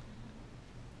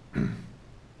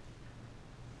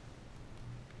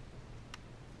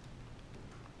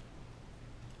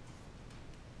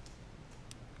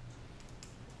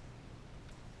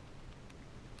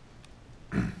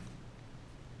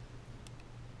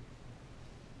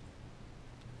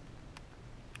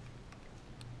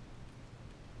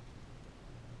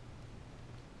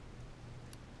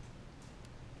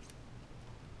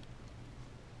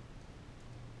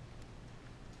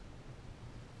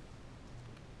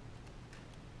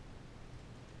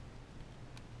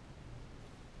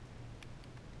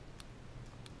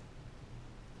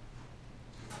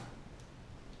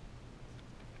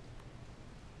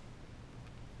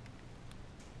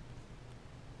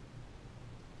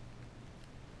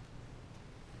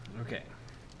 Okay,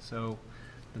 so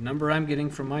the number I'm getting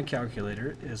from my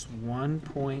calculator is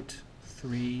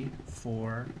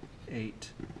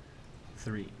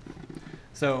 1.3483.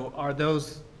 So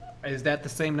is that the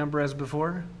same number as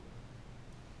before?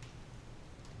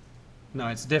 No,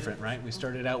 it's different, right? We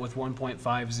started out with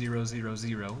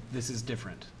 1.5000. This is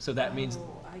different. So that means,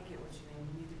 Oh, I get what you mean.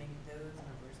 We need to make those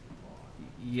numbers equal.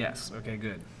 yes, okay,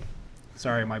 good.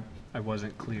 Sorry, I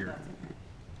wasn't clear. That's okay.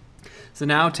 So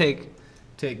now take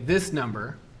this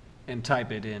number and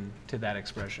type it in to that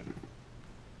expression.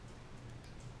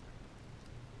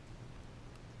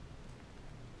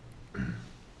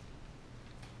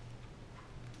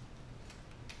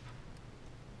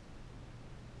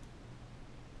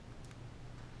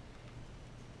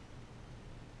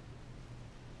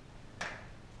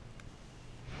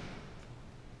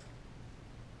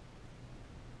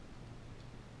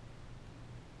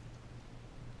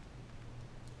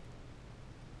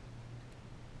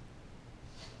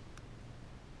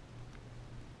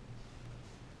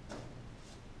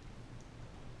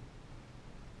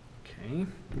 Okay,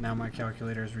 now my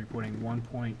calculator is reporting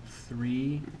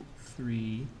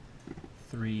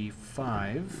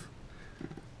 1.3335.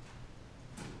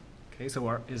 Okay,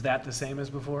 so is that the same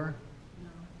as before?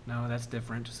 No. No, that's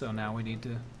different. So now we need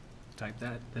to type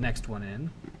the next one in.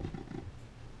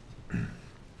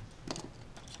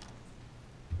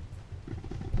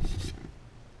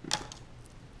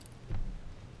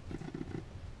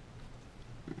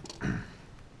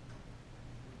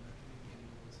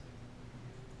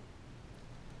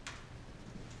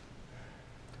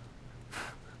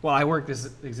 Well, I worked this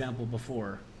example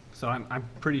before, so I'm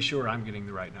pretty sure I'm getting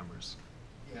the right numbers.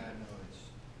 Yeah, I know, it's the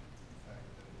fact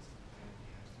that it's, and he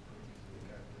has to put these in the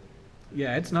calculator.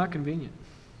 Yeah, it's not convenient.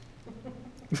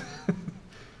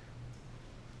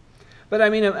 But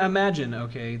I mean, imagine,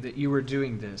 okay, that you were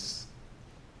doing this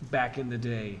back in the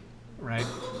day, right?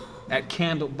 By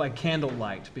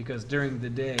candlelight, because during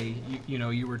the day,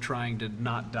 you were trying to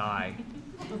not die.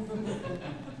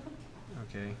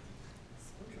 Okay.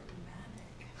 So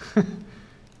dramatic.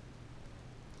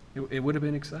 It would have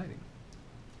been exciting.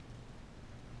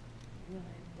 You know, I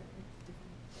have different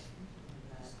definitions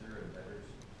Is of there a better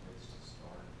place to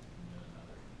start than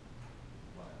another?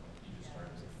 Why, like, you just start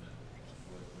with the middle,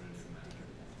 would it matter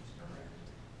if you start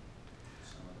with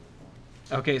some other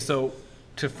point? Okay, so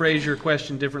to phrase your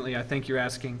question differently, I think you're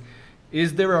asking,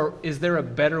 is there a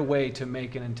better way to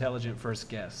make an intelligent first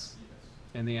guess? Yes.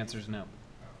 And the answer is no.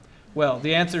 Well,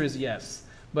 the answer is yes,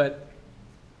 but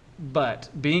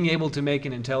being able to make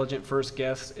an intelligent first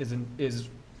guess is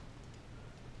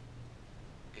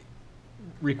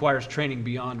requires training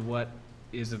beyond what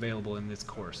is available in this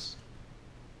course,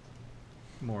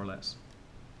 more or less,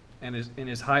 and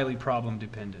is highly problem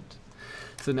dependent.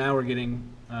 So now we're getting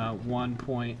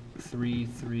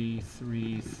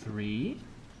 1.3333,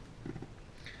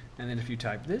 and then if you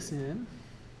type this in,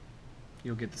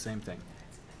 you'll get the same thing.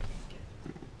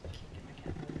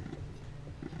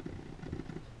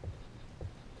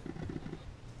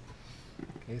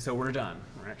 Okay, so we're done,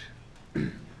 right?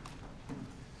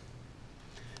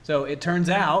 So it turns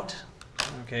out,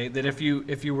 okay, that if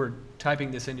you were typing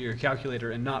this into your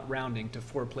calculator and not rounding to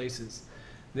 4 places,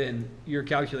 then your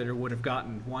calculator would have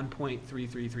gotten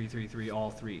 1.33333 all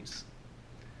threes.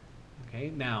 Okay,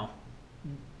 now,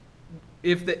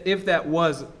 if that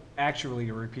was actually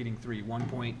a repeating 3, 1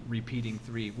 point repeating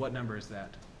 3, what number is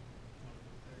that?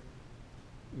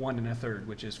 1 1/3,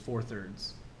 which is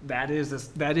 4/3. That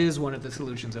is one of the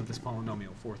solutions of this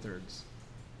polynomial, 4/3.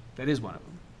 That is one of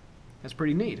them. That's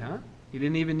pretty neat, huh? You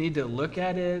didn't even need to look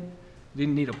at it. You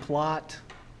didn't need a plot.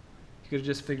 You could have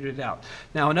just figured it out.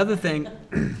 Now, another thing,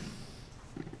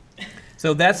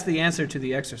 so that's the answer to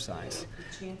the exercise. The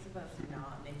chance of us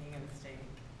not making a mistake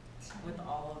with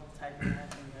all of typing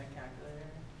that in the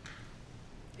calculator,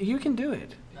 You can do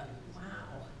it.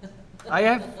 wow.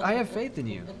 I have faith in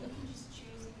you. You can just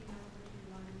choose any number you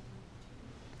want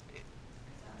to.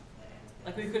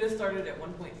 Like, we could have started at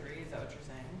 1.3, is that what you're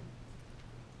saying?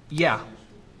 Yeah,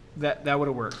 that would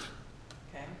have worked.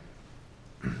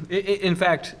 Okay. In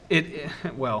fact,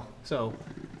 well, so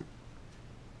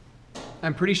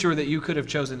I'm pretty sure that you could have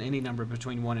chosen any number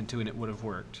between 1 and 2 and it would have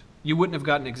worked. You wouldn't have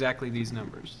gotten exactly these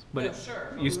numbers, but No, sure,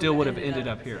 but you we still would have ended ended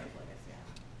at up the here. same place, yeah.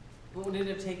 But would it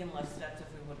have taken less steps if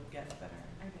we would have guessed better?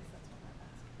 I guess that's what I'm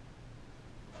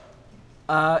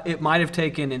asking. It might have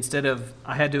taken, instead of,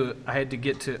 I had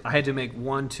to make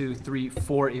 1, 2, 3,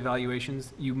 4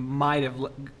 evaluations. You might have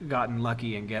gotten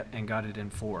lucky and got it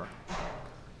in 4,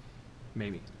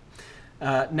 maybe.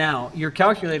 Now, your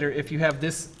calculator, if you have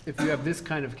this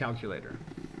kind of calculator,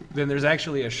 then there's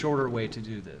actually a shorter way to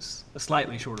do this, a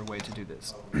slightly shorter way to do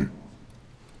this.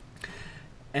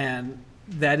 And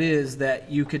that is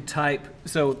that you could type,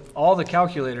 so all the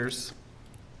calculators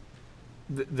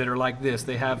that are like this,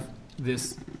 they have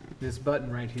this button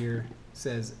right here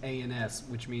says ANS,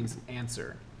 which means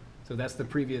answer. So that's the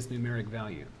previous numeric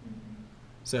value.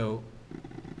 So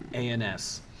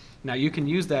ANS. Now you can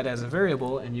use that as a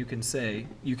variable and you can say,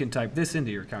 you can type this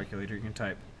into your calculator. You can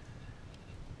type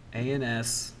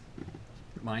ANS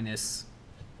minus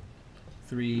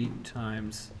 3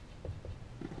 times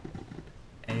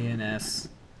ANS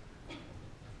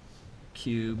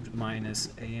cubed minus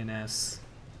ANS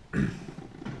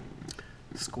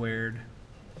squared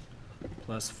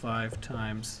plus 5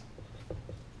 times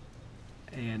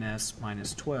ANS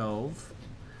minus 12,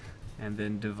 and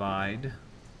then divide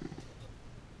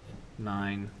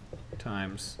 9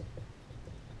 times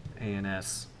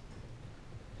ANS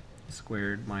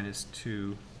squared minus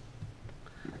 2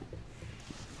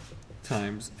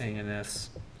 times ANS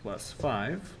plus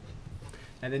 5.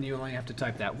 And then you only have to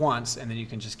type that once, and then you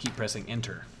can just keep pressing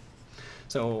enter.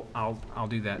 So I'll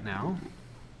do that now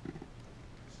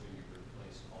So you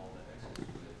replace all the X's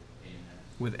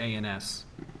with ANS. with ANS.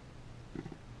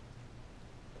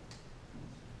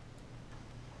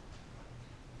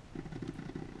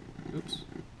 Oops.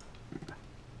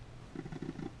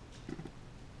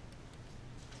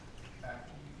 After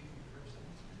you give your first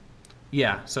answer?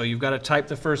 Yeah, so you've got to type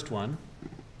the first one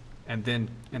and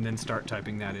then start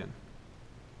typing that in.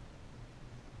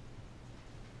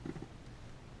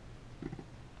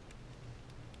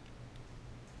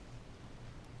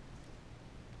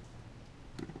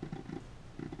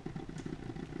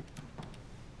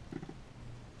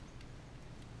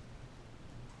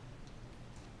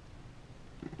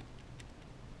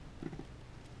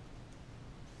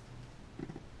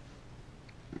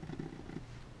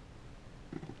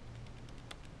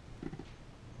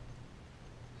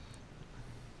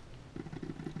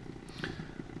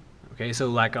 Okay, so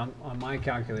like on my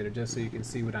calculator, just so you can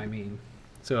see what I mean.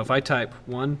 So if I type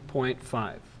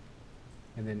 1.5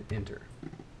 and then enter.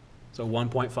 So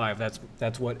 1.5,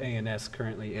 that's what ANS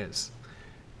currently is.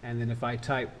 And then if I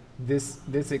type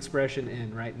this expression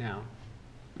in right now,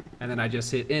 and then I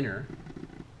just hit enter,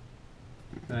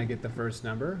 then I get the first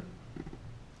number.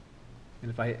 And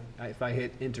if I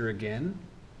hit enter again,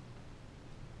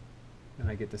 then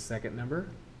I get the second number.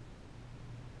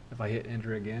 If I hit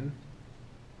enter again,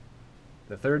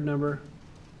 the third number,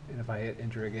 and if I hit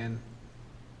enter again,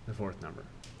 the fourth number.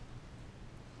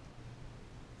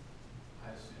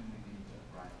 I assume we need to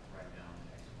write down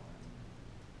the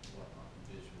X1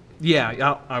 visually.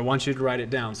 Yeah, I want you to write it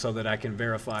down so that I can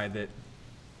verify that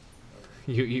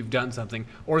you've done something,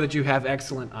 or that you have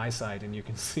excellent eyesight and you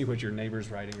can see what your neighbor's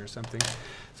writing or something.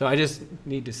 So I just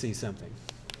need to see something.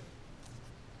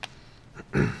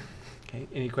 Okay,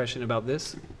 any question about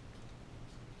this?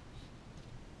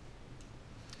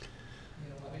 Yeah,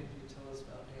 why didn't you tell us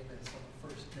about AMS on the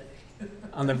first day?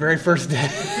 On the very first day.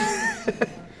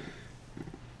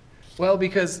 Well,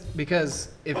 because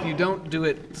if you don't do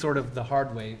it sort of the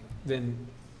hard way, then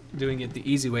doing it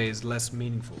the easy way is less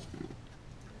meaningful.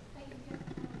 But you get more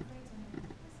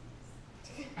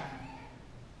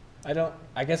grades on it.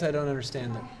 I guess I don't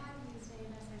understand If I that. had used AMS, I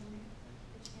wouldn't have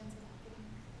the chance of getting.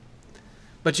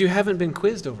 But you haven't been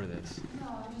quizzed over this. No,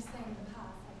 I'm just saying in the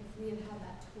past, like if we had had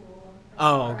that tool.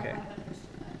 Oh, I okay. might have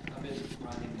understood that. I've been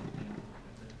running it down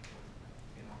with it,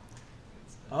 you know.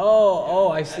 it's, Oh,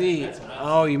 I that- see. that's what I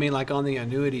Oh, you mean like on the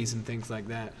annuities and things like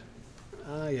that?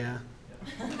 Oh, yeah.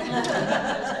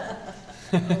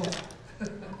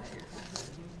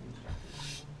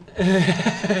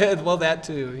 Well, that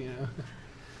too, you know.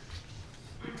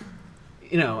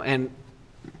 You know, and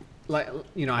like,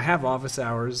 you know, I have office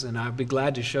hours and I'd be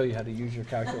glad to show you how to use your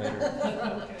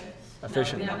calculator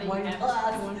efficiently. No, one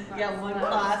class, yeah, one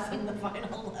class and the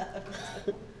final left.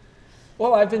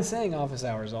 Well, I've been saying office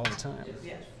hours all the time.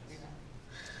 Yes, we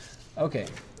know. Okay,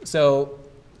 so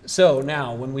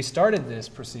now, when we started this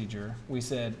procedure, we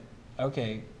said,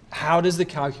 okay, how does the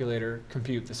calculator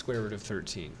compute the square root of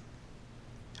 13?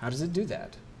 How does it do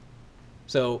that?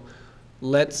 So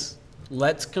let's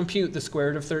compute the square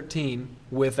root of 13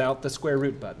 without the square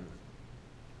root button.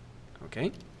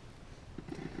 Okay?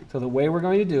 So the way we're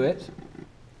going to do it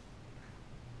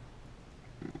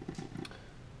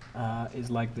is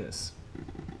like this.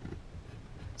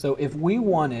 So if we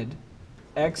wanted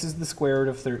x is the square root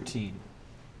of 13,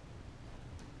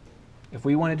 if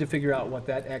we wanted to figure out what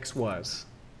that x was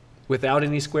without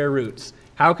any square roots,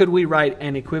 how could we write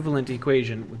an equivalent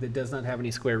equation that does not have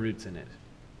any square roots in it?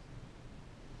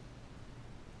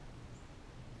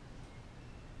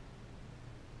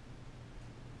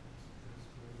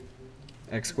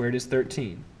 X squared is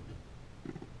 13.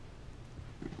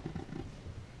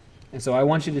 And so I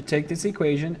want you to take this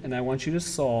equation and I want you to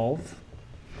solve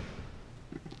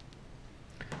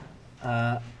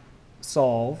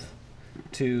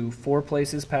to 4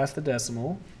 places past the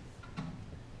decimal.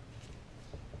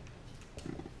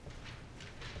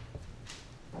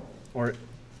 Or,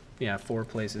 yeah, 4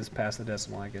 places past the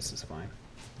decimal, I guess is fine.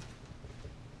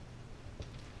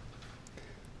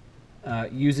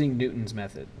 Using Newton's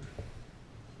method.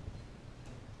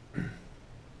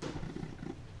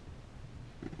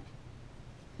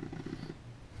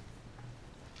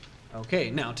 Okay,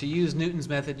 now to use Newton's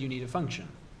method, you need a function.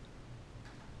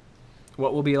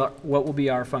 What will be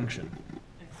our function?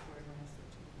 X squared minus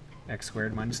 13. X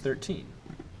squared minus 13.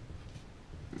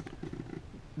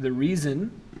 The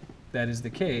reason that is the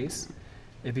case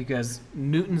is because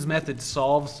Newton's method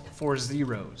solves for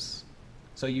zeros.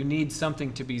 So you need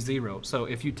something to be 0. So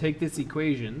if you take this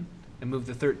equation and move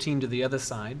the 13 to the other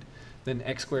side, then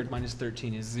x squared minus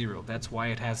 13 is 0. That's why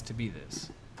it has to be this.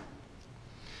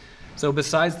 So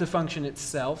besides the function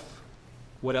itself,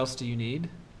 what else do you need?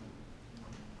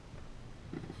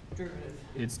 Derivative.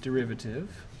 Its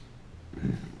derivative.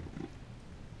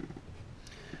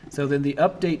 So then the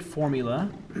update formula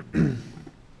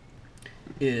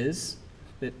is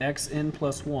that xn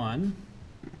plus 1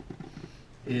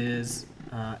 is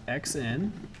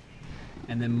xn,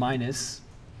 and then minus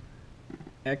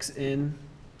xn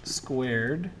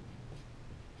squared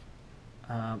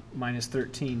minus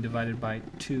 13 divided by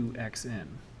 2xn.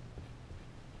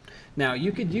 Now,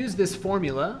 you could use this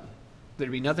formula.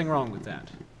 There'd be nothing wrong with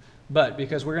that. But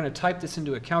because we're going to type this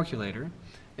into a calculator,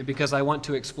 and because I want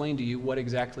to explain to you what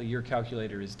exactly your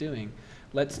calculator is doing,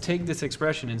 let's take this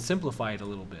expression and simplify it a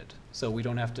little bit so we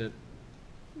don't have to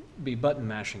be button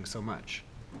mashing so much.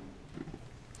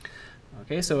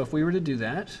 Okay, so if we were to do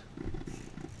that,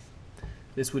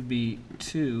 this would be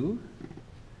 2xn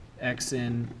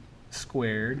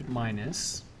squared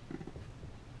minus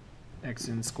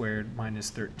xn squared minus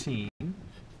 13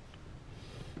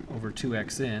 over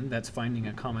 2xn. That's finding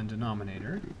a common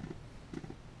denominator.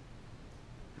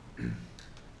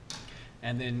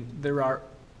 And then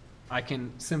I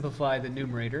can simplify the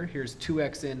numerator. Here's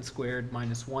 2xn squared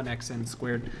minus 1xn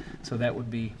squared. So that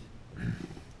would be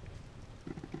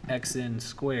xn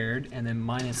squared, and then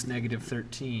minus negative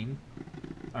 13.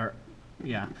 Or,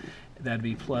 yeah, that'd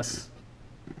be plus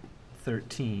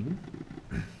 13.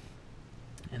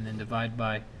 And then divide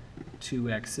by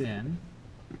 2xn.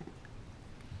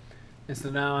 And so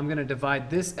now I'm going to divide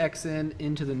this xn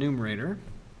into the numerator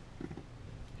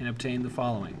and obtain the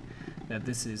following. That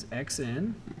this is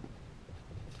xn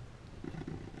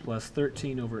plus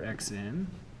 13 over xn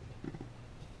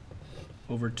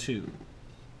over 2.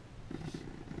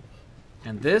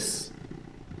 And this,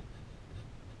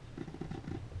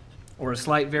 or a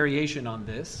slight variation on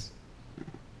this,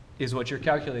 is what your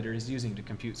calculator is using to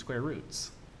compute square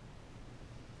roots.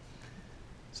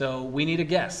 So we need a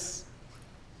guess.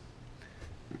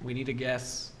 We need a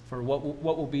guess for what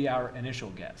will be our initial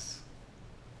guess.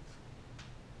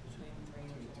 Between 3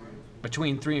 and 4.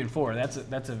 Between 3 and 4.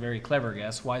 That's a very clever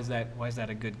guess. Why is that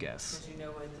a good guess? Because you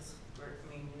know what the square,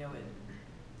 you know what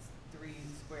 3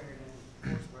 squared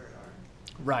and 4 squared are.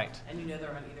 Right. And you know they're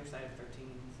on either side of 13,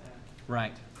 so.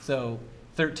 Right. So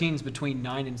 13 is between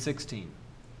 9 and 16.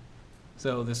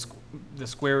 So the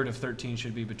square root of 13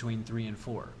 should be between 3 and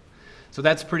 4. So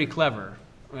that's pretty clever.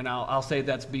 And I'll say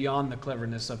that's beyond the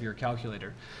cleverness of your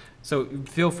calculator. So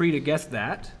feel free to guess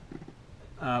that.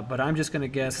 But I'm just going to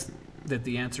guess that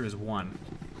the answer is 1.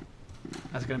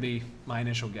 That's going to be my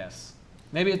initial guess.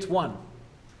 Maybe it's 1.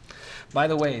 By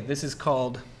the way, this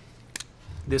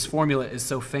formula is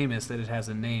so famous that it has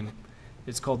a name.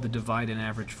 It's called the divide and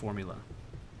average formula.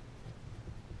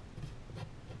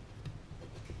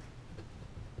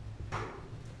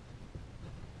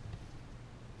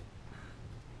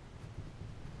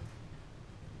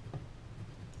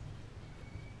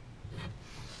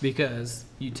 Because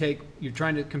you're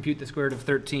trying to compute the square root of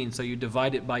 13, so you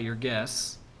divide it by your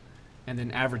guess, and then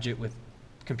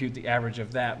compute the average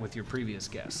of that with your previous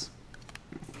guess.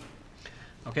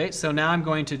 Okay, so now I'm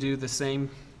going to do the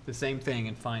same thing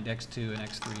and find x2 and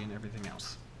x3 and everything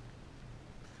else.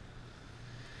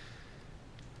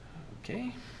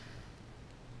 Okay.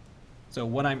 So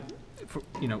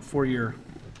for your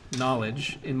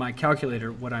knowledge, in my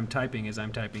calculator, what I'm typing is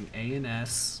I'm typing a and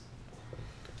s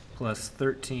plus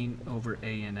 13 over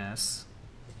a and s,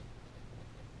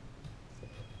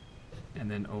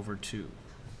 and then over 2,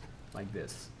 like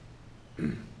this.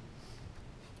 Okay,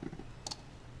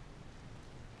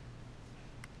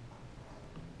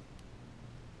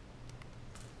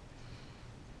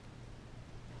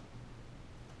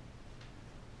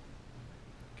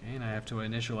 and I have to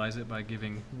initialize it by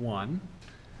giving 1.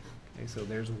 Okay, so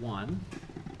there's 1.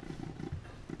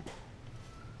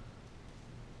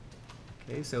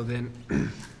 Okay, so then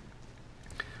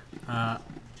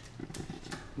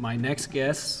my next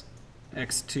guess,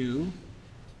 x2,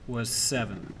 was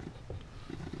 7.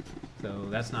 So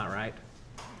that's not right.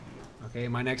 Okay,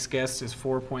 my next guess is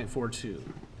 4.42.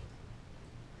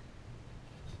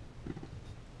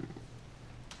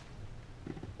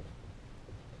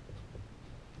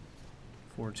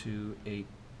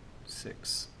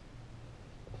 $4.286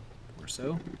 or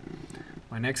so.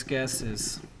 My next guess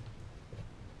is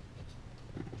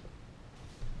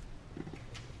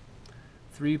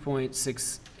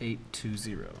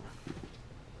 3.6820.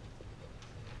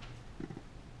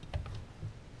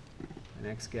 My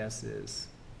next guess is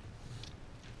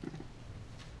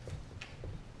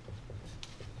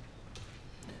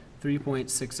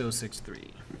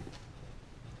 3.6063.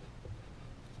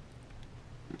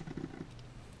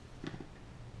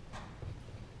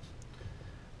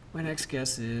 My next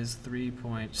guess is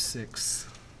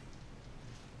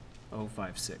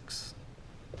 3.6056.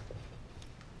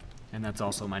 And that's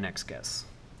also my next guess.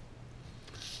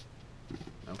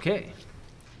 Okay.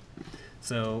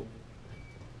 So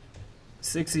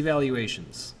 6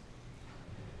 evaluations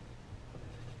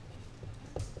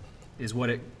is what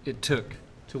it took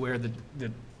to where the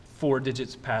 4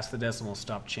 digits past the decimal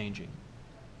stopped changing.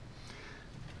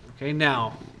 Okay,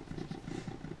 now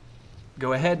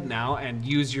go ahead now and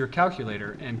use your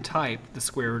calculator and type the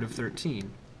square root of 13.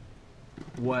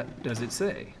 What does it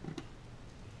say?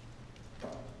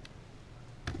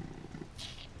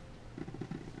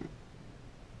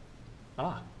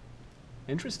 Ah,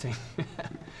 interesting.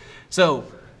 So,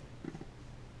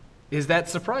 is that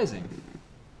surprising?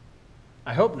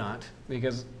 I hope not,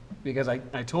 because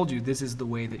I told you this is the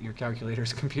way that your calculator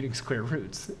is computing square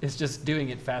roots. It's just doing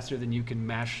it faster than you can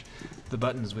mash the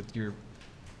buttons with your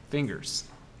fingers.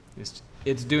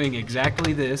 It's doing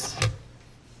exactly this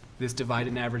divide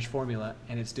and average formula,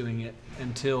 and it's doing it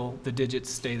until the digits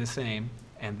stay the same,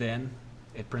 and then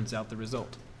it prints out the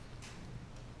result.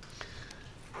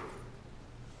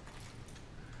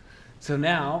 So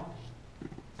now,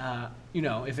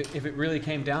 if it really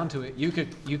came down to it, you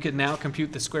could now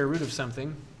compute the square root of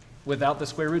something without the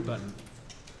square root button.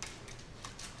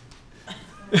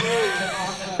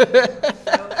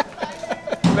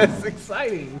 That's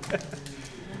exciting.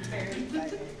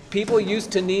 People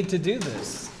used to need to do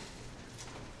this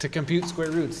to compute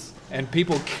square roots, and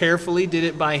people carefully did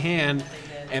it by hand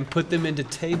and put them into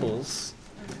tables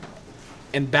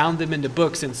and bound them into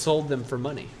books and sold them for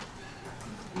money.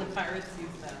 The pirates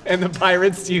use them and the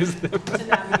pirates use them. to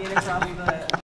navigate across the